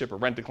during ownership or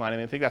rent decline,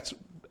 I think that's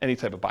any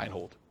type of buy and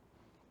hold.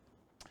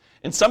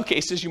 In some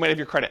cases, you might have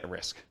your credit at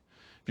risk.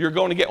 If you're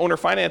going to get owner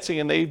financing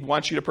and they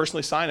want you to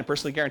personally sign and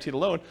personally guarantee the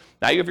loan,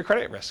 now you have your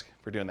credit at risk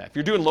for doing that. If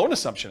you're doing loan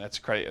assumption, that's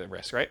credit at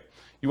risk, right?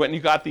 You went and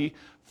you got the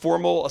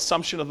formal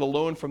assumption of the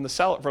loan from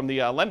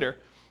the lender.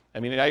 I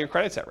mean, now your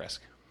credit's at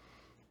risk.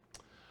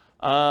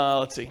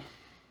 Let's see.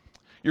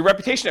 Your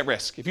reputation at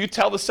risk. If you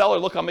tell the seller,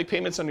 look, I'll make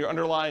payments on your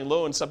underlying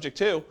loan subject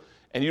to,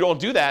 and you don't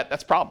do that,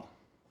 that's a problem.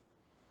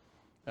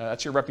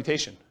 That's your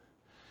reputation.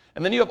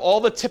 And then you have all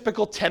the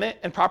typical tenant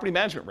and property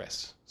management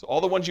risks. So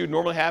all the ones you would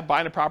normally have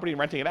buying a property and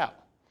renting it out.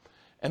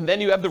 And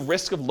then you have the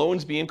risk of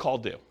loans being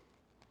called due,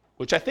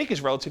 which I think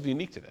is relatively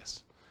unique to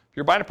this. If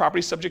you're buying a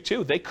property subject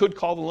to, they could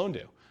call the loan due.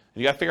 And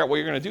you got to figure out what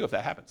you're going to do if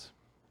that happens.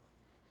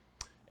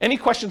 Any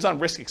questions on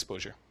risk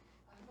exposure?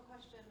 I have a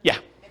question. Yeah.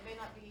 It may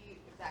not be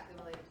exactly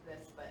related to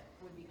this, but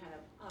would be kind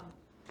of,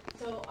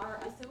 so are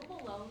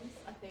assumable loans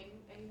a thing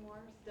anymore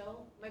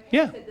still? My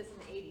parents did this in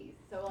the 80s.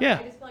 So like,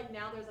 I just feel like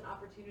now there's an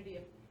opportunity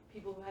of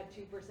people who had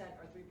 2% or 3%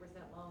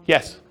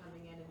 loans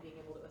coming in and being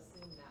able to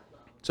assume that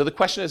loan. So the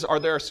question is, are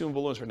there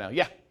assumable loans right now?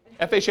 Yeah.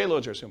 FHA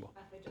loans are assumable.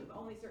 FHA, but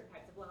only certain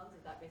types of loans?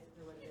 Is that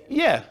basically what it is?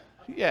 Yeah.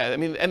 Yeah. I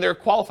mean, and they're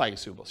qualifying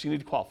assumable, so you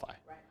need to qualify.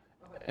 Right.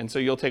 Okay. And so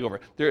you'll take over.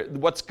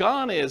 What's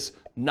gone is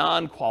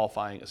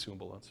non-qualifying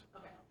assumable loans,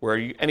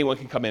 where anyone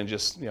can come in and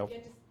just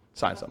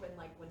sign something.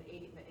 Like in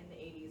the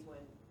 80s when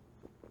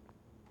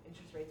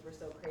interest rates were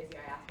so crazy,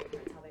 I asked my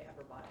parents how they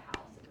ever bought a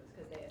house. It was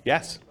because they had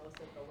most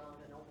of the loan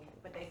and only,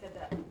 but they said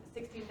that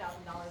 $16,000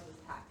 was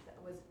taxed.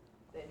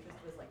 The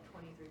interest was like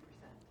 23%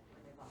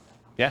 when they bought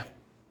that house. Yeah.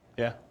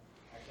 Yeah.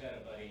 Actually, I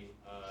had a buddy,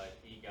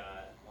 he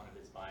got one of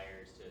his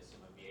buyers to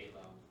assume a VA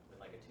loan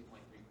with like a 2.3%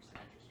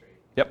 interest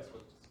rate. Yep. This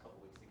was just a couple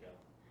weeks ago.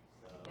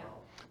 So,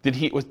 Did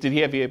he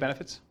have VA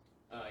benefits?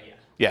 Yeah.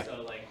 Yeah.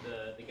 So like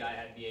the guy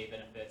had VA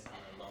benefits and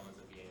the loan was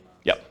a VA loan.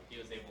 Yep. So he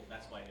was able.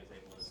 That's why he was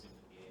able to assume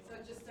the VA So loan.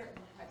 it's just certain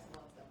types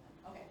of loans then.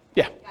 Okay.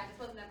 Yeah. I just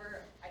was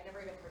never, I never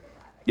even heard of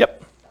that.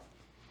 Yep. So,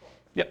 cool.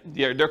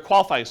 Yep. They're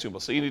qualifying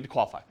assumable, so you need to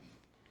qualify.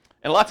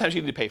 And a lot of times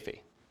you need to pay a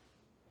fee.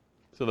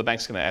 So the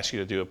bank's going to ask you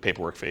to do a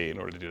paperwork fee in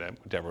order to do that,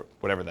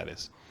 whatever that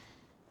is.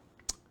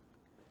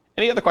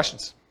 Any other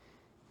questions?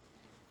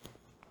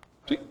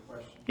 I have a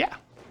question. Yeah.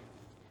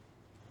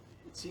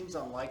 It seems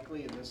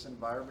unlikely in this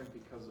environment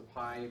because of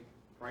high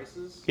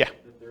prices Yeah.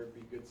 that there'd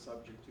be good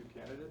subject to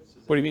candidates.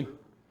 Is What do that you mean? true?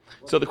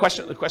 Well, So the because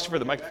question they for the don't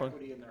have microphone.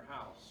 Equity in their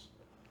house,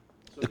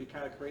 so it'd be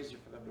kind of crazy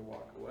for them to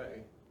walk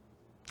away.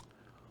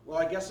 Well,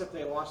 I guess if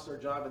they lost their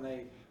job and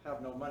they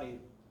have no money,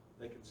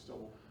 they can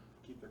still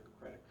keep their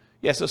credit.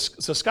 Yeah, so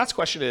Scott's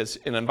question is,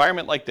 in an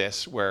environment like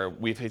this, where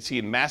we've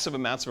seen massive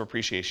amounts of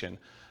appreciation,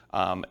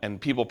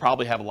 and people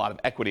probably have a lot of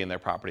equity in their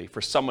property,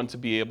 for someone to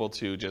be able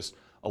to just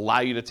allow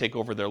you to take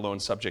over their loan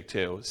subject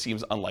to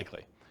seems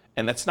unlikely.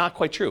 And that's not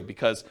quite true,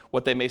 because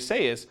what they may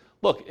say is,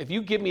 look, if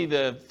you give me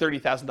the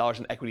 $30,000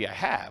 in equity I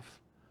have,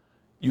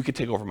 you could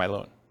take over my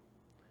loan.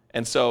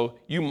 And so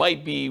you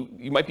might be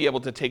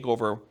able to take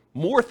over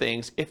more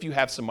things if you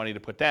have some money to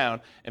put down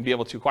and be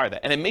able to acquire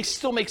that. And it may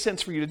still make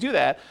sense for you to do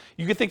that.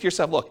 You could think to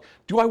yourself, look,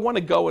 do I want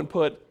to go and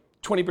put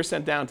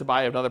 20% down to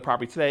buy another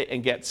property today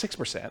and get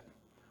 6%?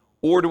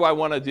 Or do I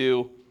want to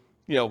do,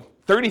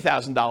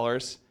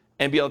 $30,000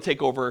 and be able to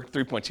take over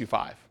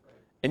 3.25?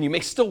 And you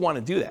may still want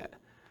to do that.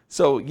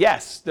 So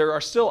yes, there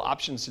are still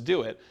options to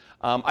do it.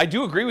 I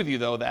do agree with you,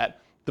 though,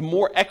 that the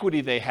more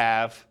equity they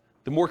have,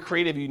 the more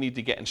creative you need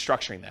to get in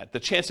structuring that. The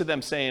chance of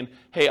them saying,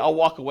 hey, I'll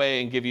walk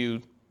away and give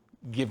you,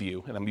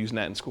 and I'm using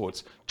that in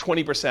quotes,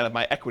 20% of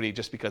my equity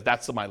just because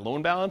that's my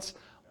loan balance,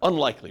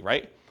 unlikely,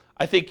 right?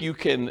 I think you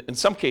can, in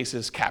some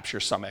cases, capture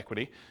some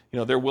equity.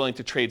 They're willing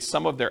to trade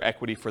some of their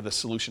equity for the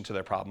solution to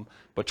their problem.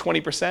 But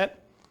 20%,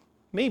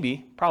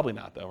 maybe, probably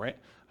not though, right?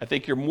 I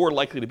think you're more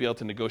likely to be able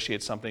to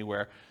negotiate something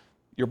where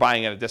you're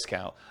buying at a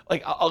discount.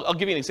 Like, I'll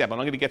give you an example.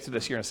 I'm going to get to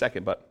this here in a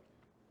second, but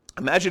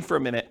imagine for a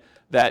minute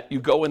that you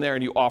go in there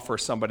and you offer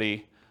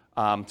somebody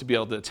to be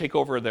able to take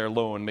over their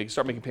loan,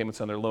 start making payments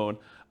on their loan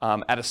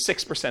at a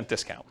 6%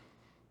 discount.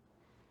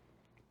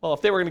 Well,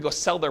 if they were going to go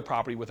sell their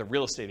property with a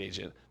real estate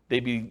agent,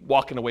 they'd be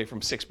walking away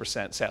from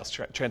 6% sales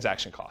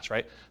transaction costs,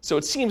 right? So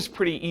it seems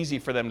pretty easy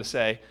for them to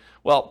say,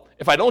 well,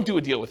 if I don't do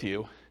a deal with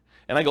you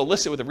and I go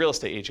list it with a real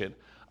estate agent,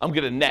 I'm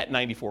going to net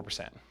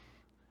 94%.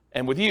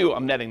 And with you,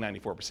 I'm netting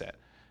 94%.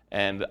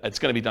 And it's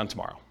going to be done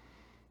tomorrow.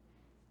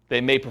 They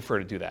may prefer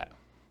to do that,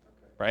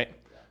 right?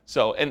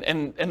 So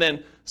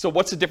so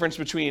what's the difference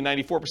between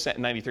 94%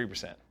 and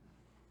 93%?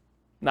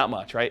 Not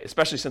much, right?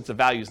 Especially since the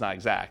value is not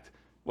exact.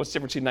 What's the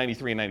difference between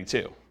 93 and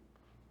 92?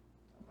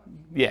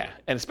 Yeah,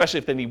 and especially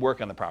if they need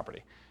work on the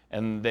property.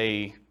 And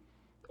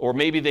or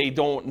maybe they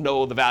don't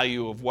know the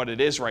value of what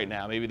it is right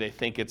now. Maybe they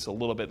think it's a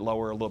little bit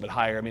lower, a little bit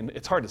higher. I mean,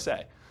 it's hard to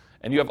say.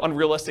 And you have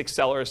unrealistic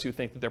sellers who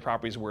think that their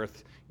property is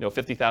worth,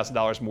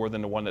 $50,000 more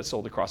than the one that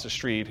sold across the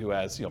street, who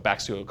has,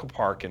 backs to a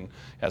park and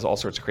has all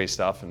sorts of crazy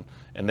stuff,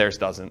 and theirs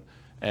doesn't.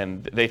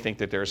 and they think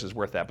that theirs is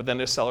worth that. But then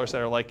there's sellers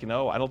that are like,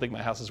 I don't think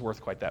my house is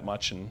worth quite that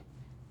much. And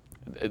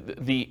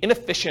the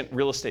inefficient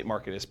real estate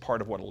market is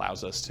part of what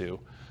allows us to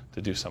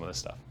do some of this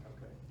stuff.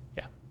 Okay.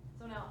 Yeah.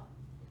 So now,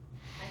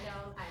 I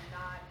know I'm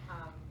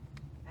not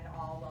at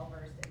all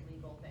well-versed in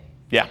legal things.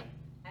 Yeah.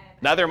 And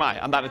Neither am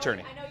I. I'm not an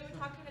attorney. I know you would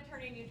talk to an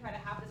attorney and you try to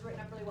have this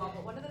written up really well,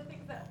 but one of the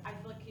things that I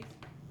feel like keeps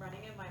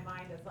running in my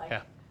mind is like,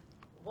 Yeah.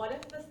 what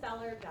if the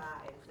seller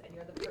dies and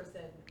you're the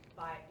person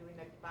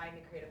buying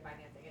the creative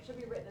financing? It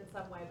should be written in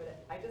some way,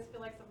 but I just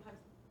feel like sometimes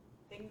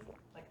things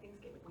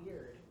get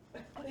weird.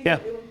 Yeah.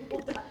 When people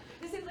die.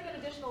 This seems like an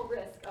additional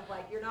risk of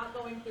like, you're not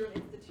going through an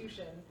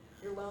institution,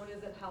 your loan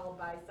isn't held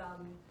by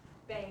some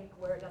bank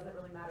where it doesn't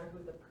really matter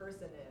who the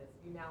person is.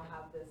 You now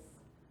have this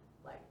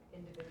like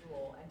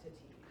individual entity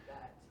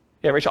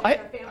that Rachel,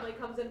 their family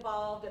comes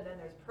involved, and then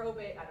there's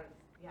probate.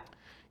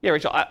 Yeah,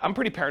 Rachel, I'm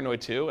pretty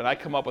paranoid too, and I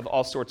come up with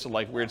all sorts of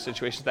like weird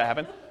situations that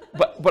happen.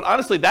 But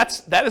honestly,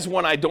 that is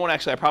one I don't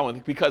actually have a problem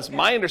with, because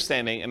my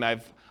understanding, and I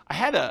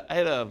had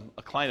a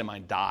client of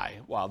mine die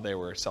while they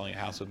were selling a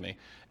house with me,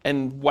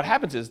 and what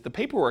happens is the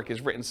paperwork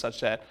is written such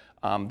that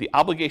the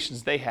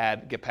obligations they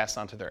had get passed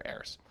on to their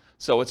heirs.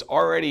 So it's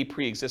already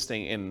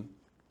pre-existing in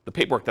the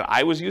paperwork that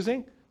I was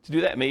using to do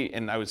that,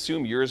 and I would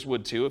assume yours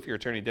would too if your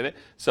attorney did it.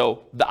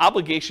 So the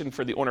obligation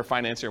for the owner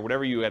financier,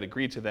 whatever you had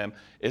agreed to them,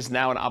 is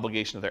now an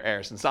obligation of their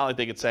heirs. And it's not like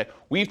they could say,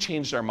 we've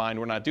changed our mind,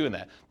 we're not doing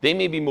that. They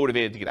may be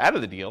motivated to get out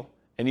of the deal,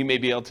 and you may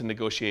be able to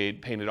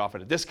negotiate paying it off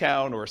at a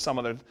discount or some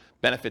other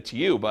benefit to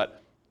you,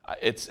 but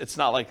it's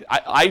not like,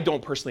 I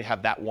don't personally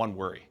have that one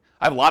worry.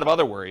 I have a lot of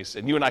other worries,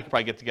 and you and I could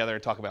probably get together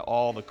and talk about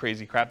all the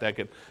crazy crap that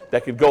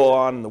could go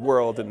on in the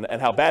world and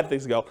how bad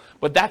things go,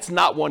 but that's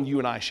not one you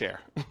and I share.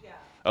 Yeah.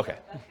 Okay.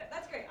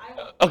 That's great. I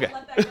will Okay.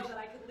 let that go that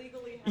I can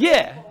legally have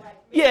Yeah. people, like,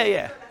 Yeah, make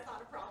yeah. sure that's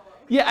not a problem.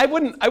 Yeah, I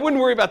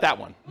wouldn't worry about that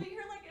one. Well, you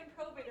hear like in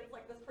probate, it's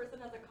like this person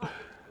has a car,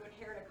 you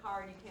inherit a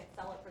car and you can't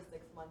sell it for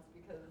 6 months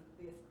because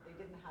they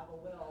didn't have a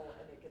will,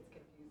 and it gets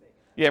confusing.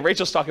 Yeah,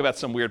 Rachel's talking about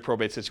some weird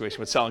probate situation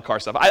with selling car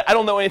stuff. I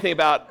don't know anything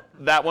about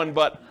that one,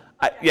 but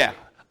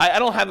I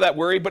don't have that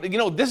worry. But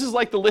this is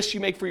like the list you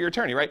make for your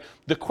attorney, right?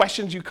 The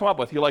questions you come up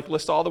with, you like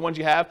list all the ones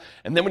you have,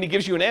 and then when he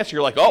gives you an answer,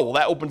 you're like, oh, well,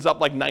 that opens up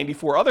like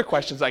 94 other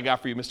questions I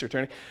got for you, Mr.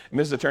 Attorney,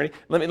 Mrs. Attorney.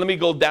 Let me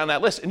go down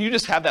that list, and you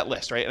just have that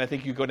list, right? And I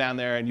think you go down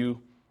there and you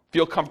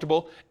feel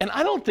comfortable. And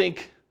I don't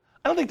think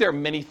there are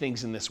many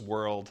things in this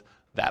world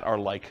that are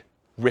like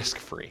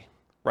risk-free.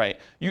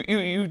 Right.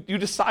 You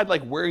decide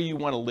like where you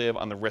want to live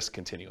on the risk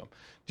continuum.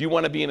 Do you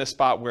want to be in a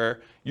spot where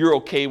you're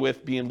okay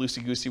with being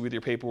loosey-goosey with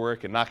your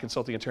paperwork and not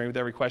consulting an attorney with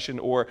every question?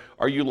 Or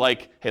are you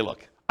like, hey,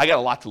 look, I got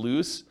a lot to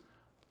lose.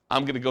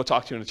 I'm going to go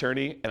talk to an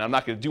attorney, and I'm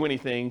not going to do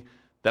anything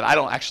that I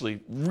don't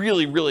actually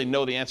really, really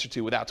know the answer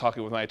to without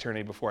talking with my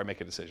attorney before I make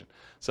a decision.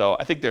 So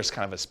I think there's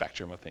kind of a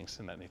spectrum of things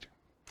in that nature.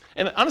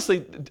 And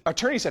honestly,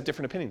 attorneys have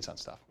different opinions on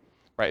stuff.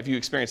 Right? If you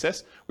experience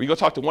this, where you go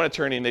talk to one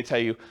attorney and they tell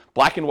you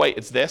black and white,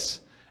 it's this.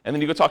 And then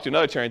you go talk to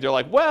another attorney, they're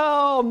like,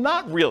 well,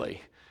 not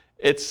really.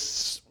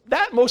 It's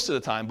that most of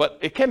the time, but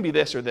it can be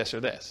this or this or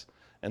this.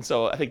 And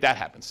so I think that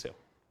happens too.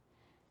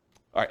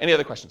 All right, any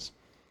other questions?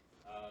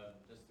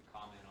 Just a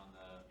comment on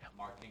the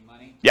marketing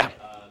money. Yeah.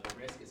 The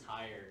risk is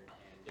higher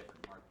in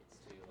different markets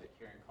too. Like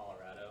here in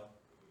Colorado,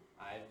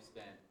 I've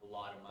spent a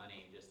lot of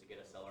money just to get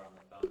a seller on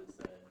the phone that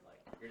said,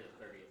 like, you're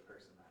the 30th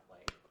person that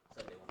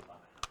said they want to buy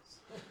my house.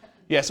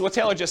 Yeah, so what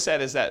Taylor just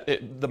said is that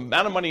the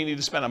amount of money you need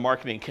to spend on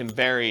marketing can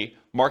vary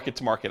market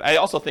to market. I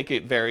also think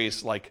it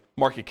varies like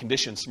market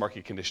conditions to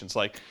market conditions.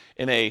 Like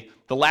in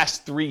the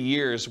last 3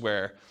 years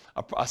where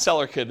a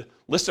seller could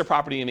list their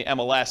property in the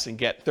MLS and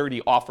get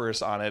 30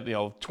 offers on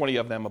it, 20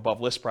 of them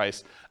above list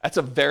price, that's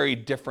a very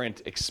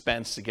different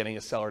expense to getting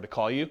a seller to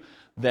call you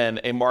than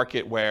a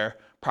market where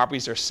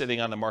properties are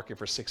sitting on the market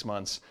for 6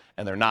 months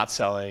and they're not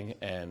selling.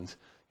 And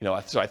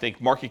so I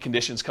think market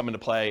conditions come into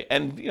play,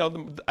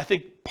 and I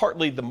think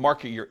partly the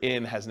market you're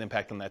in has an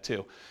impact on that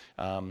too.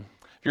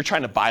 If you're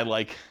trying to buy,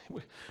 like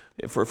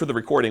for the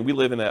recording, we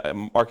live in a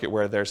market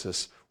where there's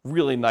this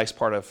really nice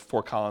part of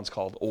Fort Collins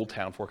called Old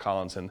Town Fort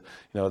Collins, and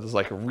there's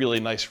like a really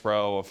nice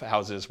row of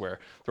houses where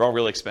they're all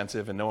really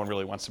expensive and no one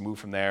really wants to move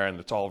from there, and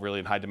it's all really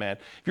in high demand.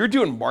 If you're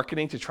doing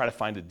marketing to try to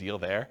find a deal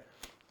there,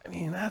 I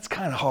mean, that's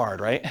kind of hard,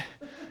 right?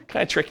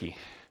 Kind of tricky.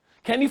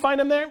 Can you find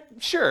them there?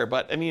 Sure,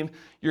 but I mean,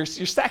 you're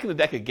stacking the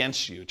deck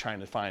against you trying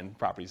to find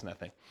properties in that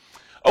thing.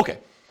 Okay,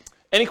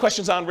 any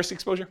questions on risk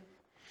exposure?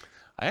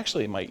 I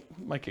actually might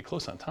get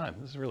close on time.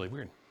 This is really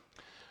weird.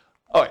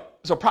 All right,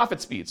 so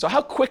profit speed. So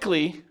how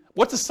quickly,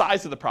 what's the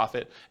size of the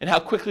profit, and how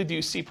quickly do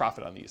you see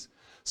profit on these?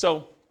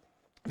 So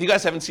if you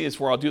guys haven't seen this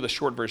before, I'll do the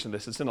short version of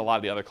this. It's in a lot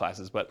of the other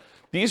classes, but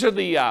these are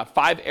the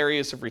 5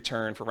 areas of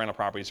return for rental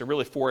properties. There are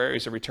really 4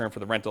 areas of return for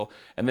the rental,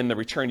 and then the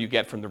return you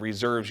get from the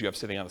reserves you have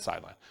sitting on the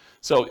sideline.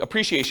 So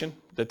appreciation,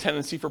 the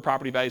tendency for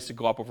property values to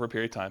go up over a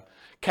period of time.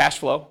 Cash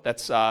flow,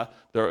 that's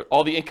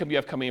all the income you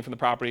have coming in from the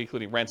property,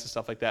 including rents and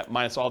stuff like that,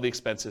 minus all the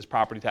expenses,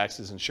 property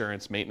taxes,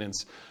 insurance,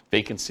 maintenance,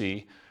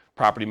 vacancy,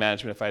 property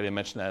management, if I didn't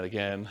mention that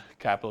again,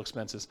 capital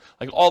expenses,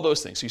 like all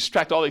those things. So you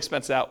subtract all the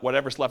expenses out,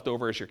 whatever's left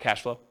over is your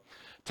cash flow.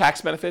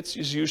 Tax benefits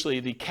is usually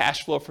the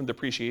cash flow from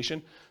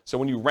depreciation. So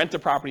when you rent the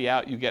property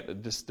out, you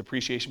get this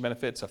depreciation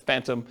benefit. It's a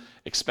phantom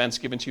expense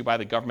given to you by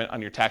the government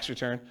on your tax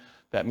return.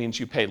 That means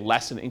you pay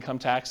less in income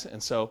tax.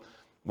 And so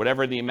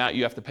whatever the amount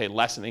you have to pay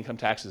less in income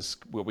tax is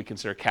what we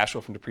consider cash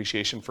flow from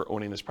depreciation for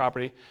owning this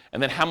property.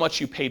 And then how much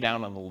you pay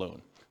down on the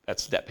loan.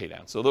 That's debt pay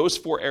down. So those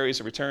 4 areas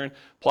of return,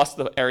 plus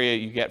the area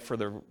you get for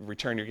the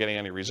return you're getting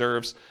on your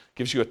reserves,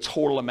 gives you a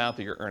total amount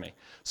that you're earning.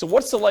 So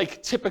what's the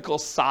typical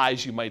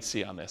size you might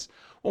see on this?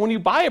 Well, when you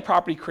buy a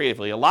property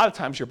creatively, a lot of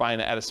times you're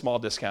buying it at a small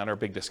discount or a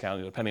big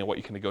discount, depending on what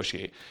you can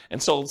negotiate.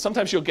 And so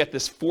sometimes you'll get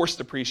this forced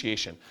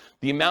depreciation.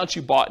 The amount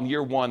you bought in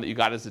year 1 that you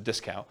got as a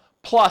discount,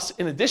 plus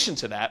in addition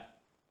to that,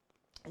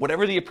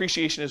 whatever the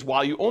appreciation is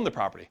while you own the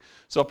property.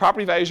 So if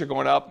property values are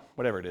going up,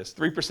 whatever it is,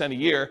 3% a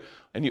year,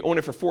 and you own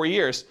it for 4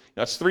 years,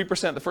 it's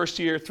 3% the first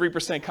year,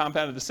 3%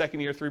 compounded the second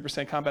year,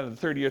 3% compounded the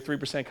third year,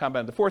 3%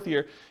 compounded the fourth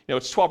year.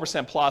 It's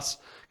 12% plus,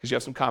 because you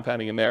have some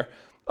compounding in there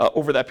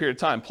over that period of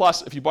time.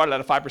 Plus, if you bought it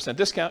at a 5%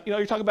 discount,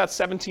 you're talking about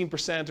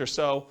 17% or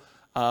so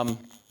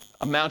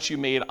amounts you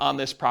made on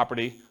this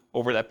property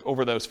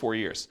over those 4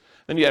 years.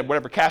 Then you had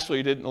whatever cash flow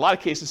you did. In a lot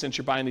of cases, since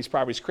you're buying these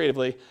properties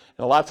creatively, and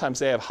a lot of times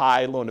they have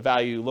high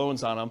loan-to-value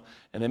loans on them,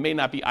 and they may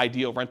not be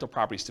ideal rental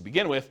properties to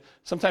begin with,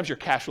 sometimes your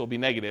cash flow will be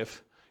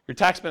negative. Your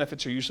tax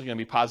benefits are usually going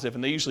to be positive,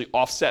 and they usually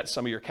offset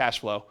some of your cash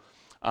flow.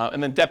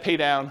 And then debt pay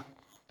down,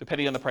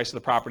 depending on the price of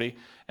the property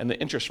and the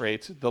interest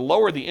rate. The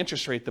lower the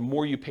interest rate, the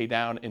more you pay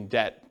down in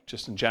debt,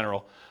 just in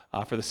general,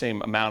 for the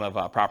same amount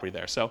of property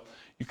there. So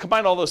you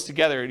combine all those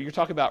together, you're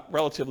talking about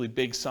relatively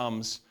big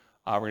sums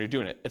when you're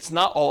doing it. It's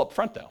not all up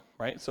front though,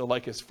 right? So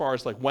as far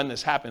as when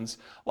this happens,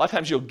 a lot of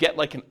times you'll get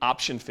an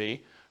option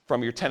fee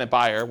from your tenant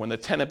buyer. When the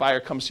tenant buyer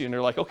comes to you and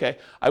they're like, okay,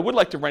 I would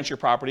like to rent your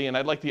property and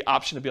I'd like the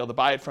option to be able to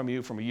buy it from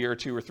you from a year or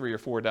 2 or 3 or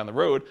 4 down the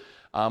road.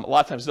 A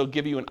lot of times they'll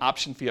give you an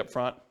option fee up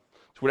front.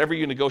 So whatever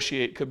you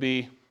negotiate, could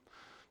be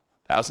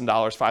 $1,000,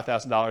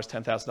 $5,000,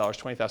 $10,000,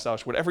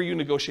 $20,000, whatever you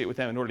negotiate with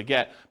them in order to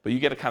get, but you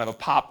get a kind of a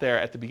pop there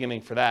at the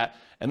beginning for that.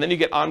 And then you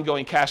get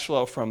ongoing cash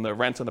flow from the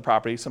rent on the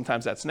property.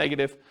 Sometimes that's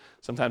negative,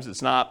 sometimes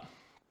it's not.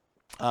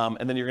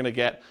 And then you're going to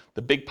get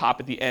the big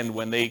pop at the end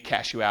when they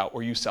cash you out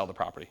or you sell the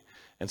property.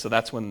 And so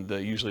that's when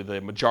usually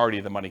the majority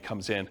of the money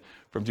comes in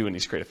from doing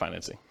these creative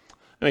financing.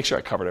 Let me make sure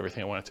I covered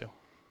everything I wanted to.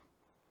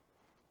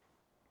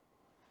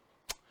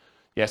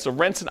 Yeah, so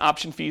rents and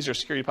option fees or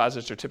security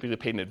deposits are typically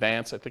paid in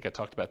advance. I think I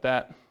talked about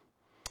that.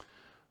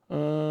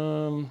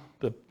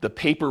 The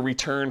paper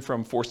return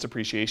from forced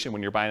depreciation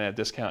when you're buying at a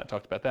discount, I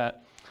talked about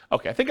that.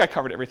 Okay, I think I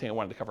covered everything I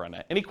wanted to cover on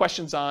that. Any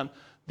questions on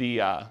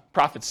the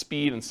profit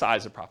speed and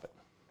size of profit?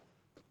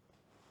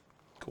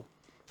 Cool.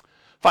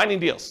 Finding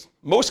deals.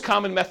 Most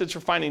common methods for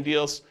finding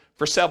deals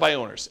for sale by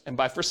owners. And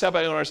by for sale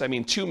by owners, I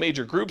mean 2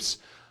 major groups.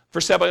 For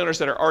sale by owners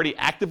that are already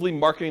actively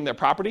marketing their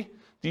property.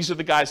 These are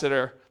the guys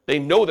that they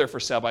know they're for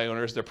sale by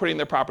owners. They're putting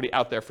their property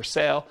out there for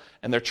sale,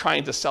 and they're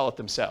trying to sell it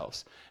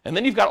themselves. And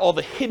then you've got all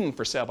the hidden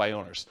for sale by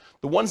owners.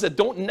 The ones that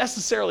don't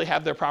necessarily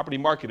have their property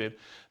marketed.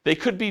 They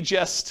could be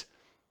just,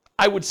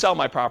 I would sell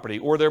my property,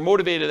 or they're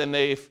motivated and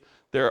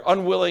they're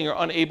unwilling or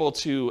unable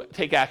to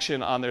take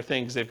action on their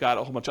things. They've got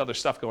a whole bunch of other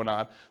stuff going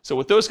on. So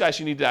with those guys,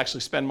 you need to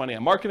actually spend money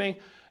on marketing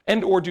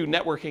and or do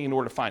networking in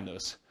order to find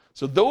those.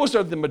 So those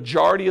are the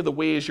majority of the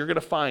ways you're going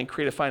to find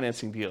creative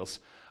financing deals.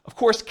 Of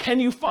course, can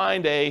you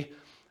find a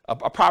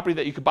property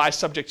that you could buy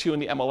subject to in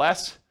the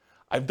MLS?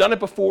 I've done it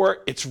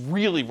before. It's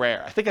really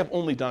rare. I think I've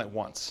only done it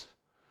once.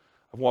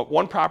 I've bought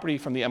one property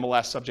from the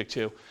MLS subject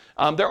to.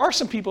 There are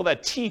some people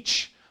that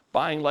teach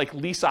buying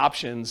lease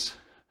options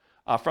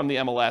from the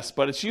MLS,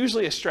 but it's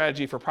usually a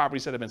strategy for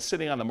properties that have been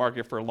sitting on the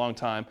market for a long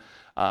time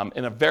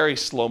in a very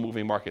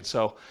slow-moving market.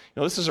 So,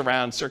 this is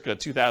around circa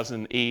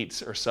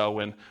 2008 or so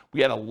when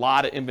we had a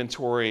lot of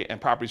inventory and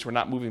properties were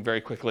not moving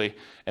very quickly.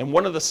 And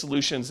one of the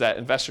solutions that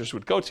investors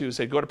would go to is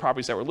they'd go to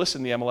properties that were listed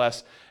in the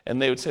MLS,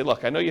 and they would say,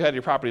 look, I know you had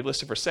your property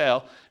listed for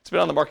sale. It's been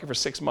on the market for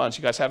 6 months.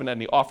 You guys haven't had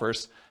any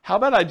offers. How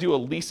about I do a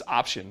lease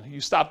option? You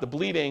stop the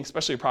bleeding,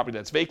 especially a property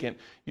that's vacant.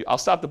 I'll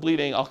stop the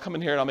bleeding. I'll come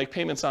in here and I'll make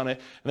payments on it,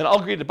 and then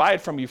I'll agree to buy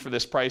it from you for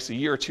this price a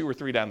year or 2 or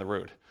 3 down the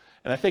road.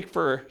 And I think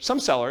for some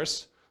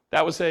sellers,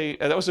 that was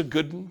a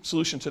good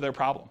solution to their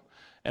problem.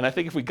 And I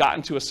think if we got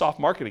into a soft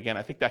market again,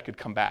 I think that could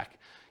come back.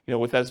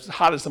 With as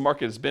hot as the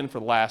market has been for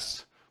the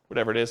last,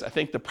 whatever it is, I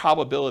think the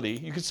probability,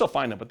 you can still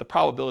find them, but the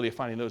probability of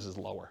finding those is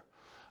lower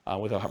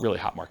with a really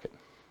hot market.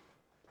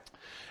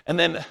 And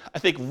then I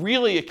think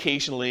really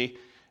occasionally,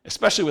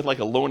 especially with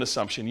a loan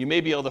assumption, you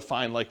may be able to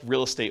find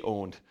real estate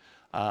owned.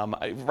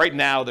 Right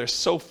now, there's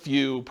so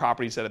few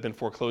properties that have been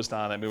foreclosed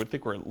on. I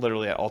think we're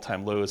literally at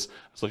all-time lows.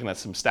 I was looking at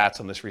some stats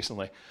on this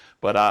recently.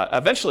 But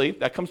eventually,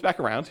 that comes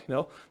back around.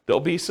 There'll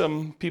be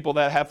some people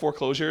that have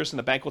foreclosures, and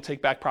the bank will take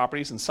back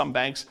properties, and some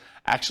banks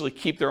actually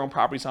keep their own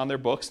properties on their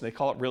books, and they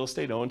call it real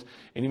estate owned.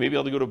 And you may be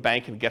able to go to a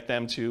bank and get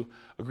them to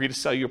agree to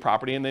sell you a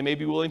property, and they may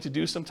be willing to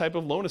do some type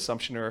of loan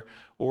assumption or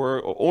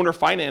owner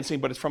financing,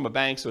 but it's from a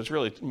bank, so it's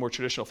really more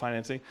traditional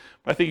financing.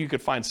 But I think you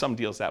could find some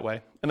deals that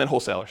way. And then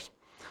wholesalers.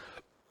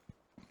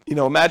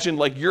 Imagine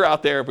you're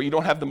out there, but you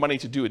don't have the money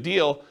to do a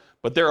deal,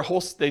 but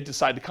they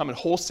decide to come and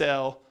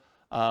wholesale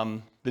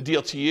the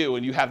deal to you,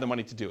 and you have the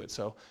money to do it.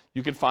 So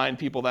you can find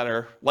people that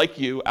are like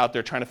you out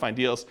there trying to find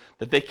deals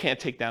that they can't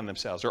take down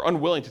themselves or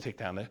unwilling to take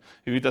down if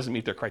it doesn't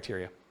meet their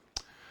criteria.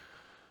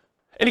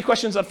 Any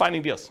questions on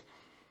finding deals?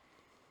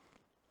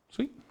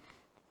 Sweet.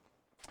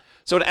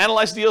 So to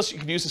analyze deals, you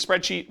can use the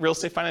spreadsheet,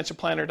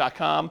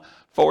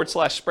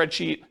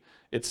 realestateFinancialPlanner.com/spreadsheet.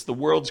 It's the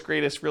world's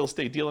greatest real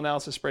estate deal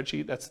analysis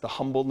spreadsheet. That's the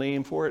humble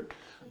name for it.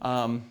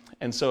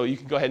 And so you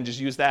can go ahead and just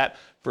use that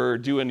for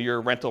doing your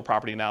rental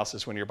property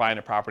analysis when you're buying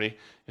a property.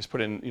 Just put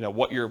in,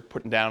 what you're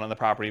putting down on the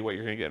property, what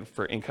you're going to get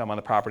for income on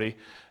the property,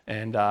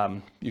 and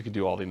you can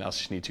do all the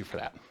analysis you need to for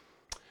that.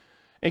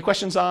 Any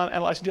questions on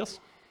analyzing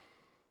deals?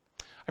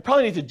 I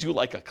probably need to do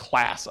like a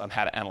class on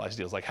how to analyze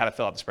deals, like how to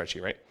fill out the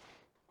spreadsheet, right?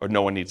 Or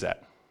no one needs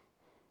that?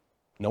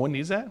 No one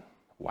needs that?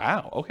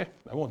 Wow, okay,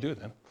 I won't do it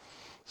then.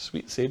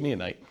 Sweet, save me a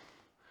night.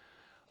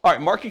 All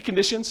right, market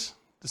conditions.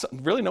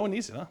 Really, no one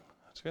needs it, huh?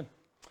 That's good.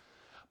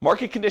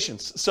 Market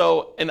conditions.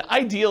 So, and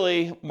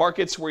ideally,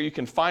 markets where you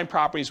can find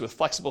properties with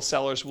flexible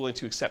sellers willing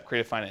to accept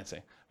creative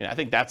financing. I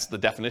think that's the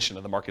definition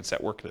of the markets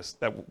that work for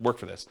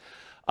this.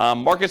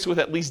 Markets with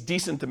at least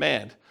decent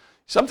demand.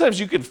 Sometimes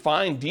you can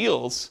find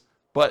deals,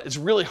 but it's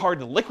really hard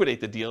to liquidate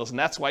the deals, and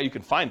that's why you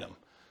can find them.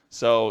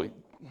 So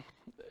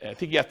I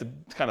think you have to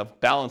kind of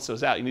balance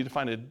those out. You need to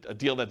find a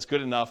deal that's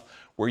good enough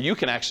where you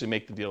can actually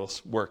make the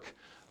deals work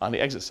on the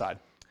exit side.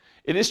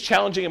 It is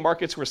challenging in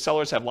markets where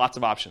sellers have lots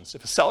of options.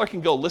 If a seller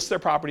can go list their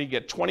property,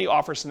 get 20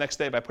 offers the next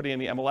day by putting in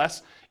the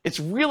MLS, it's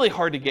really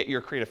hard to get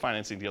your creative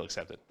financing deal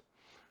accepted.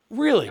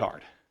 Really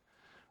hard,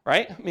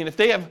 right? If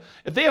they have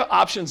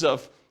options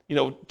of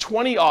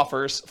 20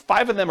 offers,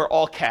 5 of them are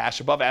all cash,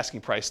 above asking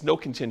price, no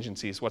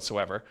contingencies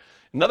whatsoever.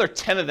 Another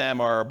 10 of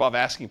them are above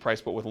asking price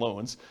but with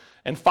loans,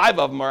 and 5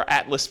 of them are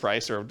at list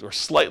price or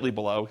slightly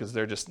below because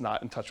they're just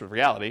not in touch with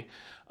reality.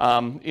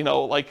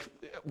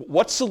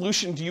 What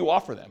solution do you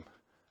offer them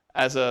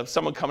as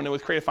someone coming in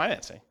with creative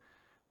financing,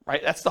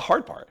 right? That's the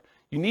hard part.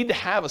 You need to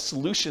have a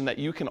solution that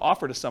you can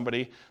offer to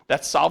somebody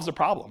that solves a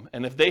problem.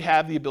 And if they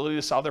have the ability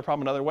to solve their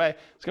problem another way,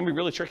 it's going to be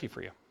really tricky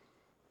for you.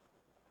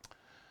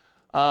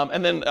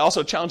 And then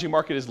also a challenging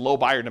market is low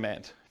buyer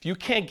demand. If you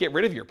can't get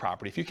rid of your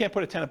property, if you can't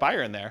put a tenant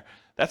buyer in there,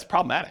 that's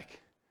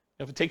problematic.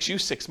 If it takes you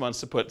 6 months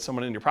to put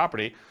someone in your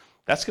property,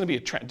 that's going to be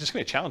just going to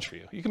be a challenge for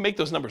you. You can make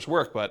those numbers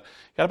work, but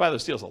you got to buy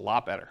those deals a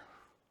lot better.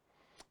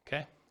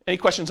 Okay? Any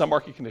questions on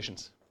market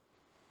conditions?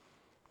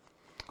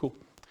 Cool.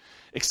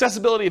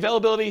 Accessibility,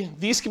 availability,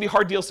 these can be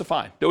hard deals to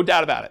find, no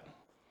doubt about it.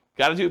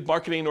 Got to do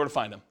marketing in order to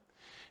find them.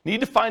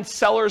 Need to find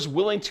sellers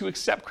willing to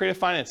accept creative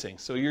financing,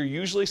 so you're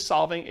usually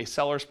solving a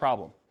seller's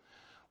problem.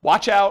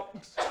 Watch out,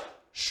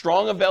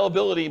 strong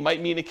availability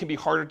might mean it can be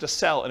harder to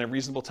sell in a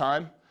reasonable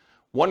time.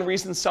 One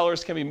reason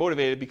sellers can be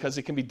motivated because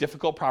it can be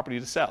difficult property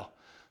to sell.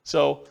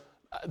 So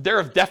there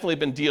have definitely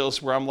been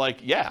deals where I'm like,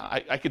 yeah,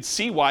 I could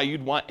see why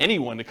you'd want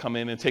anyone to come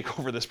in and take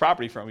over this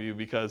property from you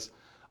because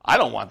I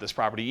don't want this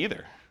property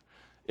either.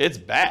 It's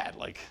bad.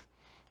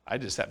 I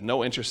just have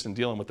no interest in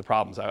dealing with the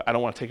problems. I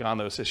don't want to take on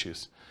those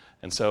issues.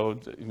 And so,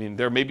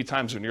 there may be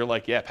times when you're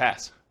like, yeah,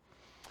 pass.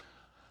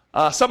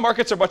 Some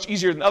markets are much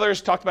easier than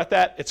others. Talked about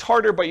that. It's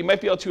harder, but you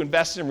might be able to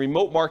invest in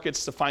remote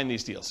markets to find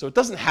these deals. So it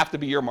doesn't have to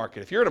be your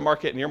market. If you're in a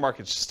market and your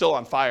market's still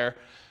on fire,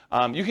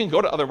 you can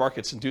go to other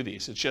markets and do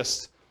these. It's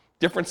just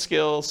different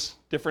skills,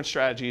 different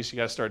strategies. You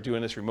got to start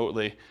doing this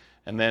remotely.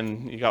 And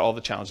then you got all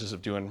the challenges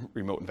of doing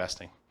remote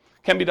investing.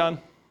 Can be done,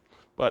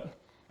 but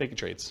making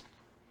trades.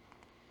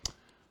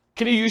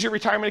 Can you use your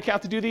retirement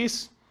account to do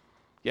these?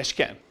 Yes,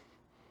 you can.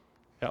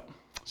 Yep.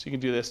 So you can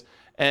do this.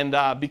 And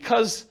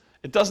because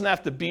it doesn't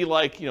have to be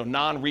like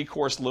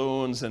non-recourse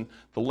loans, and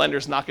the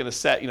lender's not going to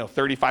set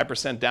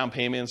 35% down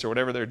payments or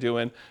whatever they're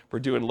doing for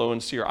doing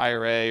loans to your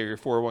IRA or your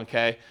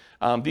 401k.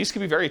 These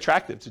can be very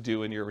attractive to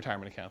do in your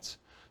retirement accounts.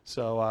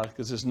 So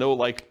because there's no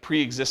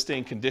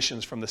pre-existing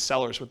conditions from the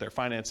sellers with their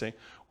financing.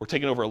 We're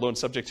taking over a loan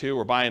subject to,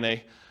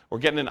 we're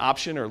getting an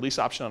option or a lease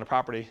option on a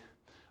property.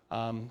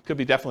 Could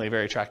be definitely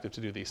very attractive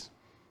to do these.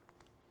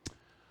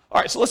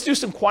 All right, so let's do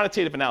some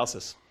quantitative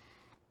analysis.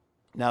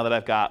 Now that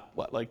I've got,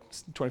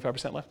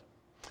 25% left?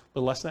 A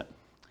little less than that.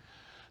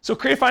 So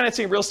creative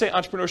financing and real estate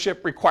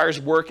entrepreneurship requires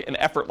work and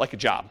effort like a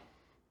job.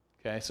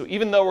 Okay, so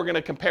even though we're going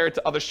to compare it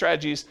to other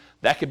strategies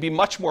that could be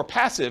much more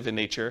passive in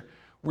nature,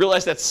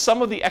 realize that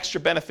some of the extra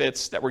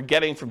benefits that we're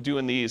getting from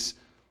doing these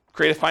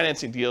creative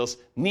financing deals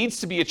needs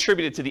to be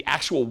attributed to the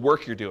actual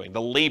work you're doing,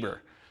 the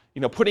labor.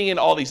 Putting in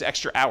all these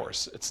extra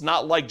hours. It's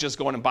not like just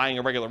going and buying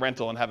a regular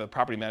rental and have a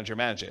property manager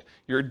manage it.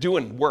 You're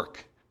doing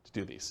work to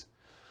do these.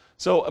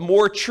 So a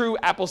more true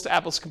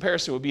apples-to-apples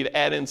comparison would be to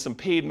add in some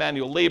paid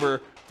manual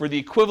labor for the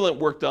equivalent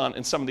work done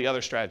in some of the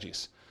other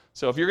strategies.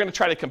 So if you're going to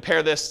try to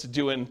compare this to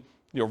doing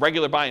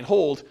regular buy and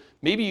hold,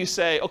 maybe you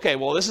say, okay,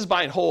 well, this is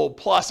buy and hold,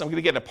 plus I'm going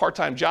to get a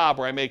part-time job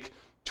where I make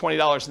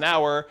 $20 an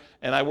hour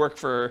and I work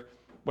for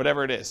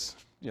whatever it is,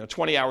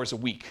 20 hours a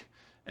week.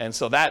 And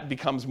so that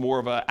becomes more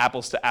of an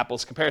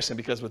apples-to-apples comparison,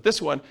 because with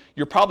this one,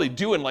 you're probably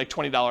doing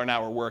 $20 an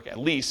hour work at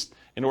least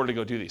in order to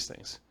go do these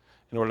things,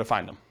 in order to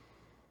find them.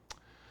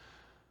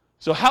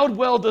 So how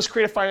well does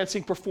creative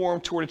financing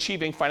perform toward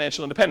achieving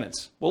financial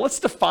independence? Well, let's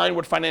define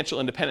what financial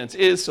independence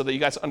is so that you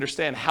guys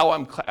understand how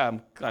I'm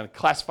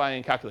classifying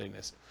and calculating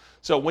this.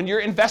 So when your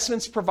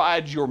investments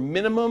provide your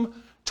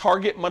minimum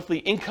target monthly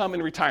income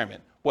in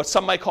retirement, what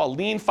some might call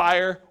lean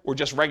FIRE or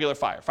just regular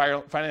FIRE.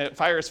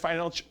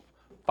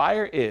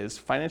 FIRE is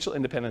financial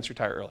independence,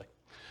 retire early.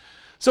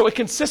 So it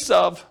consists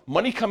of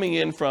money coming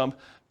in from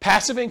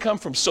passive income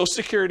from Social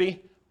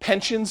Security,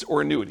 pensions,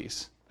 or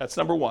annuities. That's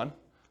number one.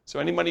 So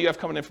any money you have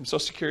coming in from Social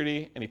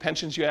Security, any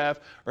pensions you have,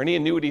 or any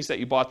annuities that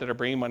you bought that are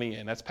bringing money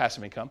in, that's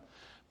passive income.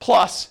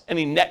 Plus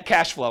any net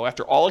cash flow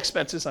after all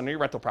expenses under your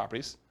rental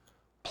properties.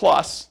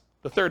 Plus,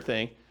 the third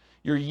thing,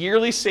 your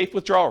yearly safe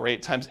withdrawal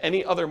rate times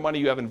any other money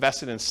you have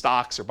invested in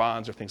stocks or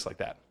bonds or things like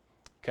that.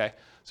 Okay?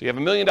 So you have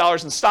 $1 million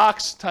in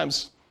stocks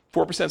times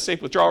 4%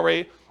 safe withdrawal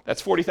rate.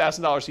 That's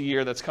 $40,000 a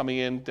year that's coming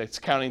in, that's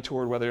counting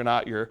toward whether or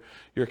not you're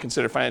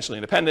considered financially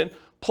independent.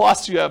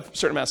 Plus you have a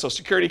certain amount of Social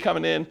Security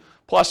coming in.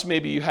 Plus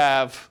maybe you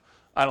have,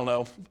 I don't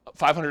know,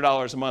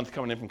 $500 a month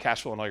coming in from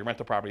cash flow on all your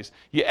rental properties.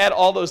 You add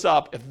all those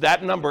up. If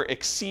that number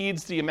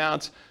exceeds the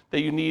amount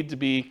that you need to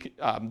be,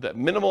 the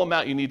minimal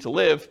amount you need to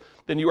live,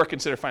 then you are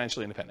considered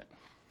financially independent.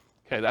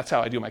 Okay, that's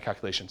how I do my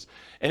calculations.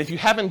 And if you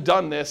haven't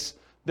done this,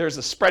 there's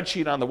a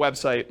spreadsheet on the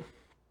website.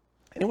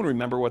 Anyone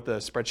remember what the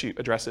spreadsheet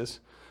address is?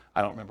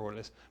 I don't remember what it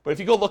is. But if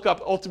you go look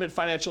up Ultimate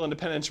Financial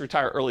Independence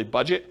Retire Early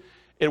Budget,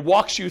 it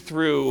walks you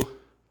through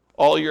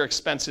all your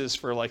expenses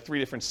for like 3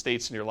 different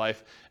states in your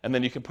life, and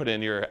then you can put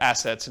in your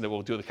assets and it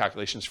will do the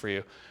calculations for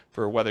you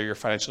for whether you're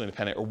financially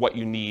independent or what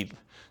you need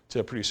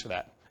to produce for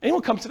that.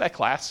 Anyone come to that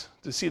class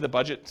to see the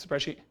budget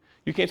spreadsheet?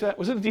 You came to that?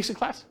 Was it a decent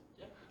class?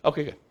 Yeah.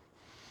 Okay, good.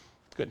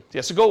 Good.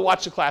 Yeah, so go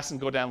watch the class and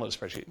go download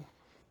the spreadsheet.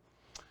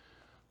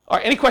 All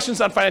right, any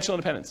questions on financial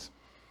independence?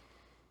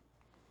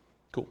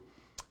 Cool.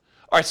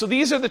 All right, so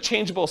these are the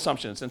changeable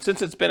assumptions, and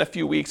since it's been a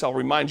few weeks, I'll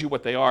remind you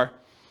what they are.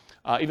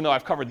 Even though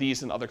I've covered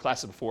these in other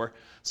classes before.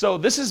 So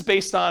this is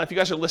based on, if you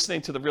guys are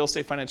listening to the Real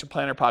Estate Financial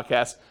Planner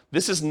podcast,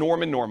 this is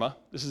Norm and Norma.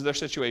 This is their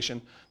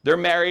situation. They're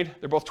married.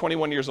 They're both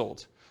 21 years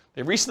old.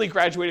 They recently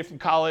graduated from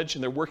college,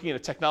 and they're working in a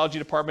technology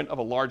department of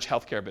a large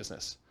healthcare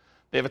business.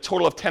 They have a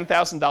total of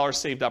 $10,000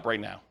 saved up right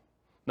now,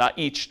 not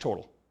each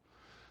total.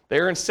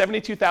 They earn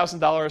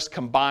 $72,000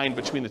 combined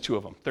between the two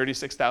of them,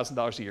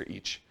 $36,000 a year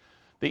each.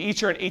 They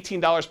each earn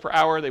 $18 per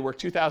hour. They work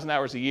 2,000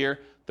 hours a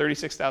year,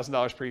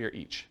 $36,000 per year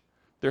each.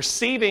 They're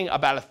saving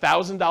about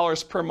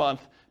 $1,000 per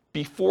month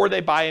before they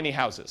buy any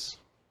houses.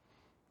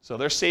 So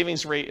their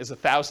savings rate is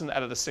 $1,000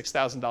 out of the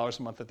 $6,000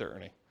 a month that they're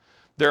earning.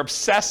 They're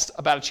obsessed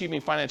about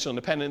achieving financial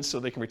independence so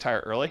they can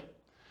retire early.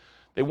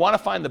 They want to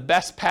find the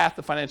best path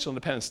to financial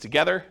independence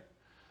together.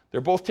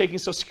 They're both taking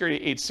Social Security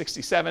at age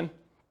 67,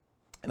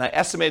 and I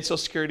estimated Social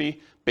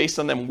Security based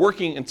on them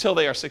working until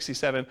they are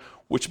 67,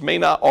 which may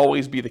not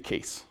always be the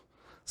case.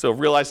 So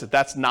realize that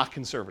that's not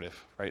conservative,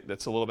 right?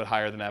 That's a little bit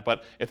higher than that.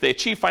 But if they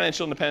achieve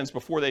financial independence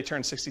before they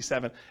turn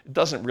 67, it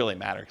doesn't really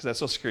matter because that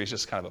Social Security is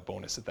just kind of a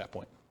bonus at that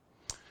point.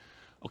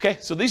 Okay,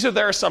 so these are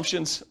their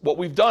assumptions. What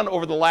we've done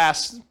over the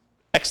last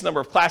X number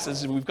of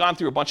classes is we've gone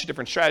through a bunch of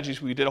different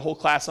strategies. We did a whole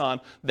class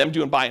on them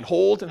doing buy and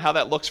hold and how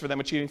that looks for them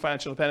achieving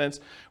financial independence.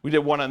 We did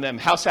one on them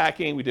house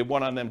hacking. We did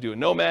one on them doing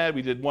nomad.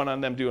 We did one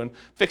on them doing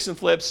fix and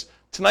flips.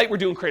 Tonight we're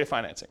doing creative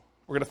financing.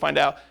 We're going to find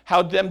out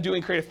how them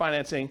doing creative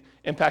financing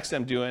impacts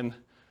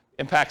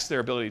their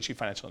ability to achieve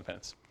financial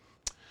independence.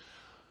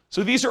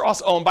 So these are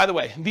also, oh, and by the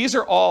way, these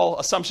are all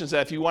assumptions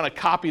that if you want to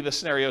copy the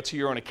scenario to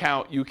your own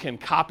account, you can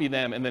copy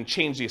them and then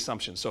change the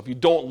assumptions. So if you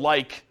don't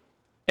like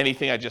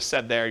anything I just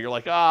said there, you're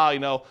like,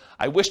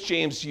 I wish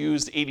James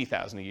used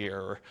 $80,000 a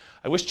year, or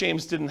I wish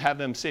James didn't have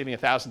them saving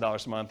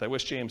 $1,000 a month. I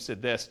wish James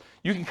did this.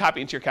 You can copy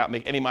it into your account,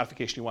 make any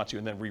modification you want to,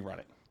 and then rerun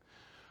it.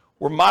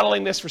 We're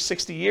modeling this for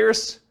 60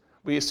 years.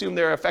 We assume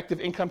their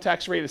effective income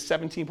tax rate is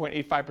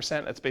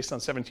 17.85%. That's based on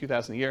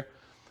 $72,000 a year.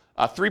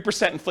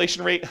 3%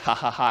 inflation rate,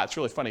 it's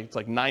really funny. It's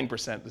like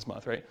 9% this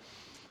month, right?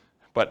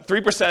 But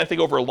 3%, I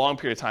think, over a long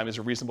period of time is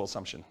a reasonable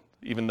assumption,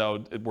 even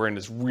though we're in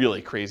this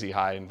really crazy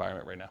high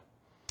environment right now.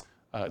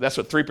 That's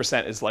what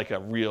 3% is, like a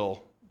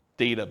real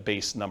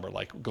data-based number.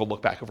 Like, go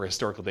look back over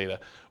historical data.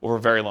 Over a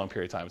very long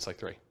period of time, it's like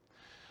 3.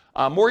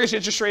 Mortgage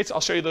interest rates,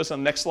 I'll show you those on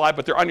the next slide,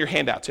 but they're on your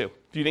handout too.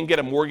 If you didn't get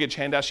a mortgage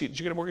handout sheet, did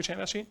you get a mortgage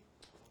handout sheet?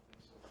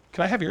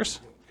 Can I have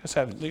yours?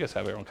 You guys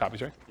have your own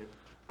copies, right? Yep.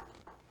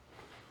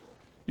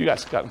 You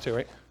guys got them too,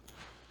 right?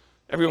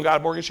 Everyone got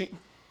a mortgage sheet?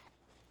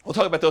 We'll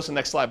talk about those in the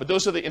next slide, but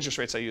those are the interest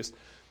rates I used.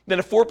 Then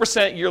a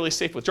 4% yearly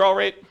safe withdrawal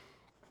rate.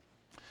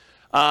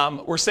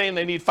 We're saying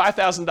they need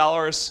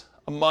 $5,000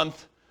 a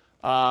month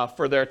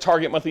for their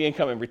target monthly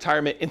income in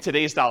retirement in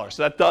today's dollars.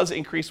 So that does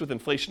increase with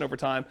inflation over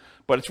time,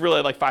 but it's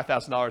really like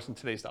 $5,000 in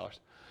today's dollars.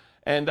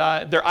 And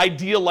their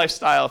ideal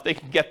lifestyle, if they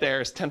can get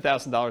there, is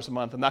 $10,000 a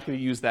month. I'm not going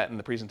to use that in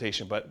the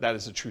presentation, but that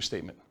is a true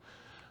statement.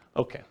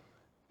 Okay.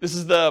 This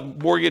is the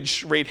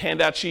mortgage rate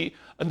handout sheet.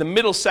 In the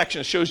middle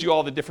section, it shows you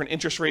all the different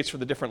interest rates for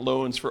the different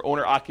loans for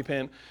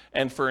owner-occupant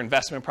and for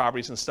investment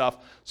properties and stuff.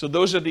 So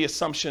those are the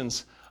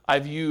assumptions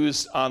I've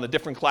used on the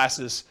different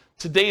classes.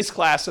 Today's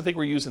class, I think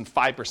we're using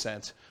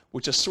 5%.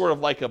 which is sort of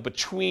like a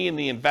between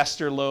the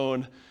investor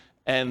loan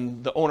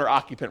and the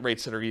owner-occupant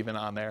rates that are even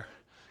on there.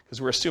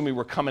 Because we're assuming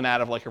we're coming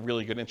out of like a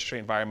really good interest rate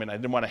environment. I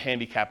didn't want to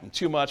handicap them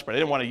too much, but I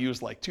didn't want to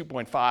use like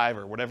 2.5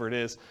 or whatever it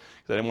is,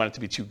 because I didn't want it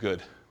to be too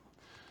good.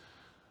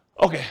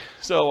 Okay,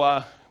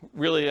 so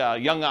really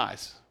young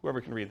eyes, whoever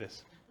can read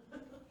this.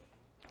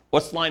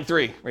 What's line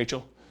 3,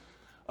 Rachel?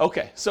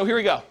 Okay, so here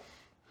we go.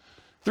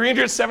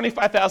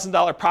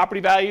 $375,000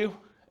 property value,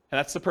 and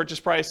that's the purchase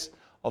price,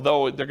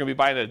 although they're going to be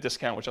buying at a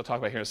discount, which I'll talk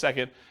about here in a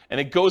second, and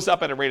it goes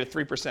up at a rate of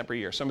 3% per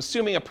year. So I'm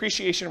assuming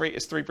appreciation rate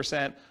is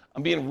 3%.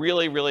 I'm being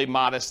really, really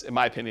modest in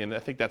my opinion. I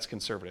think that's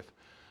conservative.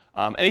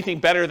 Anything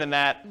better than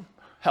that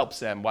helps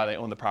them while they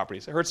own the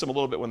properties. It hurts them a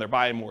little bit when they're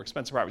buying more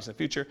expensive properties in the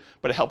future,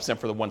 but it helps them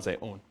for the ones they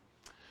own.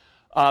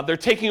 They're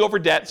taking over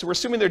debt, so we're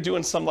assuming they're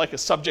doing some like a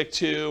subject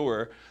to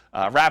or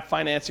wrap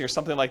financing or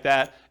something like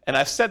that. And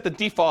I've set the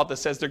default that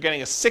says they're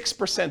getting a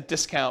 6%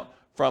 discount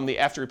from the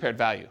after repaired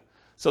value.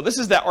 So this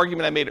is that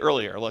argument I made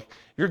earlier. Look,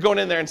 you're going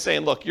in there and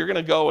saying, look, you're going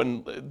to go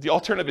and the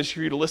alternative is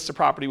for you to list a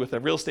property with a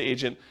real estate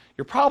agent.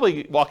 You're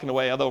probably walking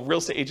away, although real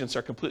estate agents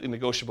are completely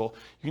negotiable.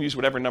 You can use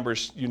whatever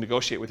numbers you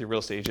negotiate with your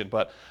real estate agent.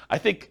 But I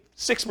think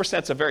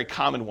 6% is a very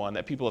common one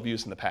that people have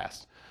used in the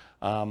past.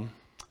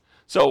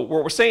 So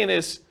what we're saying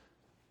is,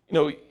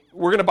 we're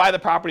going to buy the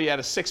property at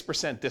a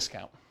 6%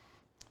 discount.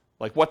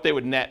 Like what they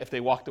would net if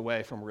they walked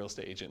away from a real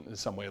estate agent is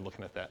some way of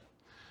looking at that.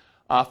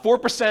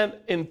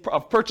 4%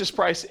 of purchase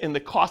price in the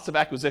cost of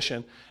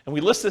acquisition, and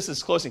we list this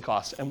as closing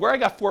costs. And where I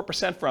got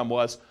 4% from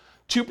was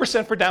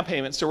 2% for down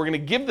payment, so we're going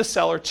to give the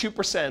seller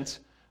 2%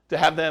 to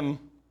have them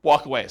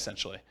walk away,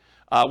 essentially,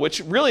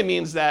 which really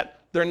means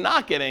that they're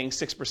not getting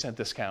 6%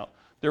 discount.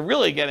 They're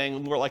really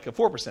getting more like a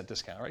 4%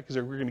 discount, right? Because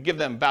we're going to give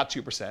them about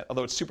 2%,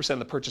 although it's 2% of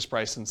the purchase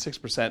price and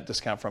 6%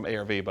 discount from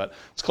ARV, but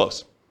it's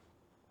close.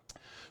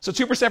 So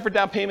 2% for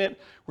down payment.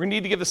 We're going to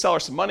need to give the seller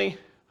some money.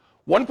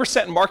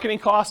 1% in marketing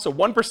costs, so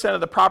 1%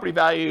 of the property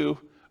value,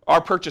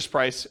 our purchase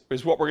price,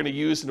 is what we're going to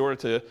use in order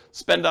to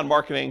spend on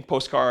marketing,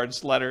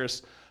 postcards,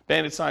 letters,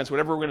 bandit signs,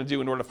 whatever we're going to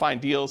do in order to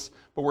find deals.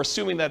 But we're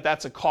assuming that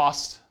that's a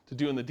cost to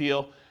doing the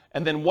deal.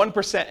 And then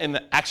 1% in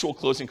the actual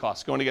closing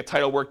costs, going to get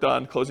title work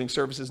done, closing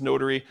services,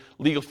 notary,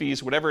 legal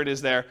fees, whatever it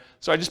is there.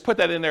 So I just put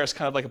that in there as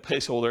kind of like a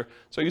placeholder.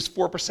 So I use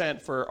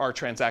 4% for our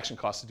transaction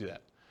costs to do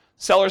that.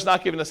 Seller's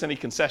not giving us any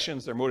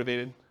concessions. They're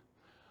motivated.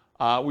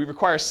 We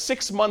require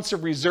 6 months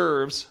of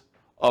reserves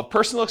of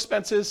personal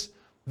expenses,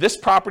 this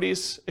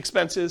property's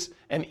expenses,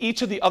 and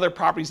each of the other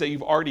properties that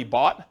you've already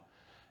bought.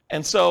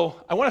 And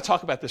so I want to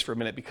talk about this for a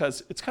minute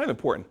because it's kind of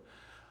important.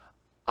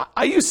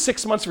 I use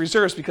 6 months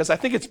reserves because I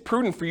think it's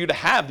prudent for you to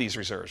have these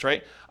reserves,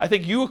 right? I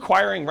think you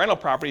acquiring rental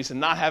properties and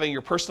not having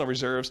your personal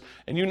reserves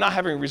and you not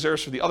having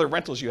reserves for the other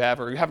rentals you have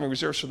or you having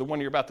reserves for the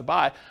one you're about to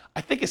buy,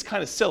 I think is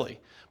kind of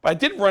silly. But I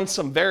did run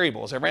some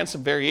variables. I ran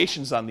some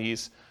variations on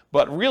these.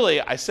 But really,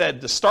 I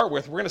said to start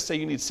with, we're going to say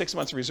you need 6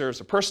 months of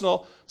reserves of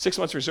personal, 6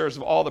 months of reserves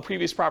of all the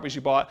previous properties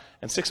you bought,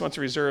 and 6 months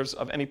of reserves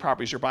of any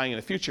properties you're buying in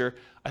the future.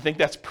 I think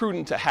that's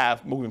prudent to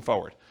have moving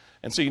forward.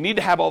 And so you need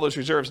to have all those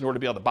reserves in order to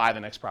be able to buy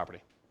the next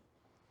property.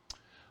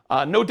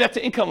 No debt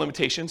to income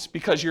limitations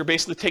because you're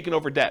basically taking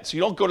over debt. So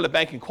you don't go to the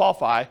bank and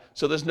qualify,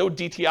 so there's no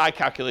DTI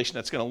calculation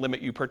that's going to limit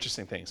you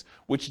purchasing things,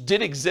 which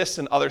did exist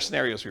in other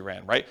scenarios we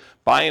ran, right?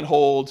 Buy and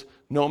hold,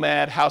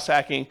 nomad, house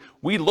hacking.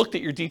 We looked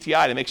at your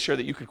DTI to make sure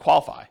that you could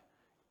qualify.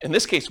 In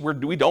this case,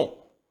 we don't,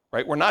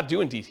 right? We're not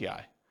doing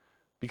DTI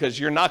because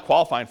you're not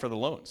qualifying for the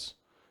loans.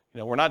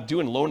 We're not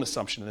doing loan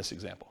assumption in this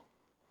example.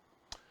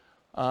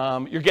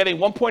 You're getting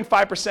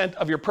 1.5%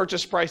 of your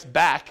purchase price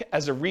back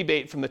as a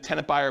rebate from the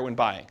tenant buyer when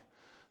buying.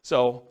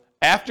 So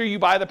after you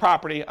buy the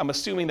property, I'm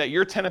assuming that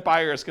your tenant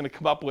buyer is going to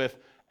come up with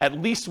at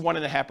least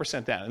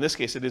 1.5% down. In this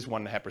case, it is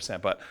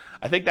 1.5%, but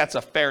I think that's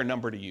a fair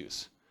number to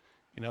use.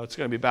 It's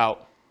going to be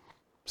about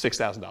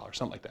 $6,000,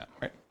 something like that,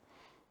 right?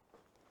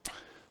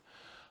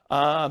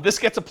 This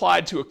gets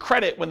applied to a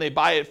credit when they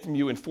buy it from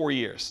you in 4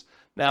 years.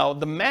 Now,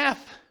 the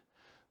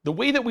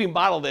way that we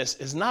model this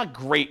is not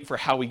great for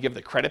how we give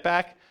the credit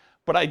back,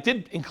 but I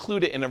did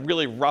include it in a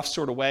really rough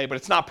sort of way, but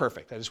it's not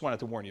perfect. I just wanted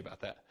to warn you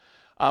about that.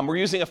 We're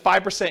using a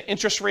 5%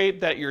 interest rate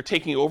that you're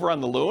taking over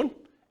on the loan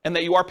and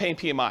that you are paying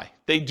PMI.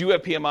 They do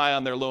have PMI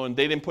on their loan.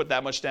 They didn't put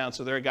that much down,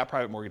 so they got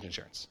private mortgage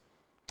insurance.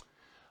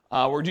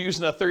 We're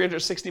using a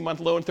 360-month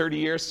loan, 30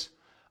 years.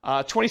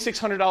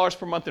 $2,600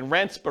 per month in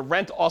rent, but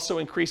rent also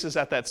increases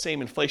at that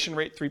same inflation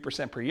rate,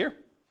 3% per year.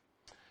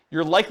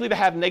 You're likely to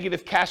have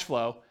negative cash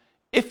flow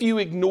if you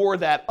ignore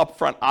that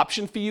upfront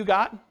option fee you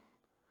got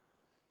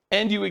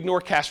and you ignore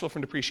cash flow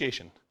from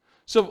depreciation.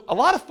 So a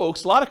lot of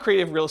folks, a lot of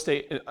creative real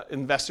estate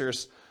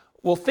investors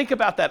will think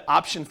about that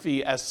option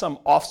fee as some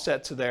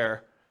offset to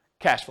their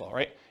cash flow,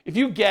 right? If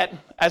you get,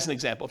 as an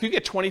example, if you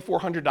get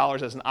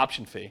 $2,400 as an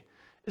option fee,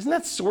 isn't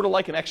that sort of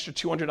like an extra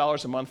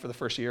 $200 a month for the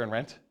first year in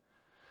rent?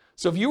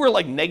 So if you were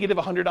like negative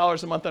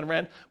 $100 a month on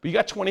rent, but you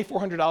got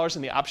 $2,400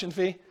 in the option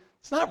fee,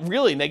 it's not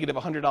really negative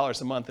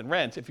 $100 a month in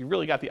rent if you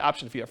really got the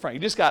option fee up front. You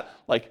just got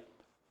like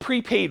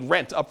prepaid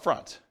rent up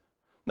front.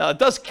 Now it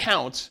does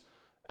count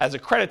as a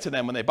credit to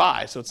them when they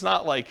buy, so it's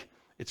not like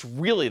it's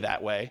really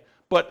that way,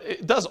 but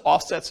it does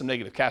offset some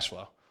negative cash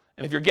flow.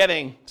 And if you're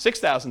getting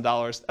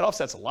 $6,000, that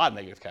offsets a lot of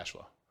negative cash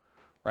flow,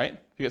 right? If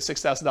you get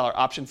 $6,000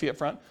 option fee up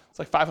front, it's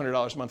like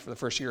 $500 a month for the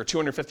first year, or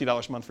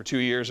 $250 a month for 2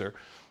 years, or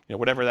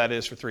whatever that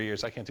is for 3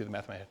 years. I can't do the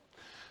math in my head.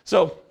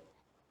 So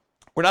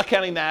we're not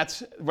counting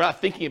that. We're not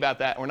thinking about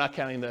that. We're not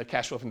counting the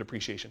cash flow from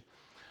depreciation.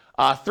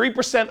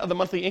 3% of the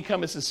monthly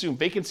income is the assumed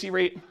vacancy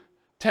rate.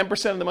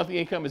 10% of the monthly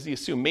income is the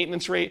assumed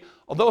maintenance rate.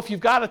 Although if you've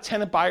got a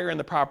tenant buyer in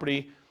the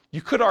property,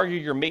 you could argue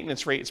your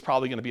maintenance rate is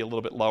probably going to be a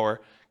little bit lower,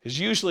 because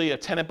usually a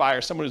tenant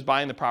buyer, someone who's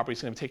buying the property,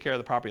 is going to take care of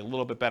the property a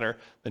little bit better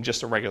than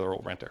just a regular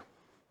old renter.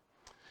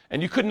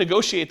 And you could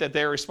negotiate that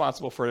they're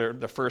responsible for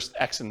the first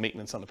X in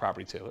maintenance on the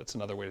property too. That's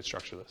another way to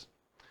structure this.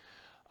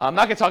 I'm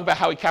not going to talk about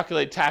how we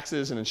calculate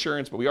taxes and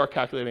insurance, but we are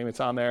calculating, it's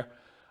on there.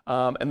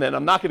 And then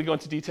I'm not going to go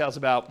into details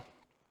about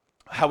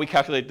how we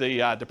calculate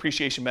the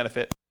depreciation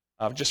benefit,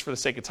 just for the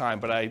sake of time,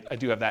 but I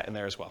do have that in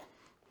there as well.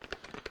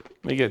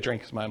 Let me get a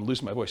drink because I'm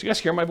losing my voice. You guys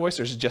hear my voice,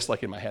 or is it just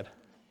like in my head?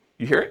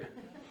 You hear it?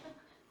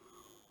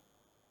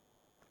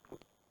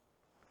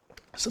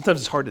 Sometimes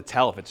it's hard to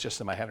tell if it's just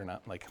in my head or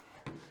not.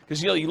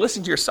 Because you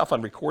listen to yourself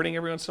on recording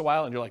every once in a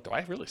while, and you're like, do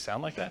I really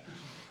sound like that?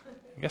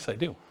 I guess I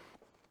do.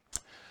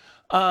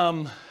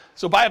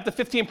 So buy up to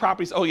 15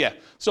 properties. Oh yeah.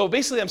 So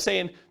basically I'm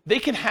saying they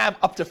can have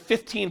up to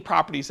 15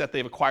 properties that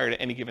they've acquired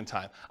at any given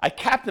time. I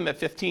cap them at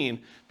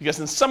 15 because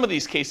in some of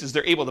these cases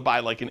they're able to buy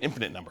like an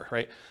infinite number,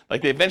 right?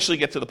 Like they eventually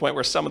get to the point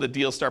where some of the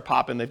deals start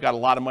popping, they've got a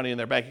lot of money in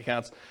their bank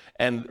accounts,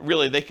 and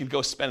really they could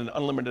go spend an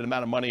unlimited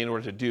amount of money in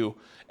order to do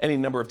any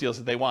number of deals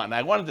that they want. And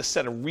I wanted to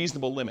set a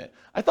reasonable limit.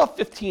 I thought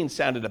 15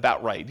 sounded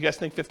about right. Do you guys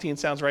think 15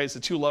 sounds right? Is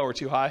it too low or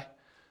too high?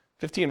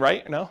 15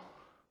 right or no?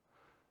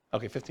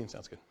 Okay, 15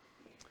 sounds good.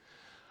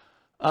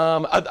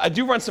 I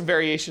do run some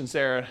variations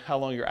there, how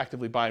long you're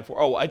actively buying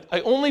for. Oh, I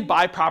only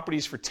buy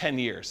properties for 10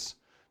 years.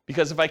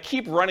 Because if I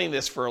keep running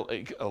this for,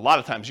 a lot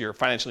of times you're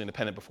financially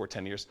independent before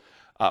 10 years,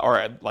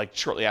 or like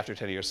shortly after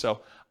 10 years.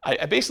 So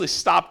I basically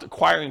stopped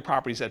acquiring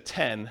properties at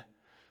 10,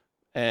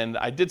 and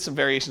I did some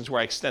variations where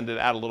I extended it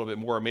out a little bit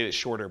more, made it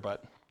shorter,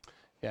 but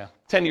yeah,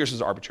 10 years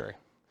is arbitrary.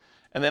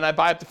 And then I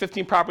buy up to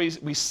 15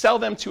 properties. We sell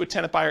them to a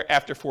tenant buyer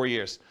after 4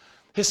 years.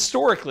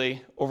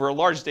 Historically, over a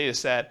large data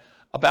set,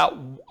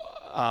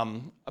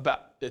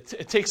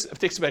 it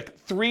takes about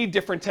 3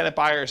 different tenant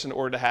buyers in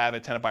order to have a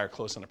tenant buyer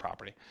close on the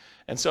property.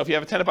 And so if you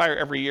have a tenant buyer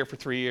every year for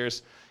 3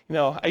 years,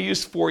 I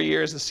used 4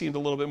 years. This seemed a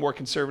little bit more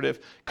conservative.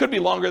 Could be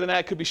longer than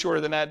that, could be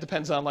shorter than that.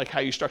 Depends on how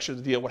you structure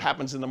the deal, what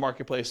happens in the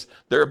marketplace,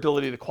 their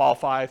ability to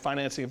qualify,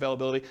 financing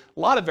availability. A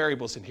lot of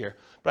variables in here.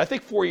 But I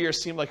think 4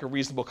 years seemed like a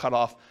reasonable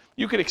cutoff.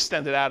 You could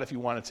extend it out if you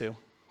wanted to.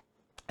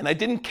 And I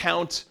didn't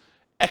count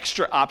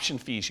extra option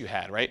fees you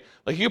had, right?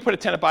 Like you put a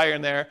tenant buyer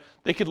in there,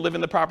 they could live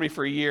in the property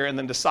for a year and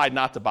then decide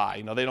not to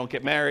buy. They don't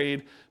get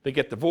married, they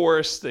get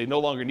divorced, they no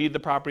longer need the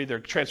property, they're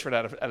transferred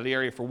out of the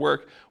area for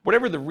work,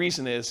 whatever the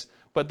reason is.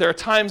 But there are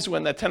times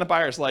when that tenant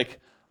buyer is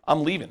like,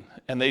 I'm leaving,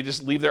 and they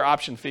just leave their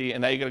option fee,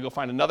 and now you got to go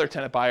find another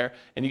tenant buyer,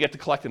 and you get to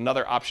collect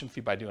another option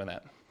fee by doing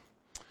that.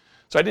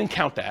 So I didn't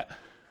count that.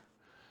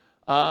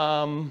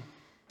 And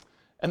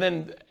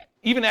then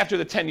even after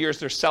the 10 years,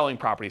 they're selling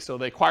property. So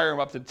they acquire them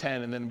up to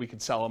 10, and then we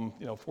could sell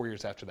them 4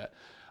 years after that.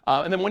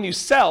 And then when you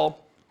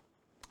sell,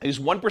 use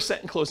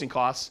 1% in closing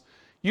costs.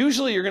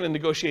 Usually you're going to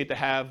negotiate to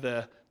have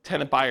the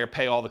tenant buyer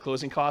pay all the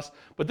closing costs,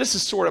 but this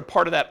is sort of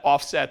part of that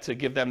offset to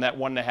give them that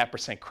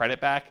 1.5%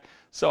 credit back.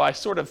 So I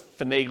sort of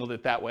finagled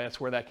it that way. That's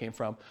where that came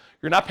from.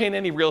 You're not paying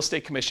any real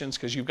estate commissions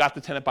because you've got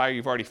the tenant buyer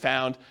you've already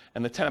found,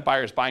 and the tenant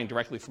buyer is buying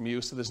directly from you,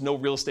 so there's no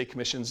real estate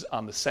commissions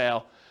on the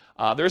sale.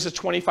 There's a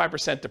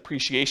 25%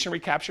 depreciation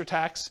recapture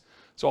tax.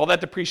 So all that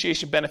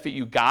depreciation benefit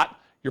you got,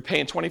 you're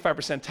paying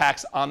 25%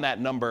 tax on that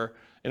number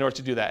in order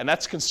to do that. And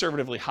that's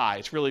conservatively high.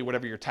 It's really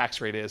whatever your tax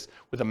rate is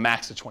with a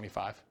max of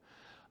 25.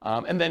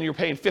 And then you're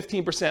paying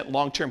 15%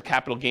 long-term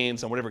capital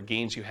gains on whatever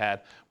gains you had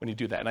when you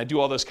do that. And I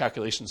do all those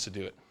calculations to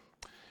do it.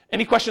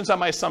 Any questions on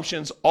my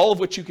assumptions, all of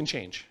which you can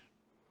change?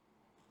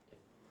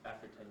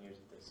 After 10 years,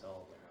 if they sell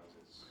all their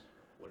houses,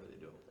 what do they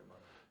do with their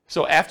money?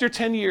 So after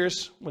 10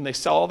 years, when they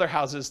sell all their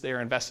houses, they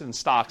are invested in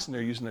stocks and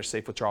they're using their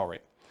safe withdrawal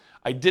rate.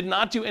 I did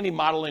not do any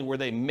modeling where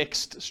they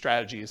mixed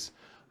strategies.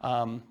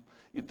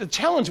 The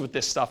challenge with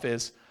this stuff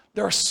is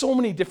there are so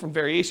many different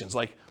variations.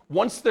 Like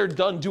once they're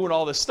done doing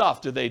all this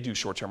stuff, do they do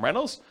short-term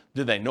rentals?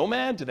 Do they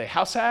nomad? Do they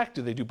house hack?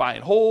 Do they do buy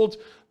and hold?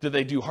 Do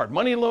they do hard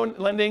money loan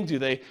lending? Do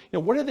they,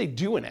 what are they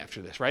doing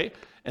after this, right?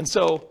 And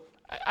so,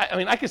 I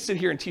mean, I could sit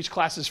here and teach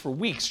classes for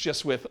weeks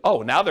just with,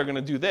 oh, now they're going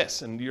to do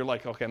this. And you're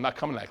like, okay, I'm not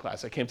coming to that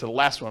class. I came to the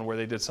last one where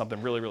they did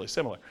something really, really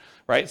similar,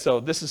 right? So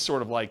this is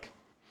sort of like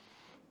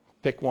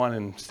pick one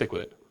and stick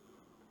with it.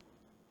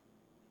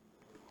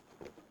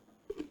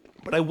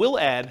 But I will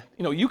add,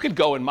 you could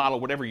go and model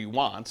whatever you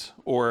want,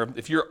 or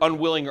if you're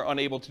unwilling or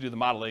unable to do the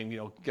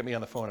modeling, get me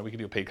on the phone and we can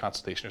do a paid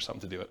consultation or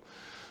something to do it.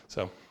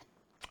 So, all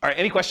right,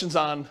 any questions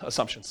on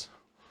assumptions?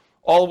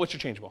 All of which are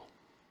changeable.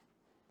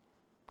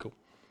 Cool.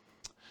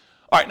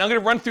 All right, now I'm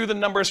going to run through the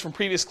numbers from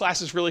previous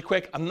classes really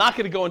quick. I'm not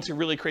going to go into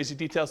really crazy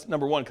details,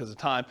 number one, because of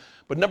time,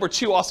 but number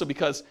two, also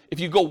because if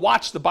you go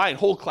watch the buy and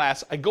hold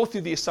class, I go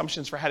through the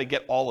assumptions for how to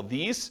get all of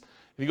these.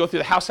 If you go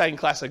through the house hacking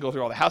class, I go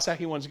through all the house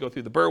hacking ones. You go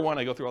through the Burr one,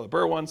 I go through all the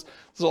Burr ones.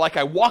 So like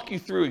I walk you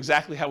through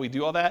exactly how we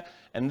do all that,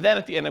 and then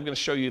at the end I'm going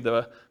to show you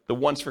the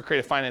ones for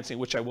creative financing,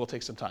 which I will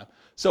take some time.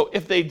 So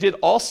if they did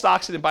all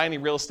stocks and didn't buy any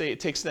real estate,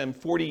 it takes them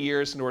 40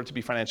 years in order to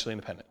be financially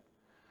independent.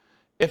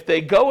 If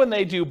they go and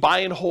they do buy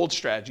and hold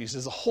strategies,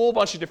 there's a whole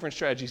bunch of different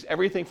strategies,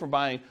 everything from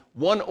buying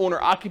one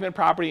owner-occupant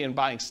property and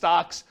buying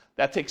stocks,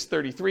 that takes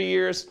 33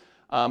 years.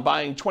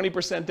 Buying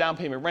 20% down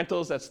payment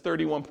rentals, that's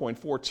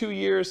 31.42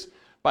 years.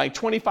 Buying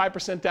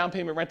 25% down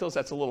payment rentals,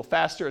 that's a little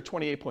faster at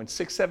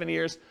 28.67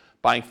 years.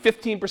 Buying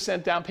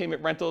 15% down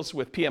payment rentals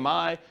with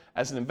PMI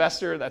as an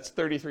investor, that's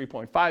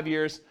 33.5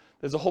 years.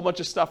 There's a whole bunch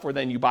of stuff where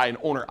then you buy an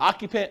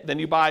owner-occupant, then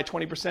you buy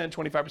 20%,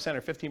 25%,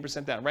 or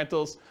 15% down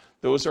rentals.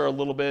 Those are a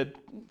little bit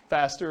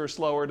faster or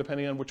slower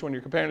depending on which one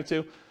you're comparing it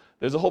to.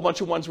 There's a whole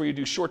bunch of ones where you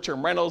do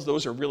short-term rentals.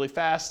 Those are really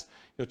fast,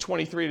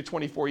 23 to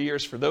 24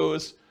 years for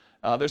those.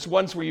 There's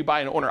ones where you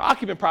buy an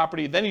owner-occupant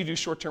property, then you do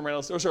short-term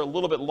rentals. Those are a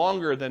little bit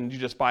longer than you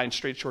just buying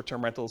straight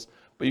short-term rentals,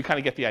 but you kind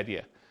of get the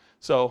idea.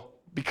 So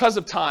because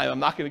of time, I'm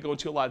not going to go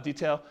into a lot of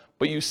detail,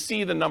 but you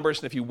see the numbers,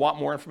 and if you want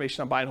more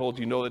information on buy and hold,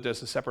 you know that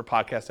there's a separate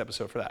podcast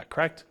episode for that,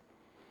 correct?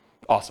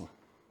 Awesome.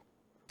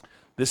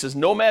 This is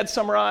Nomad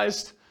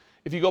summarized.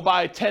 If you go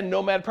buy 10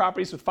 Nomad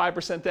properties with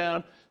 5%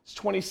 down, it's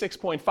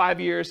 26.5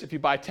 years. If you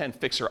buy 10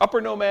 fixer-upper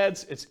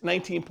Nomads, it's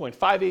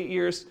 19.58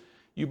 years.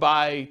 You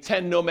buy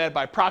 10 Nomad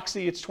by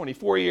proxy, it's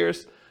 24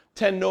 years.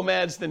 10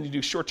 Nomads, then you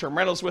do short-term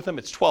rentals with them,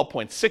 it's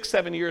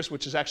 12.67 years,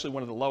 which is actually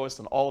one of the lowest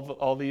in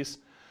all these.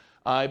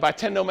 You buy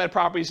 10 Nomad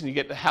properties and you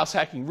get the house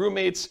hacking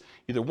roommates,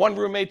 either one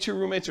roommate, two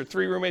roommates, or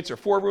three roommates, or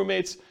four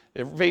roommates.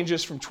 It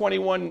ranges from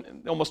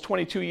 21, almost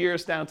 22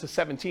 years down to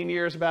 17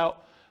 years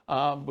about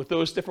with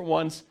those different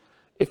ones.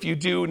 If you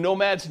do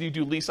Nomads and you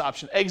do lease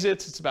option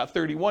exits, it's about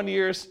 31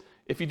 years.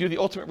 If you do the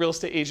Ultimate Real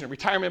Estate Agent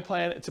Retirement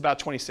Plan, it's about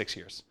 26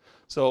 years.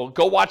 So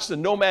go watch the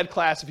Nomad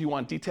class if you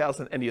want details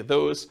on any of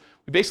those.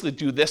 We basically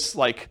do this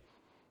like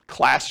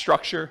class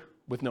structure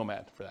with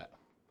Nomad for that.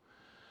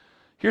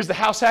 Here's the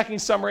house hacking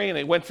summary, and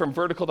it went from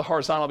vertical to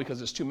horizontal because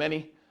there's too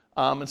many.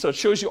 And so it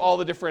shows you all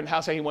the different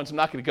house hacking ones. I'm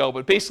not going to go,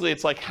 but basically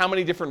it's like how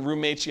many different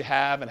roommates you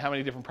have and how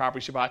many different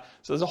properties you buy.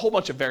 So there's a whole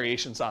bunch of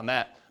variations on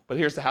that, but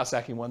here's the house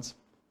hacking ones.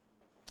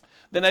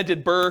 Then I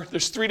did Burr.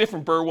 There's 3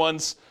 different Burr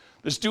ones.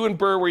 There's doing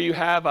Burr where you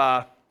have,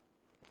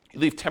 you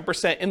leave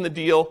 10% in the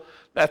deal.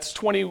 That's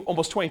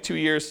almost 22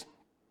 years.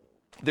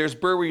 There's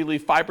Burr where you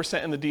leave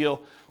 5% in the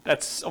deal.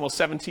 That's almost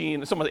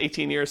 17, it's almost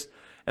 18 years.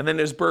 And then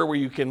there's Burr where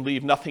you can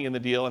leave nothing in the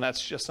deal, and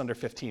that's just under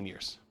 15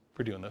 years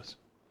for doing those.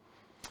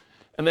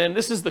 And then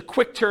this is the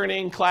quick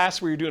turning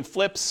class where you're doing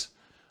flips,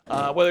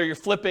 whether you're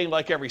flipping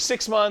like every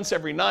 6 months,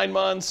 every 9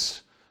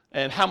 months,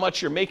 and how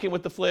much you're making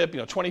with the flip,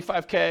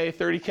 25K,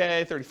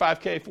 30K,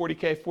 35K,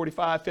 40K,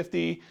 45,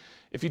 50.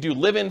 If you do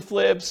live-in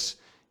flips,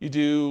 you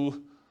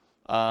do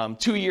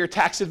 2-year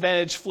tax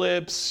advantage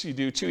flips, you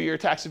do 2-year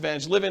tax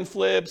advantage live-in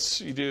flips,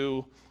 you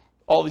do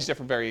all these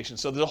different variations.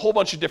 So there's a whole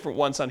bunch of different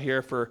ones on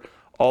here for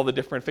all the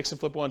different fix and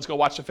flip ones. Go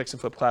watch the fix and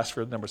flip class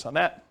for the numbers on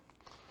that.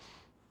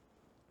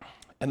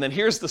 And then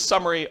here's the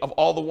summary of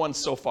all the ones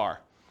so far.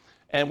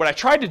 And what I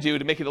tried to do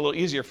to make it a little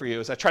easier for you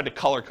is I tried to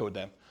color code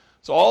them.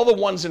 So all the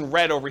ones in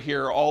red over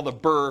here are all the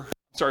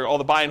all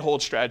the buy and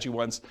hold strategy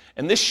ones.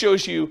 And this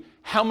shows you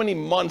how many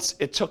months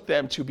it took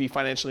them to be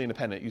financially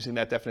independent using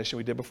that definition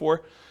we did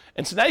before.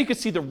 And so now you can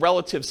see the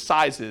relative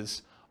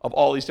sizes of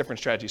all these different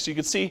strategies. So you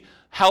can see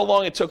how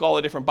long it took all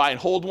the different buy and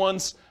hold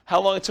ones, how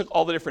long it took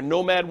all the different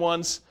Nomad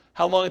ones,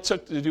 how long it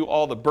took to do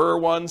all the Burr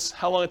ones,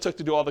 how long it took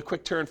to do all the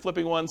quick turn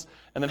flipping ones,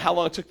 and then how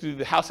long it took to do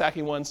the house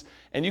hacking ones.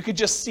 And you could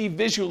just see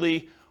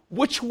visually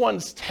which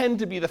ones tend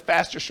to be the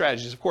faster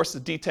strategies. Of course, the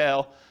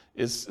detail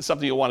is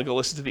something you'll want to go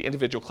listen to the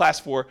individual class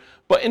for.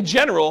 But in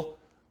general,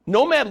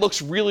 Nomad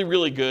looks really,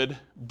 really good.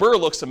 Burr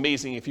looks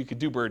amazing if you could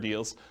do Burr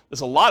deals.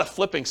 There's a lot of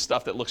flipping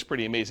stuff that looks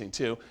pretty amazing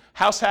too.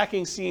 House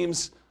hacking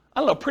seems, I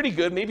don't know, pretty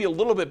good, maybe a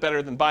little bit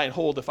better than buy and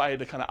hold if I had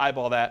to kind of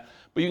eyeball that.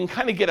 But you can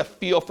kind of get a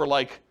feel for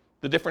like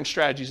the different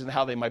strategies and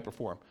how they might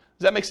perform.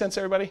 Does that make sense,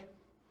 everybody?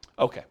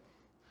 Okay.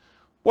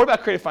 What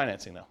about creative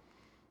financing though?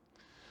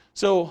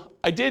 So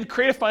I did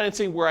creative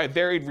financing where I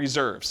varied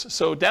reserves.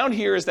 So down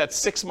here is that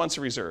 6 months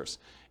of reserves.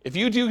 If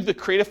you do the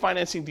creative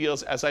financing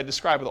deals as I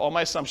described with all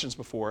my assumptions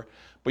before,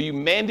 but you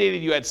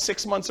mandated you had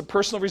 6 months of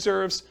personal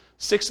reserves,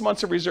 6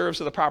 months of reserves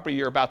of the property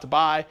you're about to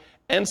buy,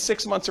 and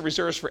 6 months of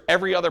reserves for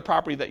every other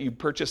property that you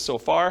purchased so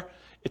far,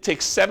 it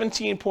takes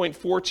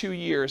 17.42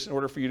 years in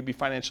order for you to be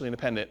financially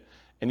independent,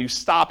 and you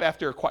stop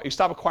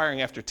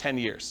acquiring after 10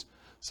 years.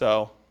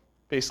 So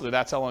basically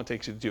that's how long it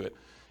takes you to do it.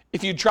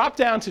 If you drop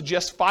down to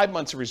just 5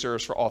 months of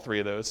reserves for all 3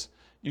 of those,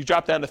 you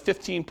drop down to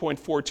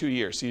 15.42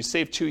 years. So you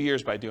save 2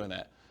 years by doing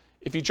that.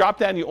 If you drop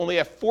down, you only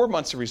have 4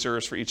 months of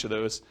reserves for each of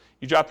those.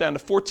 You drop down to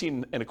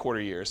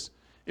 14.25 years.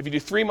 If you do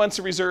 3 months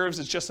of reserves,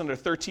 it's just under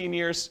 13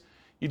 years.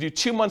 You do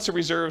 2 months of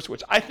reserves,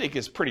 which I think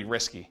is pretty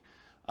risky.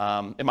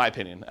 in my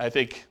opinion. I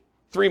think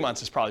 3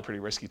 months is probably pretty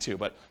risky too,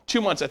 but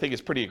 2 months I think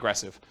is pretty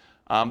aggressive.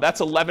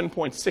 That's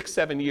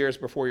 11.67 years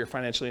before you're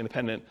financially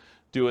independent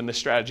doing this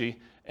strategy.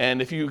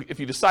 And if you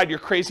decide you're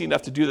crazy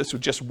enough to do this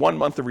with just 1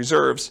 month of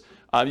reserves,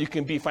 you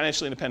can be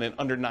financially independent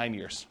under 9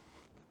 years.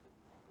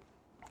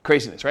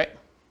 Craziness, right?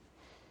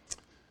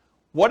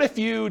 What if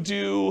you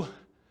do,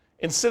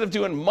 instead of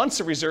doing months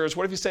of reserves,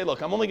 what if you say,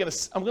 look, I'm going to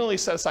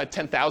set aside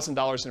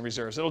 $10,000 in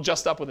reserves. It'll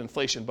adjust up with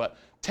inflation, but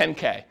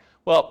 10K.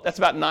 Well, that's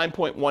about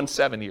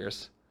 9.17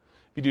 years.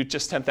 If you do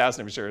just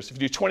 10,000 in reserves.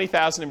 If you do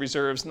 20,000 in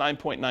reserves,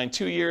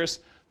 9.92 years.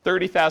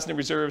 30,000 in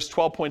reserves,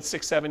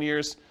 12.67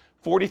 years.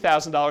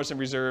 $40,000 in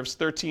reserves,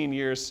 13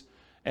 years.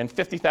 And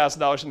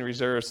 $50,000 in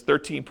reserves,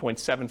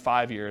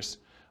 13.75 years.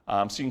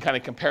 So you can kind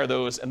of compare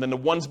those. And then the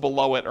ones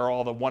below it are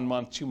all the 1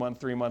 month, 2 month,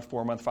 3 month,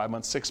 4 month, 5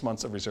 months, 6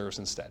 months of reserves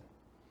instead.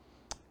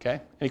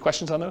 Okay? Any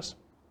questions on those?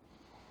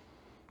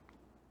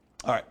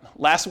 All right.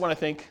 Last one, I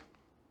think.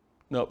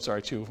 Nope,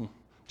 sorry, 2 of them.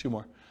 2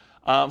 more.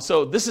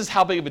 So this is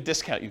how big of a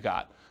discount you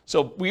got.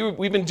 So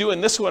we've been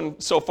doing this one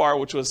so far,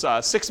 which was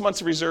 6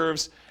 months of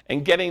reserves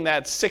and getting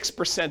that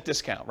 6%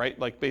 discount, right?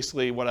 Like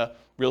basically what a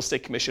real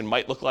estate commission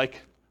might look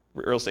like.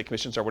 Real estate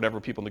commissions are whatever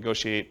people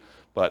negotiate,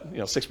 but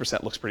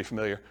 6% looks pretty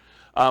familiar.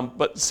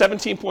 But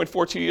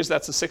 17.42 years,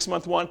 that's the 6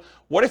 month one.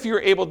 What if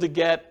you're able to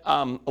get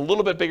a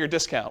little bit bigger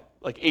discount,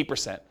 like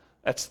 8%?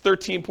 That's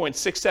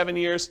 13.67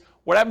 years.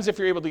 What happens if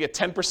you're able to get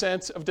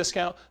 10% of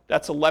discount?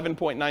 That's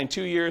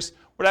 11.92 years.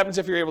 What happens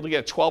if you're able to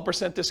get a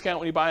 12% discount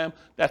when you buy them?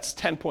 That's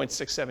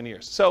 10.67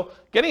 years. So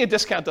getting a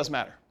discount does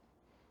matter,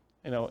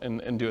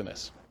 in doing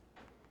this.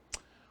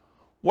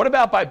 What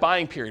about by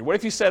buying period? What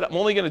if you said, I'm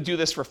only going to do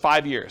this for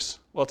 5 years?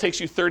 Well, it takes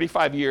you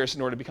 35 years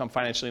in order to become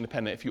financially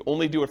independent. If you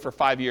only do it for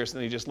 5 years,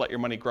 then you just let your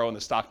money grow in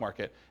the stock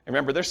market. And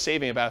remember, they're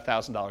saving about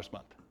 $1,000 a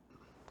month.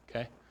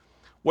 Okay?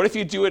 What if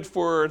you do it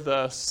for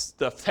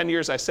the 10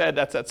 years I said?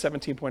 That's at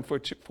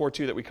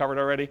 17.42 that we covered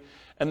already.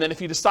 And then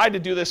if you decide to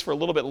do this for a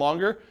little bit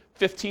longer,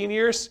 15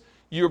 years,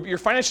 you're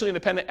financially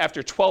independent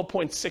after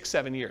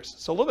 12.67 years.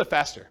 So a little bit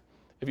faster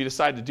if you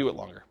decide to do it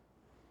longer.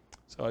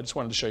 So I just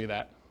wanted to show you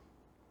that.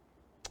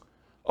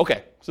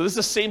 Okay, so this is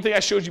the same thing I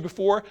showed you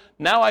before.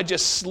 Now I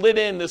just slid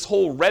in this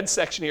whole red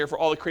section here for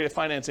all the creative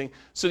financing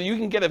so that you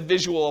can get a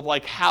visual of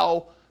like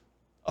how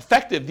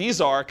effective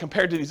these are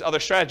compared to these other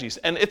strategies.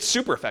 And it's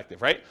super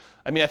effective, right?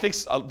 I mean, I think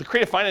the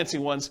creative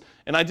financing ones,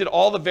 and I did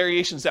all the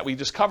variations that we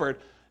just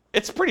covered,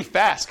 it's pretty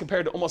fast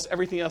compared to almost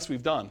everything else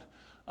we've done.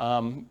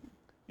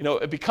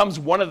 It becomes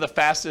one of the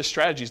fastest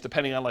strategies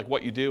depending on like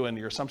what you do and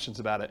your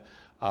assumptions about it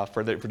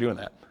for doing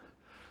that.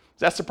 Is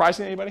that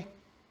surprising to anybody? A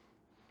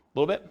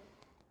little bit?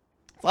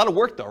 It's a lot of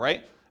work though,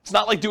 right? It's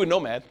not like doing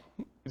Nomad.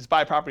 You just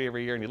buy a property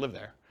every year and you live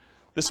there.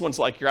 This one's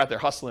like you're out there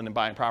hustling and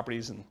buying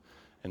properties and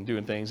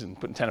doing things and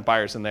putting tenant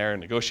buyers in there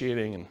and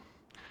negotiating and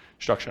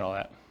structuring all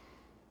that.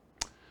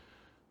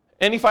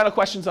 Any final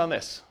questions on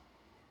this?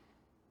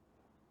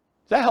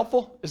 Is that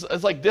helpful?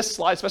 It's like this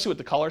slide, especially with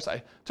the colors.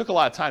 I took a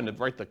lot of time to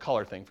write the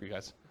color thing for you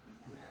guys.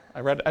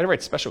 I had to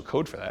write special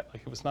code for that.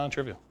 Like it was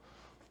non-trivial.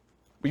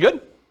 We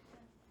good?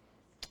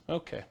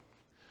 Okay.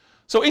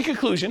 So in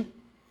conclusion,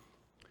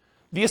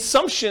 the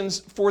assumptions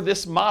for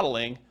this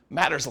modeling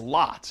matters a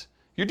lot.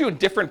 You're doing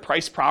different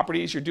price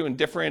properties, you're doing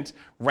different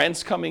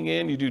rents coming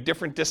in, you do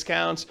different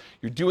discounts,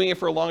 you're doing it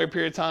for a longer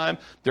period of time,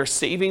 they're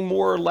saving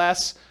more or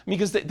less,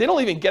 because they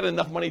don't even get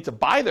enough money to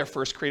buy their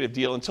first creative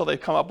deal until they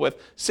come up with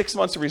 6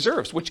 months of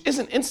reserves, which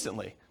isn't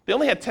instantly. They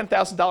only had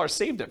 $10,000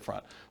 saved up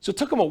front. So it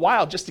took them a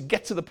while just to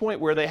get to the point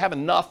where they have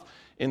enough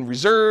in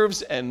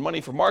reserves and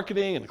money for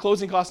marketing and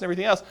closing costs and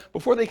everything else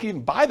before they can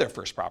even buy their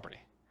first property.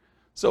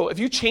 So if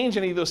you change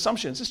any of those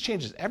assumptions, this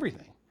changes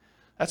everything.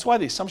 That's why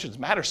the assumptions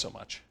matter so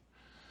much.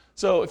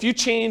 So if you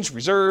change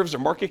reserves or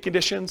market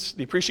conditions,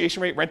 the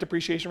appreciation rate, rent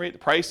appreciation rate, the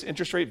price,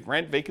 interest rate,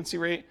 rent, vacancy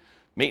rate,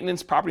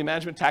 maintenance, property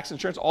management, tax,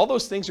 insurance, all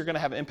those things are going to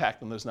have an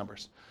impact on those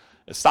numbers.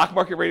 The stock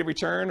market rate of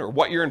return or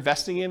what you're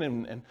investing in,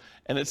 and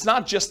it's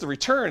not just the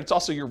return, it's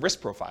also your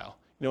risk profile.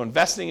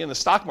 Investing in the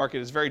stock market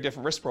is a very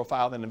different risk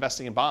profile than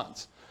investing in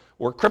bonds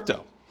or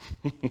crypto,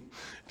 if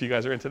you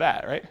guys are into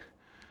that, right?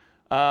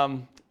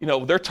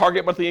 Their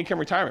target monthly income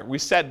retirement. We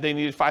said they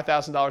needed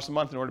 $5,000 a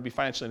month in order to be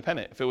financially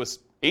independent. If it was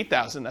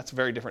 $8,000, that's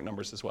very different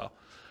numbers as well.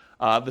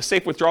 The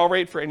safe withdrawal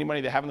rate for any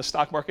money they have in the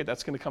stock market,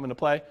 that's going to come into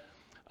play.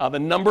 The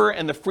number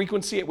and the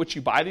frequency at which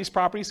you buy these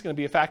properties is going to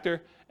be a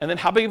factor. And then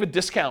how big of a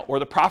discount or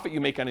the profit you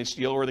make on each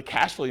deal or the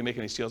cash flow you make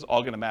on each deal is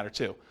all going to matter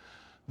too.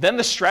 Then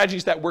the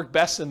strategies that work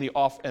best in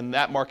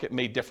that market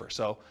may differ.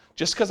 So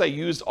just because I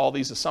used all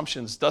these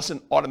assumptions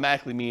doesn't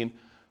automatically mean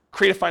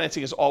creative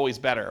financing is always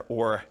better,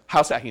 or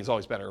house hacking is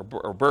always better, or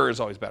BRRRR is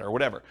always better, or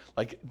whatever.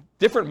 Like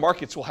different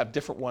markets will have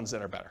different ones that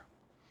are better.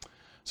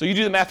 So you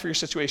do the math for your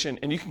situation,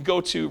 and you can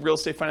go to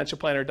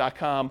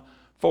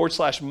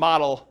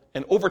realestatefinancialplanner.com/model,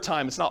 and over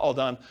time, it's not all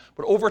done,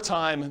 but over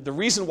time, the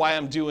reason why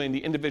I'm doing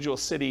the individual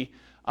city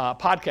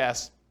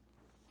podcast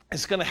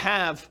is going to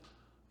have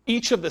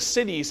each of the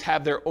cities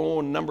have their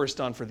own numbers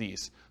done for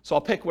these. So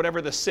I'll pick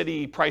whatever the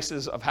city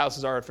prices of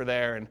houses are for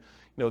there, and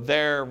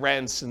their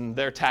rents and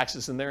their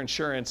taxes and their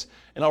insurance,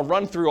 and I'll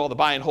run through all the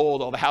buy and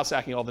hold, all the house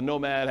hacking, all the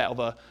nomad, all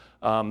the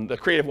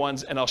creative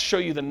ones, and I'll show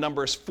you the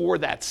numbers for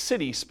that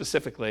city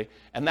specifically,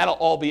 and that'll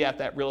all be at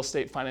that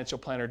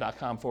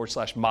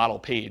realestatefinancialplanner.com/model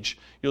page.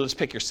 You'll just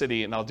pick your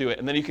city and I'll do it,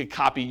 and then you can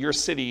copy your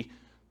city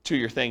to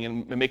your thing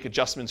and make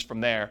adjustments from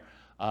there.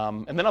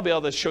 And then I'll be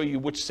able to show you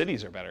which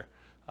cities are better,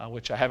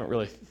 which I haven't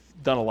really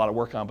done a lot of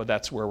work on, but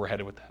that's where we're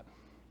headed with that.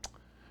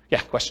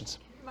 Yeah, questions?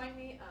 Can you remind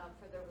me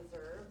for the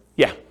reserves?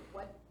 Yeah.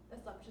 What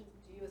assumptions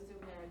do you assume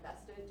they're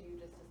invested? Do you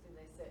just assume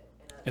they sit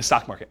in In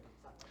stock market.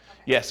 Okay.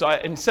 Yeah, so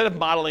instead of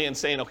modeling and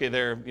saying, okay,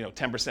 they're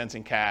 10%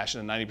 in cash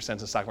and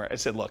 90% in stock market, I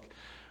said, look,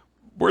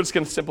 we're just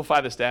going to simplify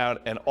this down,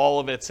 and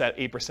all of it's at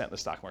 8% in the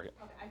stock market.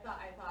 Okay, I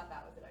thought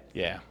that was it. I just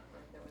Yeah. there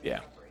was Yeah.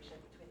 a separation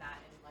between that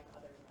and like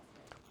other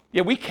investments.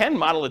 Yeah, we can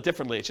model it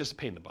differently. It's just a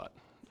pain in the butt.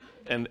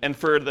 And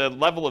for the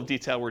level of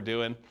detail we're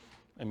doing,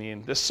 I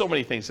mean, there's so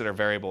many things that are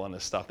variable in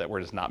this stuff that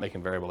we're just not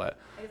making variable at.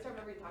 I just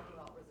remember you talking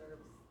about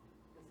reserves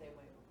the same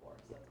way before,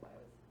 so that's why I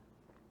was.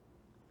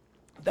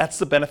 That's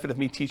the benefit of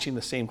me teaching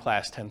the same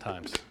class 10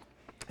 times,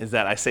 is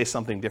that I say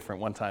something different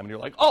one time and you're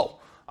like, oh,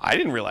 I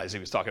didn't realize he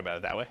was talking about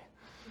it that way.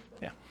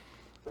 Yeah.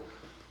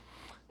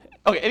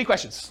 Okay, any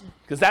questions?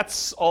 Because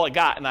that's all I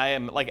got, and I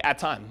am like at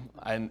time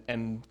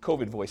and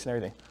COVID voice and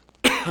everything.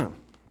 Is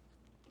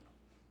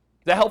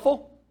that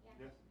helpful?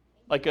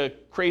 Like a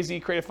crazy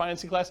creative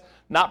financing class?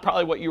 Not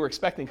probably what you were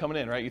expecting coming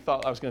in, right? You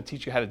thought I was going to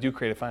teach you how to do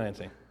creative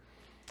financing,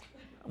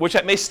 which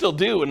I may still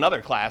do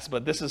another class,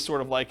 but this is sort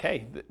of like,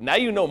 hey, now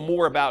you know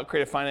more about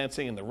creative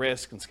financing and the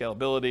risk and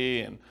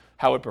scalability and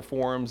how it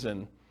performs,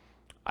 and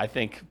I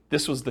think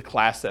this was the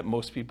class that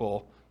most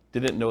people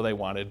didn't know they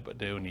wanted but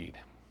do need.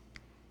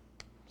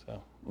 So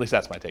at least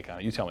that's my take on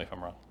it. You tell me if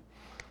I'm wrong.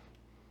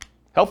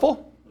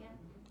 Helpful? Yeah.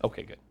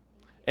 Okay, good.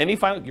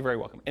 You're very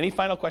welcome. Any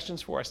final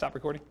questions before I stop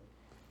recording?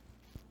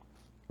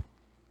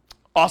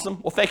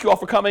 Awesome. Well, thank you all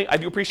for coming. I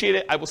do appreciate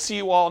it. I will see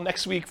you all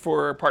next week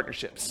for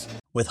partnerships.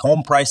 With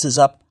home prices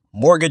up,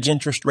 mortgage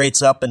interest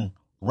rates up, and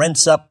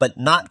rents up, but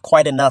not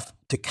quite enough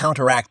to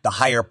counteract the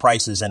higher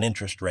prices and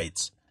interest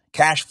rates,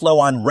 cash flow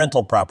on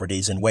rental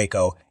properties in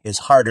Waco is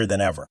harder than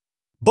ever.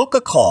 Book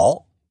a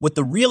call with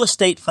the Real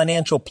Estate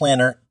Financial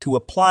Planner to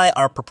apply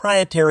our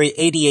proprietary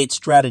 88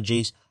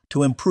 strategies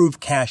to improve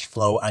cash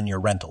flow on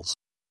your rentals.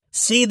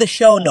 See the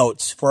show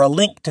notes for a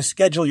link to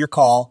schedule your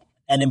call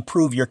and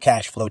improve your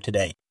cash flow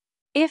today.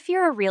 If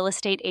you're a real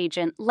estate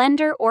agent,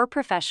 lender, or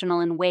professional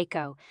in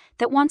Waco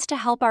that wants to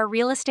help our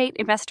real estate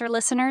investor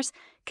listeners,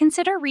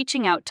 consider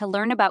reaching out to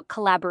learn about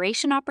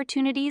collaboration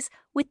opportunities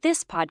with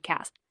this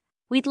podcast.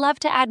 We'd love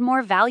to add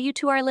more value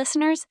to our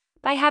listeners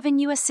by having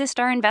you assist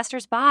our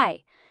investors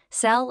buy,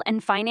 sell,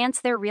 and finance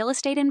their real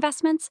estate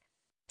investments.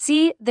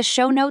 See the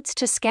show notes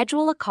to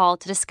schedule a call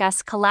to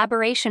discuss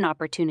collaboration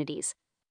opportunities.